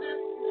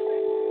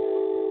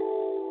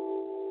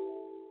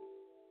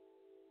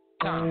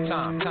 Time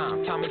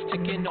is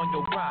ticking on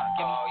your rhyme.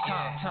 Give me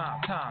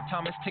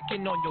time is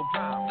ticking on your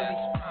rhyme.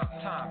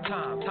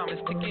 Time is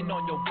ticking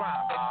on your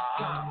rhyme.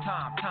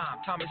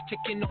 Time is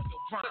ticking on your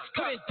rhyme.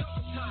 Put in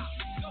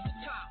double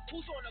time.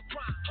 Who's on the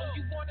grind? Oh,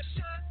 you wanna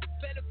shine?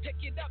 Better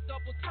pick it up,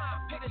 double time.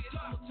 Pick it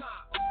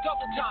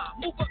double time.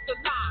 Move up the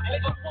line.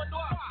 Make it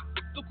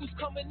 105. Look who's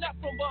coming up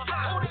from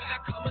behind. When I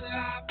come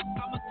alive,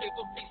 I'ma give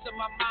a piece of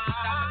my mind.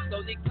 I'ma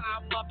slowly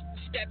climb up the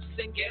steps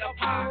and get up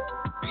high.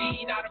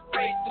 Be not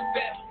afraid to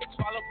fail.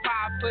 Swallow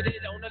pride, put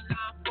it on the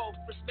line for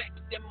respect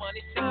and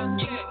money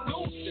signs. Yeah,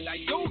 should I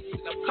use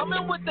it? I'm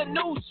coming with the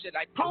news. Should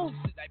I prove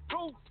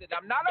it?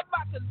 I'm not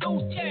about to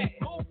lose. Yeah,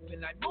 moving,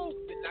 I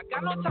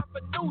got no time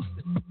for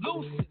noosing.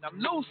 I'm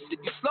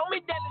lucid. You slow me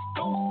down, it's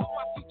due for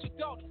my future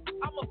daughter.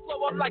 I'ma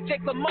flow up like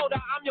Jake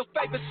LaMotta. I'm your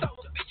favorite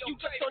soldier. You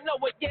just don't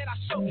know it yet, I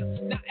show you.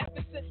 Now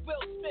ever since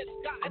Will Smith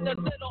gotten a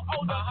little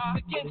older,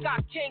 the game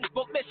got kings,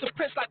 but missing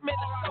Prince like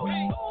Minnesota.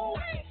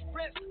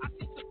 I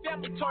see some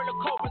family turn to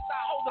cobras.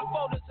 I hold the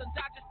photos and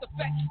digest the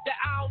fact that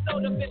I don't know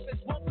them. If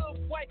it's one good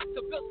way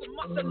to build some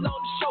muscle on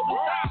the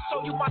shoulders, I'll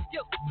show you my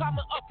skills.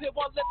 Climbing up here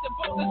while lifting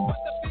boulders. But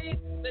the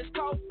business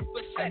cold,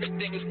 but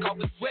everything is cold.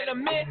 When the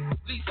mid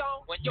leads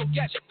on, when you'll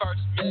get your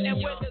first million.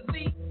 And when the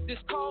lead is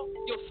cold,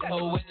 you'll set.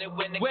 Oh, when the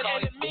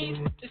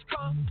enemies is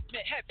cold,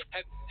 man, heavy.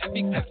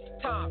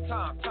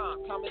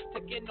 Time is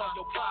ticking on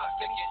your ride.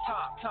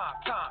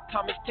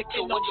 Time is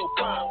ticking on your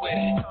ride.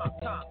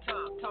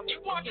 Time is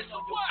ticking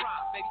on your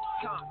ride, baby.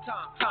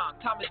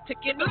 Time is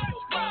ticking on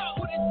your ride.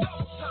 Put it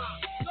double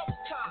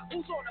time.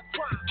 Who's on the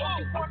grind? Oh,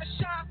 you wanna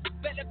shine?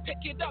 Better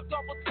pick it up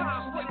double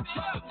time. Put it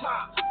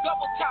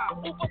double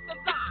time. Move up the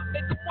line.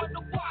 Make them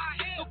wonder why.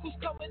 Look who's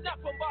coming up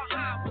from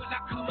behind. When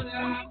I come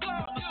alive,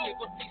 I'ma give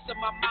a piece of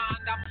my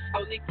mind. I'm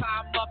slowly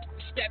climb up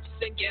the steps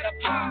and get up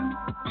high.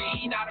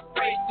 Be not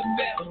afraid to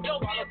fail. No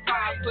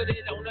qualify. Put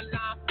it on the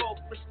line for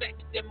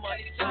respect and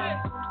money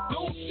signs.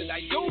 Should I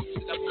use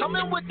it? I'm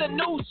coming with the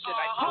news. Should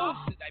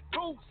I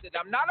prove it?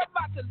 I'm not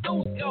about to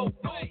lose. Yo,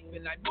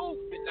 moving,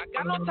 I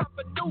got no time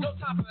for news.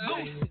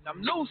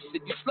 I'm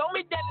lucid. You slow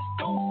me down, it's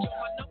due. Yo,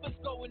 my numbers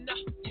going up.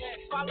 Yeah,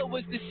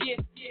 followers this year.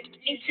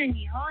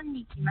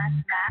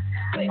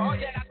 Oh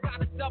yeah, I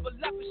gotta double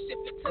up and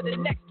shift it to the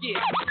next year.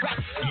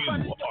 You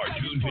are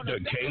tuned to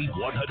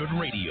K100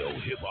 Radio,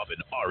 Hip Hop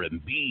and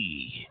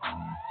R&B.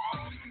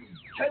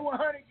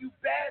 K100, you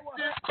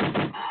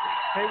bastard.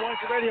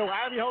 K100 Radio.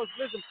 I'm your host,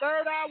 Listen.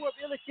 Third hour of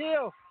Illa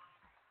Kill.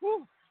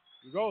 Woo.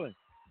 We're rolling.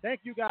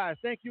 Thank you guys.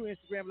 Thank you,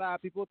 Instagram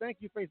Live people. Thank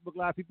you, Facebook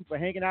Live people, for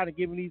hanging out and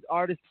giving these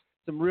artists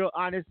some real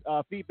honest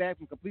feedback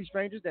from complete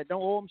strangers that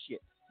don't owe them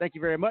shit. Thank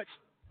you very much.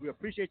 We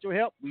appreciate your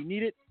help. We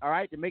need it, all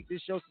right, to make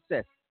this show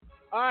success.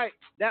 All right,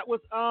 that was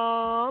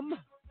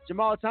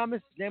Jamal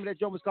Thomas. The name of that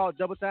joint was called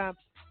Double Time.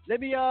 Let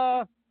me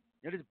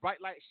this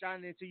bright light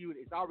shining into you.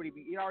 It already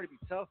be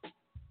tough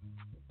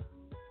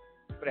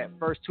for that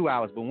first 2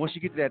 hours, but once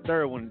you get to that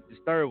third one,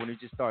 it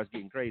just starts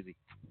getting crazy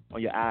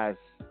on your eyes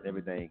and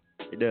everything.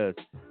 It does.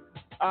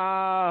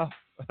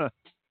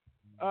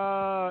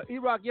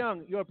 E-Rock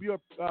Young, you're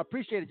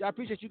appreciated. I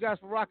appreciate you guys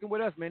for rocking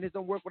with us, man. This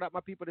don't work without my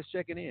people that's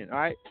checking in. All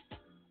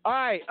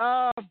right.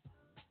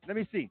 Let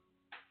me see.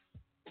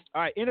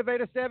 All right,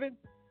 Innovator 7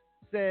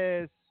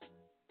 says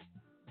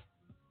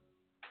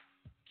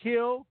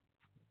kill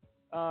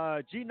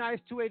G Nice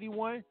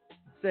 281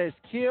 says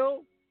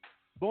kill.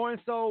 Born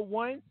Soul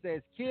 1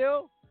 says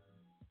kill.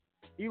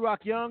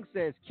 E-Rock Young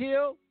says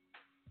kill.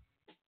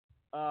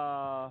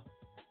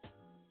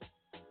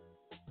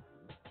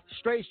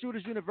 Straight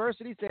Shooters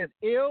University says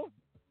ill.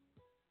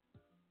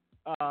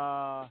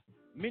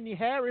 Minnie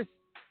Harris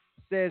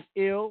says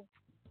ill.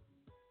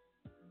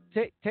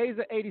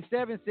 Taser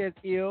 87 says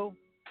ill.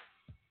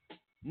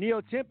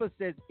 Neo Temper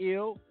says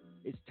ill.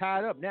 It's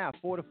tied up now,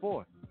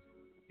 4-4.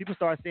 People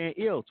start saying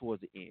ill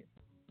towards the end.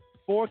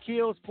 4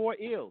 kills, 4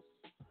 ills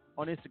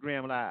on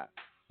Instagram Live.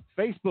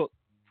 Facebook,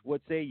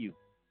 what say you?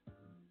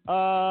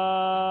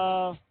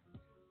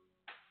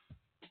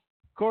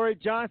 Corey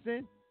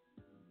Johnson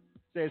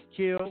says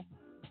kill.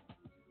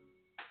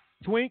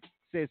 Twink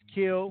says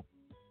kill.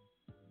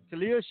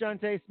 Khalil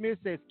Shante Smith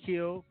says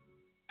kill.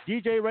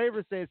 DJ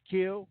Raver says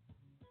kill.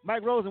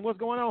 Mike Rosen, what's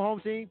going on, home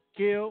team?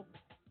 Kill.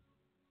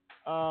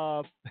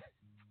 Lexa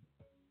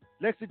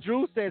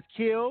Drew says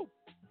kill.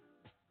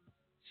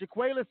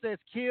 Shaquela says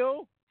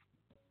kill.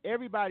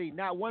 Everybody,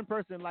 not one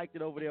person liked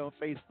it over there on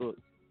Facebook.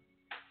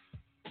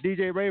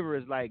 DJ Raver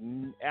is like,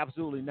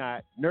 absolutely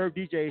not. Nerve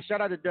DJ,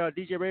 shout out to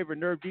DJ Raver.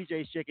 Nerve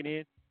DJ is checking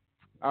in.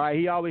 All right,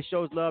 he always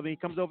shows love, and he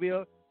comes over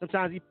here.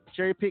 Sometimes he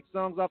cherry picks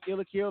songs off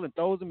Illa Kill and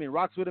throws them and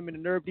rocks with them in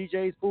the Nerve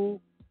DJ's pool.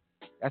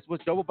 That's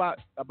what's dope about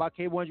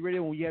K1's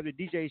Radio when you have the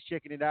DJs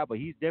checking it out. But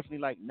he's definitely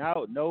like,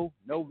 no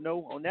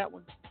on that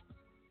one.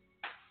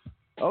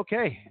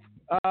 Okay.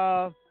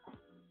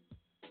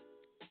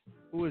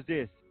 Who is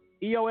this?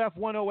 EOF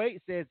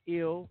 108 says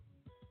ill.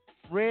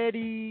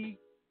 Freddie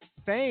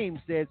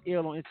Fame says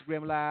ill on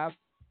Instagram Live.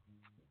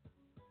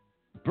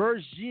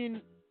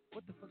 Bergin,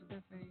 what the fuck is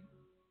that name?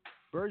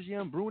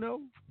 Bergion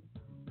Bruno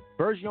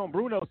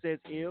says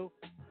ill.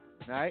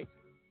 All right.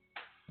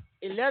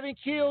 11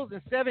 kills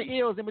and 7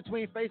 ills in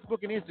between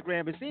Facebook and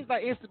Instagram. It seems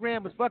like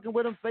Instagram was fucking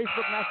with them.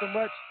 Facebook not so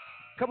much.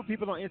 A couple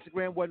people on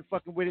Instagram wasn't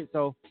fucking with it.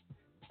 So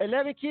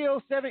 11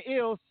 kills, 7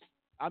 ills.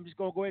 I'm just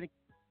going to go ahead and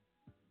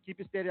keep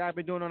it steady. I've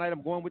been doing all night.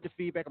 I'm going with the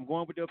feedback. I'm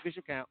going with the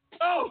official count.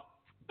 Elizabeth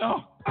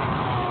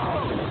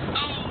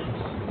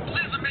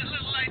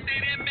look like they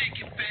didn't make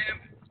it, fam.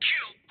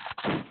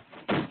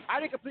 Kill. I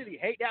didn't completely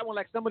hate that one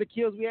like some of the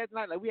kills we had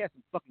tonight. Like, we had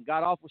some fucking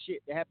god-awful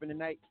shit that happened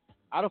tonight.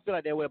 I don't feel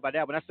like that way about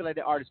that one. I feel like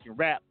that artist can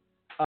rap.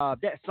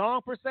 That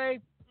song per se,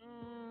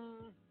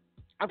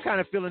 I'm kind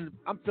of feeling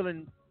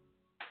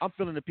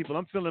the people.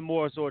 I'm feeling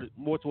more towards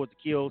the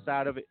kill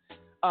side of it.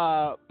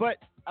 But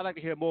I'd like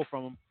to hear more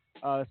from them.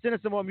 Send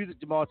us some more music,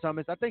 Jamal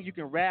Thomas. I think you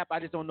can rap. I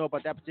just don't know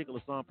about that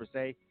particular song per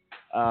se.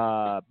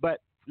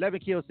 But 11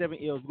 kills, 7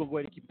 ills. We're going to go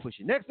ahead and keep it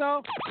pushing. Next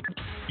song.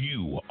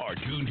 You are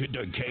tuned to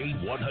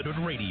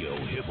K100 Radio,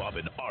 Hip Hop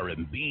and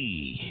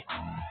R&B.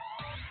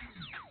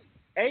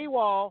 AWOL.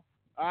 All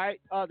right.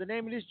 The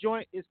name of this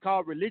joint is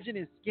called Religion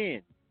and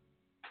Skin.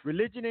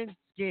 Religion and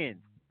Skin.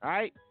 All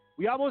right.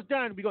 We almost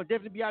done. We're going to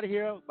definitely be out of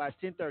here by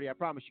 10:30. I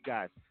promise you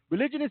guys.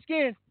 Religion and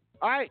Skin.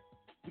 All right.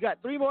 We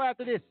got 3 more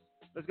after this.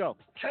 Let's go.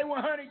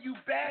 K100, you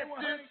bad.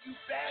 My dear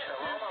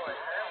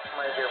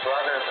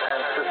brothers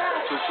and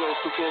sisters.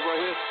 212 right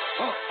here.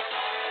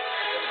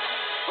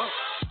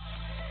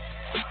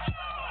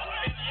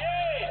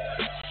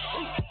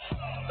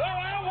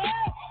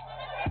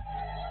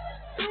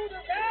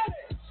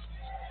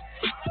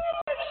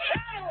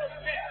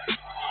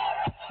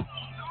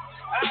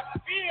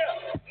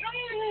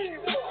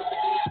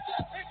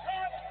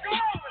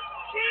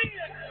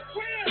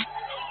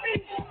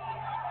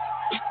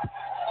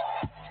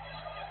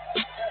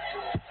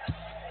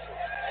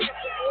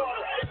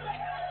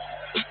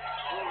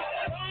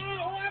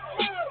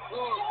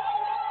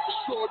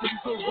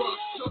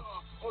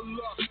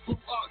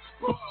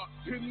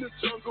 In the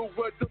jungle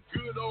where the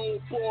good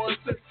old boys,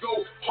 they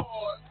go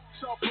hard.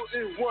 Chopper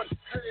in one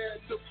hand,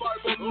 the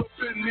Bible up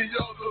in the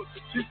other.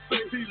 He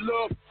say he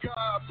loves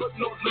God, but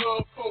no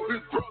love for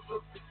his brother.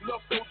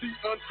 Love for the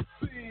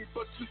unseen,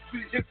 but you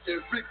see it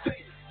every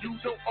day. You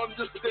don't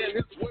understand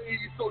his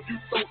ways, so you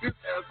throw his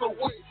ass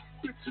away.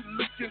 Bitch, you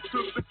look into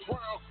the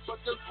ground,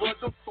 but that's where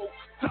the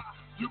folks die.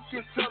 You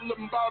can tell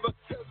them about a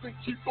heaven,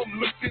 keep them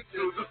looking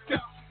to the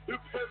sky.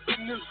 If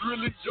heaven is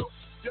really yours,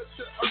 yet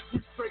the earth we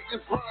say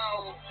is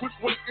round. Which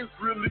way is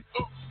really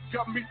up?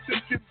 Got me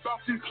thinking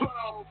about these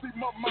clowns. See,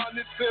 my mind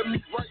is tell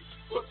me right,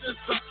 but this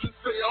doctor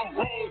say I'm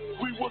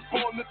wrong. We was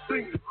born to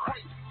think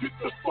right. Get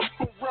the fuck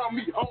around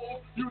me,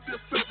 home. You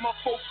just said my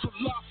folks a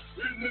lot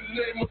in the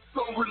name of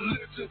some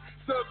religion.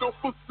 Settle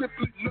for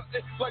simply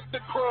nothing like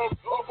the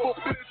crumbs of a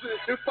vision.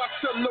 If I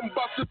tell them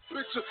about this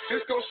picture,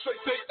 it's gonna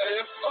shake their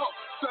ass up.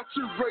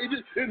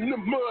 Saturated in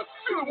the mud,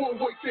 still won't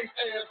wake their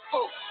ass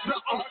up. Now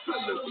I'm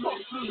feeling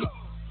fucked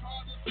up.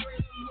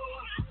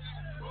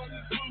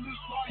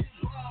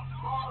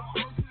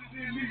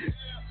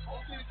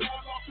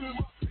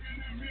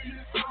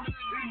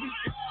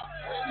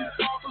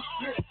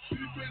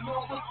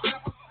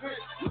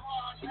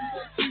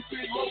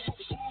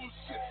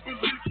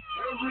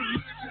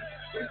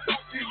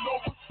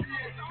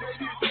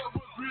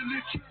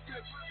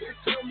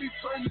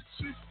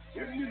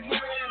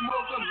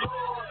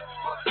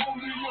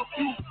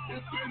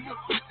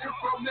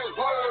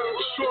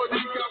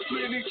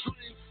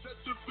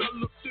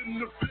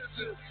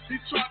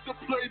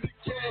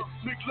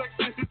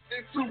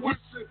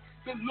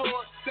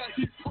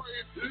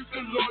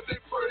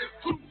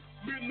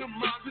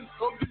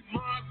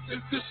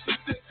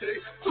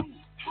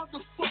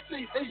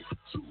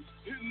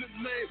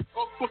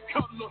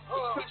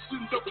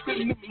 up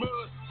in the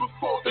mud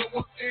before there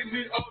was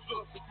any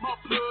other. My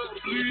blood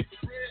bleeds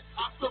red, I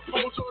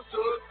suppose yours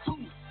does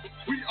too.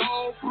 We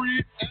all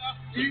breathe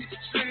air, eat,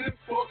 stand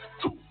for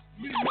two.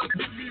 You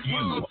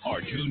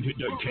are tuned to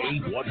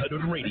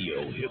K100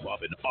 Radio, Hip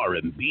Hop and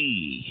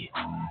R&B.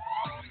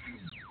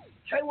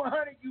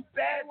 K100, you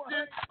bad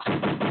one.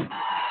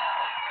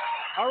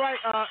 All right,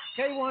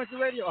 K100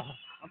 Radio. Oh,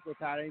 I'm so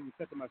tired. I ain't even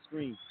cut to my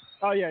screen.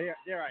 Oh, yeah,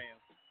 there I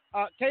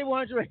am.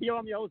 K100 Radio,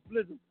 I'm your host,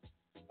 Blizzard.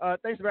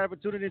 Thanks for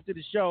tuning into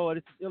the show.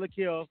 This is Illa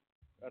Kill,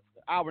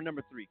 hour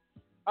number 3.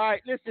 All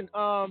right, listen,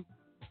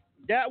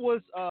 that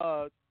was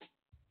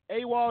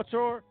AWOL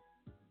tour.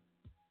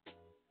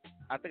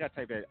 I think I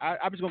typed that.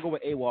 I'm just going to go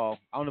with AWOL.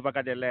 I don't know if I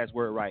got that last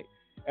word right.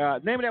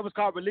 Name of that was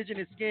called Religion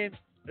is Skin.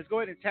 Let's go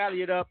ahead and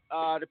tally it up.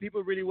 The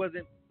people really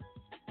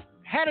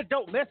had a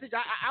dope message.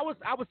 I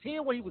was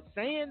hearing what he was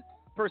saying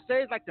per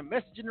se, like the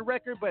message in the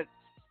record, but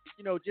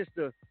just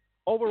the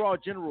overall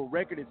general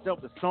record itself,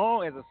 the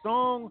song as a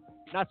song,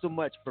 not so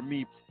much for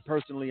me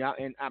personally. I'm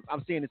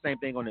seeing the same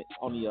thing on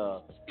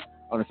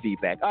the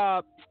feedback.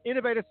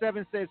 Innovator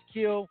 7 says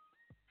kill.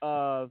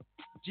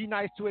 G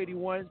Nice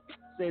 281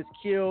 says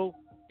kill.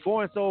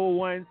 Born Soul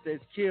 1 says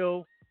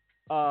kill.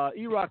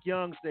 E-Rock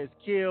Young says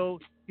kill.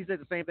 He said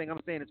the same thing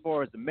I'm saying as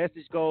far as the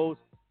message goes.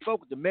 Spoke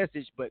with the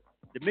message, but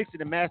the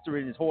mixing and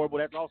mastering is horrible.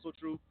 That's also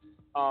true.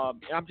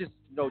 And I'm just,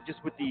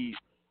 just with the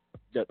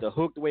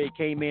hook, the way it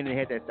came in and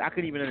had that, I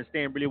couldn't even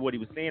understand really what he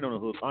was saying on the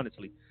hook.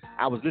 Honestly,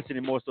 I was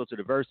listening more so to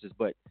the verses,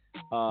 but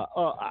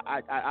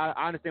I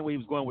understand where he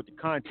was going with the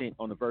content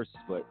on the verses,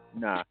 but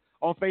nah.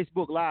 On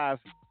Facebook Live,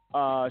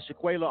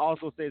 Shaquela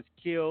also says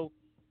kill.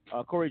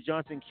 Corey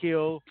Johnson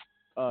kill.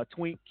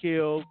 Twink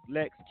kill.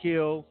 Lex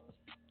kill.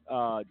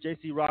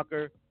 JC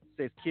Rocker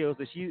says kill.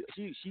 So she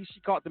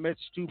caught the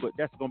message too, but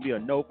that's gonna be a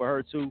no for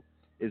her too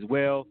as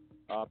well.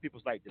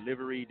 People's like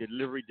delivery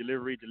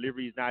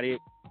is not it.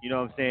 You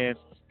know what I'm saying?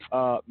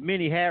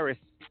 Minnie Harris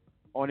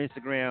on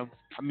Instagram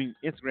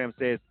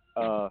says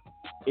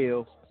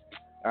ill.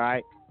 All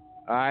right.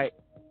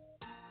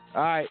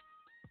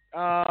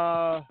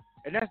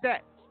 And that's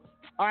that.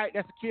 All right,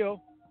 that's a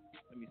kill.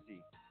 Let me see.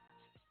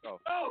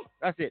 Oh,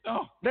 that's it.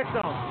 Oh. Next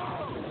song.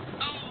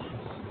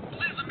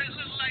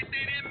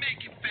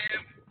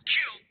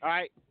 All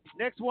right,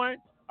 next one.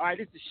 All right,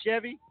 this is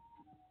Chevy.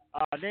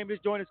 Name of this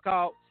joint is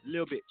called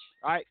Lil Bitch.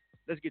 All right,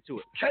 let's get to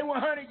it.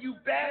 K100, you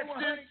bad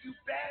one.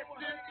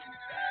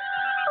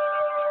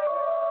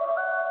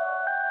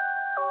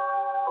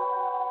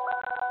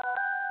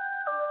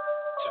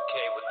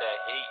 with that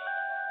heat.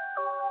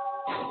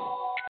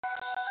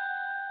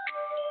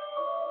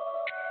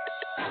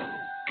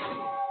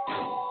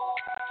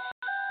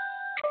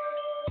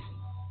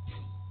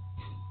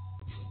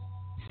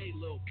 Hey,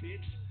 little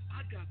bitch,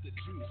 I got the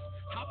juice.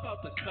 How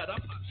about the cut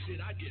up? Shit,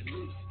 I get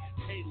loose.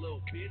 Hey,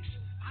 little bitch,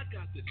 I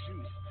got the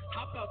juice.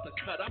 How about the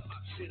cut up?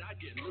 Shit, I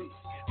get loose.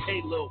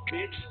 Hey, little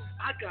bitch,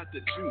 I got the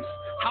juice.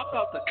 How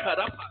about the cut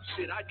up?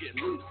 Shit, I get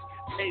loose.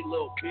 Hey,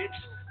 little bitch,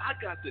 I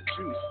got the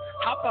juice.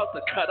 How about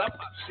the cut up?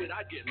 Shit,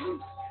 I get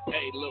loose.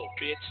 Hey, little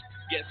bitch,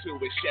 guess who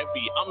is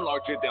Chevy? I'm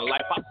larger than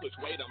life. I push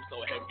weight, I'm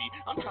so heavy.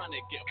 I'm trying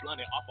to get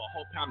blunted off a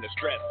whole pound of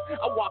stress.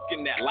 I walk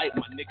in that light,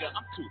 my nigga,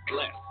 I'm too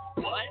blessed.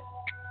 What?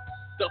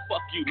 The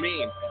fuck you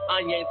mean? I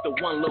ain't the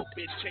one, little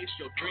bitch, chase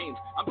your dreams.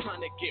 I'm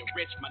trying to get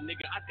rich, my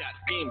nigga, I got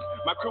schemes.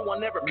 My crew will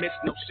never miss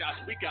no shots,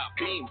 we got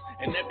beams.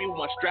 And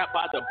everyone strapped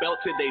by the belt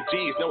to their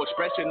G's. No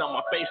expression on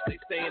my face, they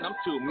saying I'm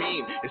too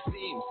mean. It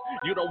seems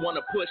you don't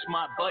wanna push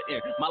my button.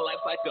 My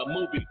life's like a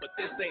movie, but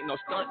this ain't no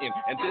stunting.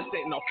 And this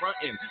ain't no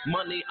fronting.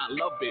 Money, I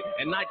love it.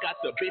 And I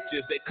got the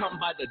bitches, they come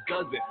by the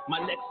dozen.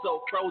 My neck's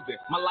so frozen,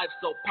 my life's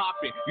so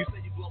popping. You say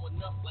you blowing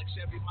up like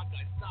Chevy, my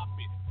guy, stop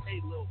it. Hey,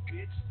 little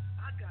bitch,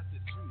 I got the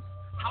juice.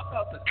 How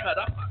about the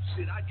cut up?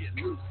 Shit, I get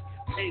loose.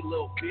 Hey,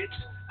 little bitch,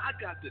 I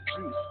got the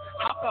juice.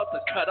 How about the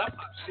cut up?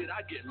 Shit,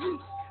 I get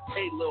loose.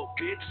 Hey, little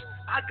bitch,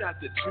 I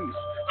got the juice.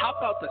 How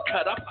about the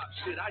cut up?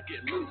 Shit, I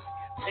get loose.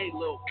 Hey,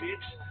 little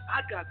bitch, I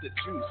got the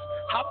juice.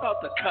 How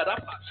about the cut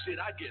up? Shit,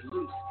 I get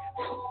loose.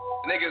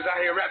 Niggas out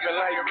here rapping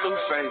like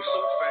Blueface.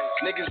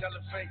 Niggas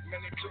hella fake,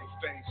 man, they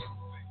Blueface.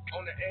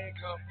 On the egg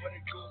hunt for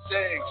the goose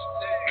eggs.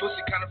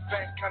 Pussy kinda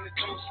fat, kinda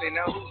juicy.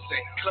 Now who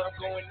say? Club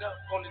going up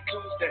on the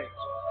Tuesday.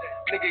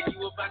 Nigga,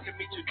 you about to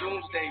meet your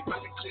doomsday.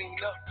 About to clean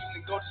up, you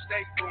can go to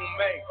state room,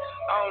 mate.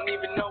 I don't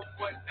even know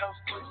what else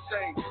to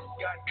say.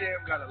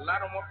 Goddamn, got a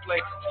lot on my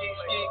plate.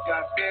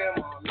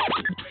 Goddamn,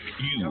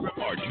 You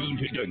are tuned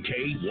to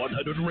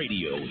K100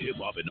 Radio, Hip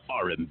Hop and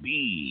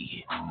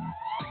R&B.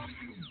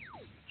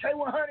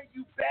 K100,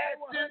 you bad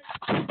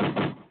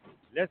one.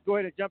 Let's go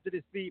ahead and jump to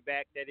this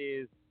feedback. That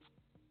is,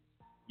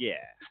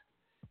 yeah.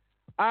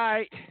 All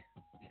right.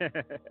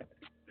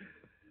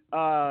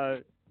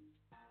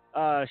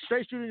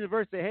 Straight Shooter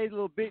University, hey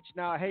little bitch,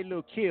 now hey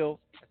little kill.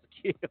 That's a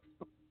kill.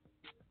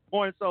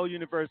 Born Soul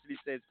University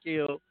says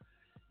kill.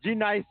 G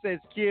Nice says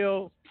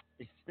kill.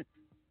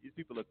 These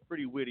people are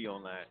pretty witty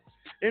online.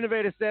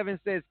 Innovator 7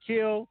 says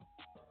kill.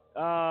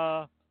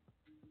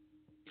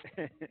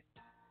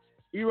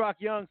 E-Rock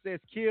Young says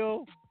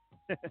kill.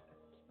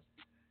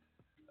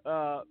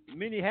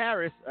 Minnie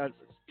Harris.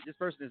 This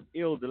person is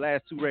ill the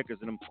last 2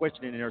 records, and I'm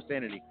questioning her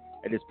sanity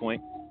at this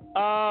point.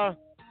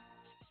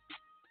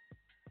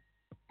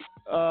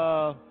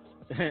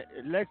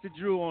 Lexa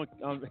Drew on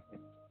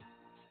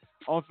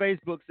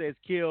Facebook says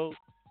kill.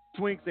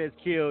 Twink says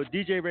kill.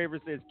 DJ Raver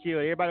says kill.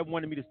 Everybody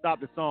wanted me to stop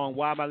the song.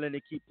 Why am I letting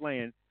it keep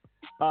playing?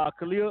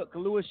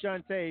 Kalua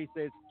Shante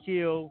says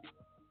kill.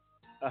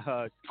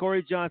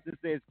 Corey Johnson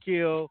says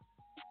kill.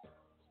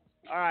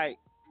 All right.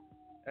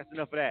 That's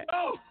enough of that.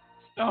 Oh.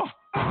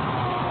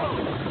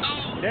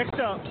 Next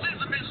up.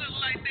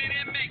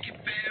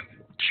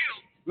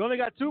 We only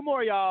got 2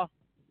 more, y'all.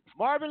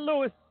 Marvin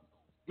Lewis.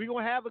 We're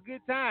going to have a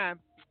good time.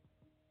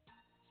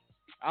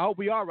 I hope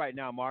we are right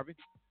now, Marvin.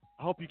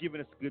 I hope you're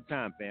giving us a good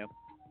time, fam.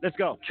 Let's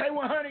go.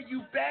 K100,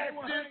 you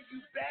bastard.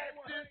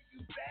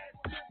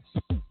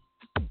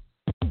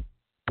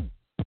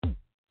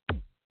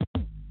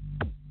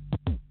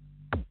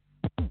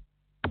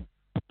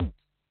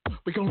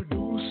 We're gonna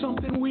do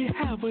something we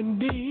haven't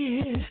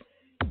did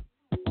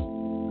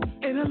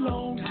in a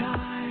long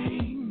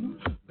time,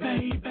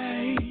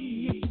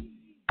 baby.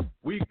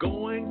 We're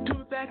going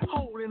to that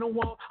hole in the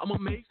wall. I'm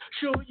gonna make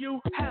sure you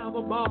have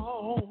a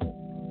ball.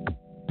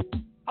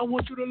 I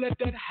want you to let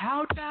that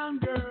house down,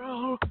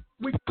 girl.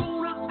 We're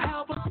gonna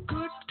have a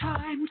good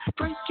time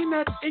drinking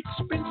that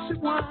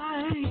expensive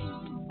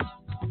wine.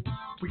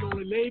 We're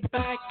gonna lay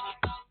back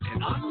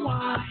and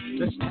unwind.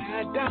 Let's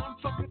tear it down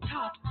from the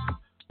top,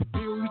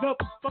 build it up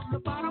from the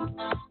bottom.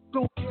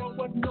 Don't care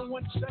what no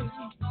one say.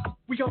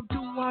 We gonna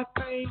do our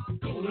thing.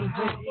 Gonna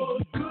have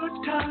a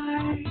good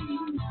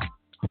time,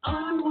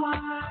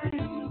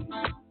 unwind.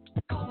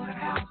 Gonna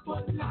have a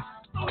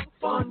lot of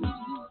fun,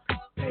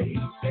 baby.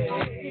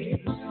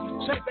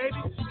 Say,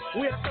 baby,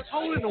 we at this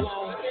hole in the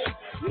wall.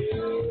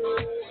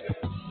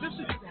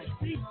 Listen to that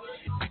beat.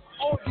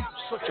 Oh, you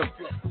such a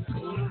flow.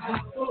 Gonna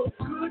have a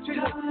good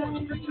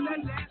time, straight to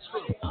that dance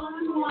floor.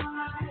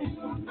 Unwind.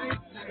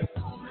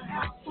 Gonna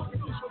have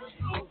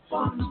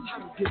fun. How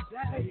to get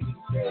that?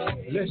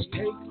 Let's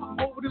take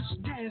over this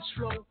dance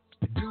floor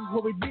and do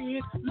what we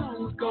did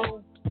long ago.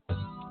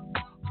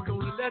 We're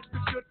gonna let the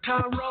good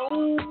time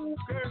roll,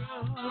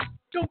 girl.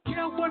 Don't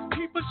care what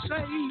people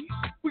say.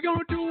 We're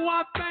gonna do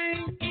our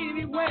thing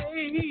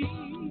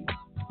anyway.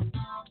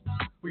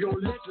 We're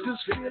gonna let this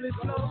feeling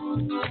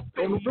flow.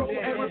 Gonna blow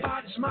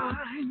everybody's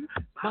mind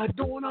by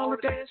doing all the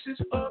dances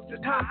of the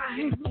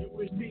time.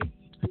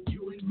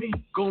 You and me.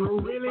 Gonna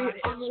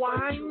really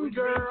unwind,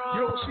 girl.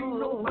 You don't see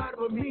nobody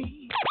but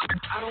me.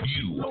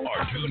 You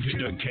are tuned to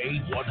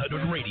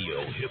K100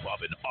 Radio, Hip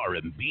Hop and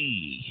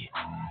R&B.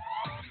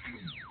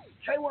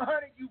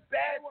 K100, you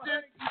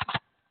bastard.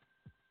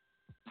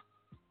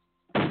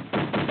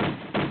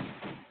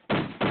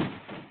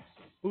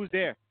 Who's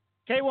there?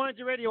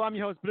 K100 Radio. I'm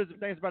your host, Blizzard.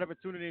 Thanks everybody for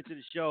tuning into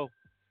the show.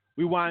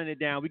 We winding it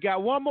down. We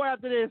got 1 more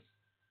after this.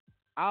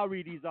 I'll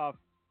read these off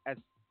as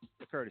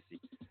a courtesy.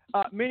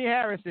 Minnie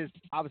Harris has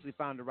obviously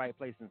found the right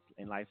place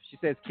in life. She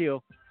says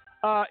kill.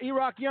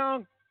 E-Rock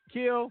Young,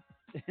 kill.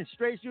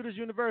 Straight Shooters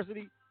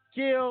University,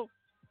 kill.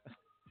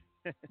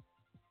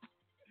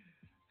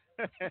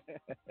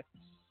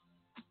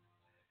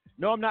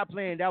 No, I'm not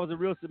playing. That was a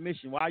real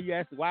submission. Why are you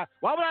asking? Why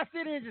would I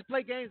sit here and just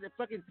play games at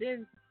fucking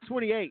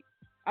 10:28?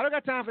 I don't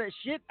got time for that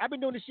shit. I've been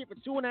doing this shit for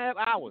 2.5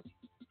 hours.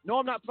 No,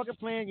 I'm not fucking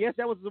playing. Yes,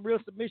 that was a real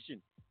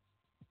submission.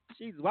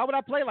 Jesus, why would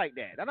I play like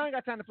that? I don't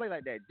got time to play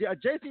like that.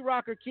 JC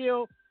Rocker,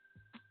 kill.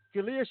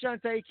 Kalia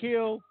Shante,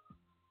 kill.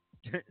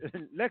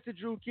 Lexa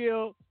Drew,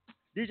 kill.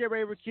 DJ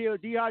Raver, kill.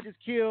 D. Hodges,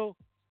 kill.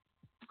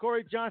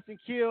 Corey Johnson,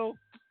 kill.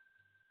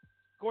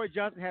 Corey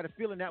Johnson had a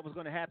feeling that was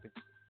going to happen.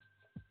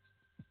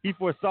 He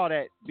foresaw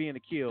that being a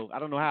kill. I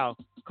don't know how.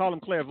 Call him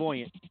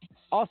clairvoyant.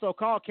 Also,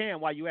 call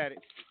Cam while you at it.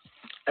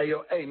 Hey,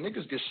 yo,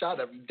 niggas get shot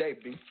every day,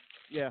 B.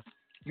 Yeah.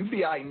 You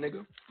be alright,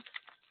 nigga.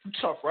 You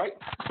tough, right?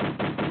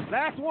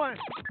 Last one.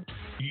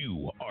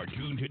 You are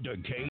tuned to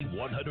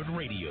K100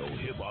 Radio,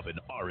 Hip Hop and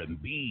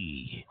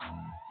R&B.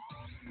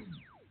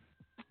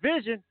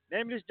 Vision.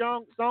 Name of this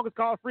song is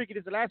called Freaky.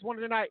 This is the last one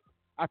of the night.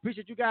 I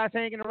appreciate you guys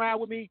hanging around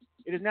with me.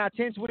 It is now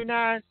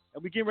 10:29, and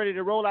we're getting ready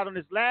to roll out on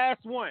this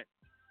last one.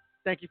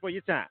 Thank you for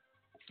your time.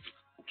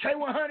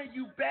 K100,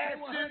 you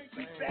bastard.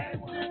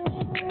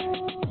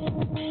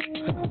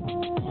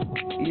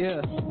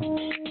 Yeah.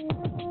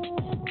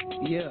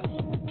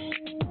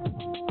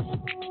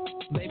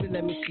 Baby,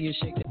 let me see you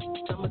shake that.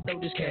 I'ma throw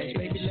this cash.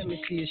 Baby, let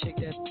me see you shake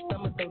that.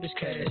 I'ma throw this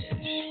cash.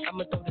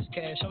 I'ma throw this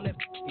cash on that.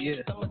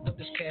 Yeah. I'ma throw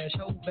this cash.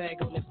 Whole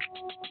bag on that.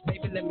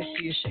 Baby, let me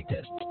see you shake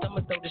that.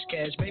 I'ma throw this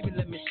cash. Baby,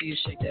 let me see you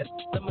shake that.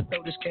 I'ma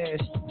throw this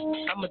cash.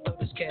 I'ma throw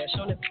this cash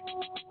on it.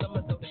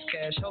 I'ma throw this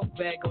cash. Whole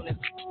bag on it.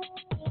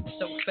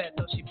 So fat,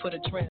 though she put a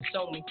trance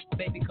on me.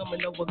 Baby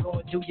coming over, go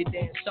and do your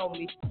dance on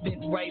me.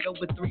 Been right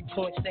over 3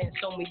 points, stance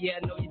on me. Yeah,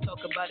 I know you talk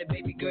about it,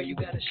 baby girl, you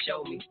gotta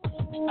show me.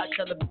 I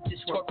tell her,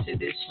 just work to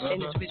this.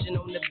 And it's vision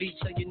on the beat,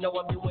 so you know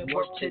I'm doing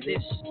work to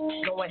this.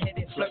 Go ahead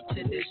and flirt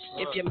to this.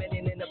 If you're man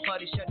in the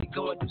party, shawty,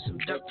 go and do some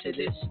dirt to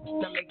this.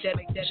 Now make that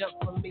jump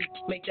for me.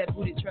 Make that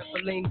booty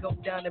trampoline go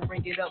down and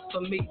bring it up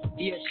for me.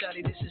 Yeah,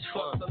 shawty, this is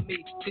fun for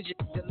me. Cause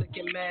you're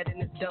looking mad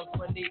and it's dumb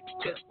funny.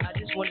 Cause I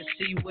just wanna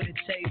see what it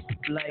tastes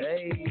like.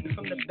 Hey.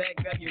 From the back,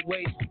 grab your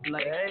waist.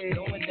 Like, hey.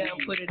 Going down,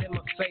 put it in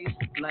my face.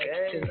 Like,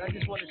 hey. Cause I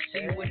just wanna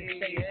see what it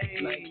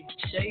tastes like.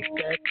 Shake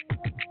that.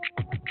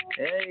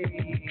 Hey,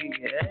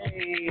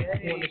 hey,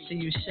 hey. Wanna see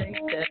you shake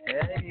that.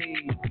 Hey,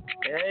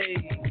 hey,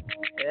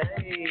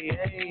 hey,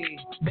 hey.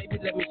 Baby,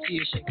 let me see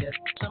you shake that.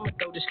 I'ma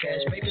throw this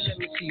cash. Baby, let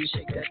me see you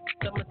shake that.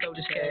 I'ma throw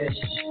this cash.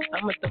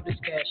 I'ma throw this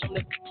cash on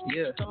the.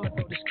 Yeah. I'ma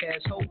throw this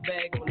cash. Whole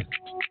bag on it.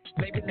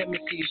 Baby, let me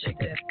see you shake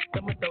that.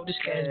 I'ma throw this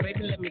cash.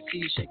 Baby, let me see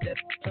you shake that.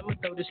 I'ma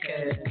throw this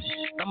cash.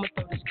 I'ma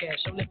throw this cash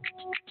on it.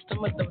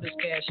 I'ma throw this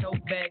cash. Whole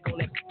bag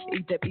on it.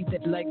 Eat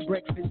that like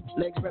breakfast.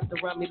 Legs wrapped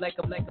around me like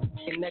a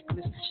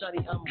necklace.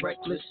 Shawty, I'm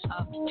reckless.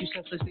 You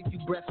senseless, leave you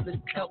breathless,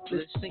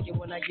 helpless. Singing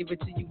when I give it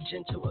to you,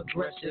 gentle,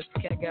 aggressive.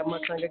 Cat got my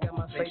tongue, I got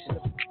my face in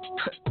it.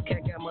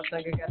 Cat got my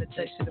tongue, I got a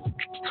taste in it.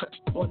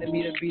 Wanted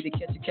me to be the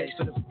catch a case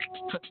for them.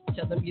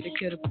 Telling me to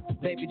kill them,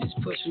 baby, just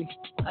push me.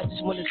 I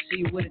just wanna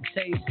see what it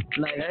tastes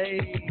like.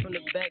 Hey, from the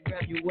back,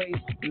 grab your waist.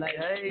 Like,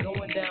 hey,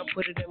 going down,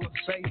 put it in my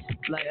face.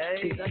 Like,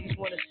 hey, I just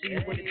wanna see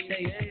what it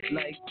tastes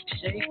like.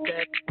 Shake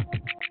that.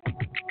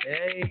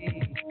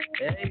 Hey,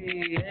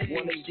 hey, hey.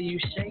 Wanna see you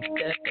shake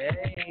that.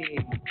 Hey,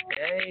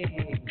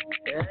 hey,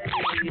 hey.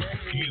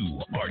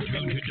 You are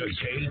tuned to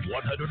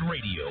K100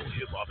 Radio,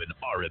 Hip Hop and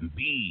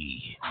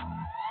R&B.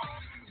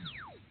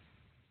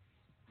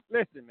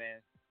 Listen, man.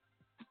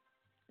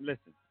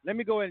 Listen. Let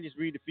me go ahead and just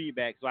read the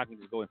feedback so I can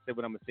just go and say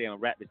what I'm going to say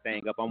and wrap this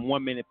thing up. I'm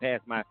 1 minute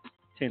past my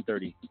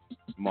 10:30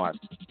 mark.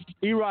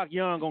 E-Rock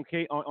Young on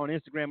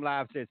Instagram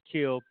Live says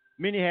kill.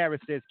 Minnie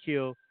Harris says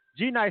kill.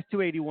 G-Nice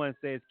 281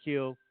 says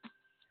kill.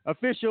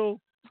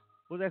 Official,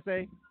 what does that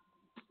say?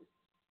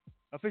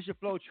 Official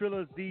Flow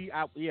Triller Z,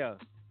 yeah,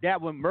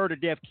 that one, murder,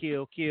 death,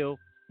 kill.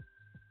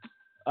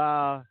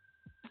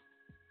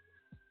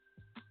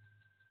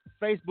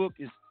 Facebook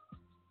is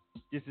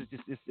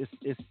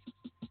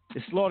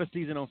it's slaughter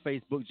season on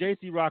Facebook.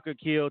 JC Rocker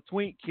kill,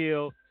 Twink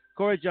kill,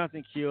 Corey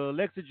Johnson kill,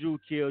 Alexa Drew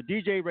kill,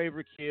 DJ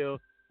Raver kill,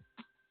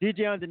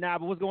 DJ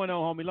Undeniable. What's going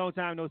on, homie? Long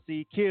time no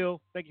see.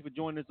 Kill. Thank you for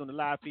joining us on the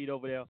live feed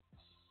over there.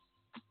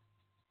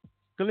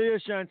 Khalil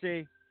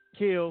Shante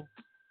kill.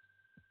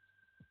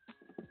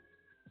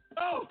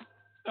 Oh.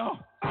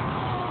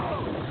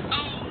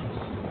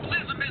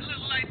 Elizabeth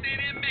look like they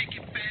didn't make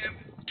it, fam.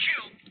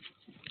 Kill.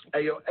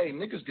 Hey, yo, hey,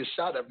 niggas get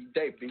shot every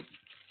day, B.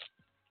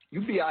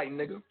 You be alright,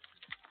 nigga.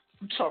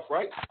 You tough,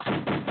 right?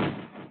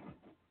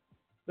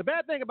 The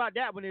bad thing about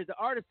that one is the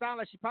artist sounded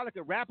like she probably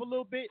could rap a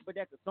little bit, but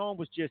that the song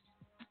was just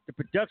the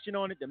production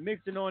on it, the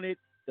mixing on it,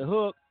 the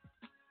hook,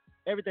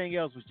 everything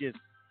else was just.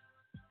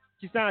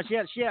 She sounded.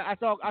 She had. I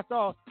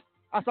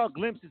saw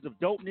glimpses of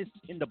dopeness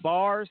in the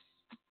bars,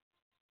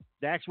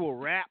 the actual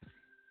rap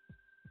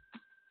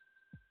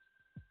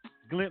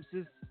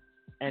glimpses,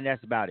 and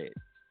that's about it.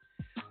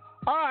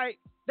 All right,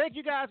 thank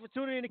you guys for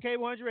tuning in to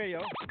K100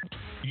 Radio.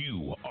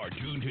 You are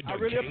tuned to I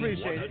really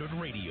appreciate it.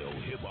 K100 Radio,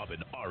 Hip Hop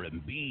and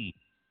R&B.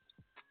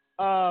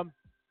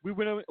 We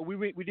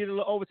did a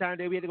little overtime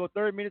today. We had to go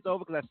 30 minutes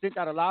over because I sent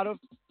out a lot of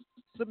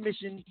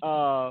submission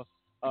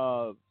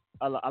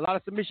a lot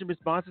of submission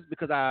responses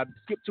because I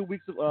skipped 2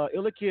 weeks of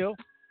Ill or Kill.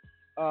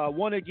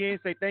 Want to again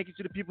say thank you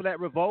to the people at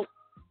Revolt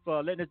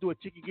for letting us do a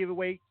ticket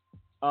giveaway.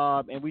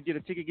 And we did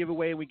a ticket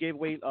giveaway and we gave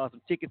away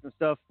some tickets and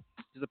stuff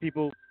to the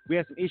people. We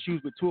had some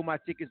issues with 2 of my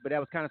tickets, but that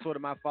was kind of sort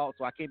of my fault,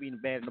 so I can't be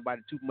mad at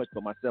nobody too much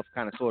but myself,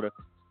 kind of sort of.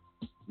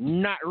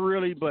 Not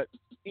really, but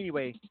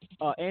anyway,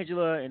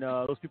 Angela and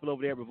those people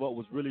over there at Revolt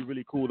was really,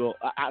 really cool though,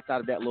 outside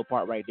of that little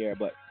part right there.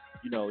 But,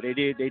 you know, they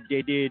did, they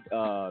didn't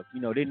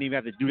even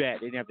have to do that.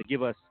 They didn't have to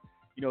give us,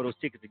 those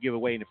tickets to give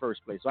away in the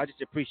first place. So I just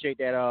appreciate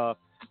that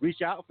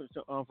reach out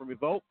from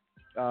Revolt.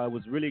 It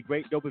was really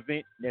great, dope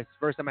event. That's the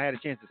first time I had a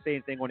chance to say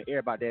anything on the air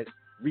about that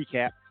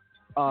recap.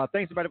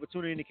 Thanks everybody for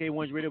tuning in to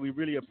K100 Radio. We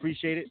really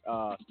appreciate it.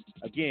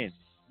 Again,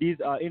 these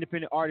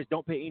independent artists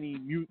don't pay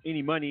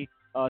any money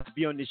to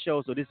be on this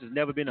show, so this has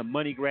never been a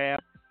money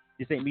grab.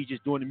 This ain't me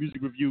just doing the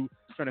music review,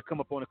 trying to come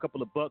up on a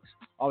couple of bucks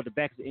off the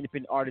backs of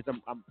independent artists.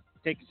 I'm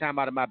taking time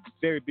out of my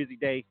very busy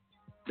day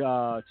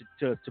to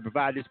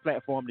provide this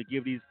platform to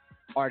give these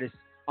artists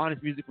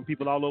honest music from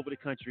people all over the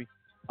country.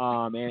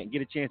 And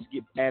get a chance to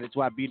get added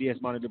to our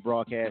BDS Monitor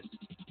broadcast.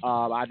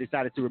 I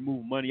decided to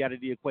remove money out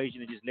of the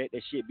equation and just let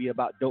that shit be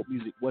about dope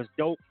music. What's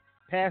dope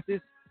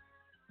passes.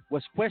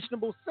 What's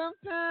questionable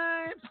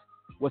sometimes.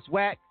 What's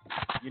whack,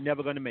 you're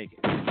never going to make it.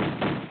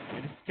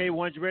 And this is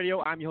K100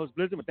 Radio. I'm your host,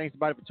 Blizzard. But thanks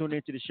everybody for tuning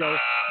into the show.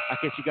 I'll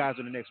catch you guys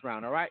on the next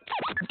round, all right?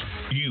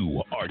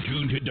 You are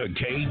tuned to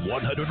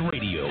K100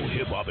 Radio,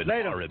 Hip Hop and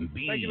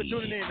R&B. Thank you for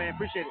tuning in, man.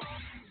 Appreciate it.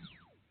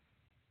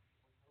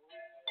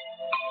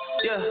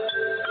 Yeah.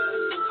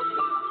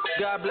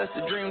 God bless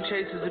the dream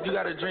chasers. If you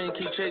got a dream,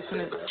 keep chasing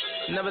it.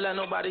 Never let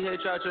nobody hate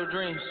you out your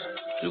dreams.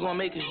 You gonna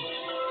make it.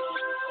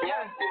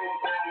 Yeah.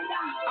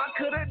 I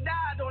could've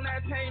died on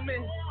that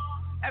payment.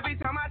 Every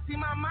time I see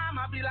my mom,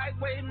 I be like,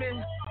 wait a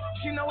minute.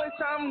 She know it's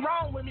something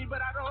wrong with me,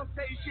 but I don't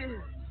say shit.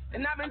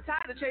 And I've been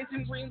tired of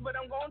chasing dreams, but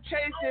I'm gonna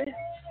chase it.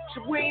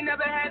 If we ain't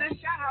never had a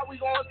shot, how we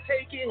gonna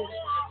take it?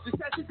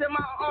 Success is in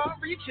my arm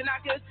reach and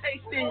I can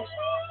taste it.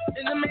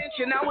 In the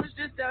mansion, I was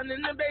just down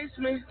in the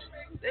basement.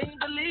 They ain't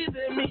believe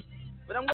in me.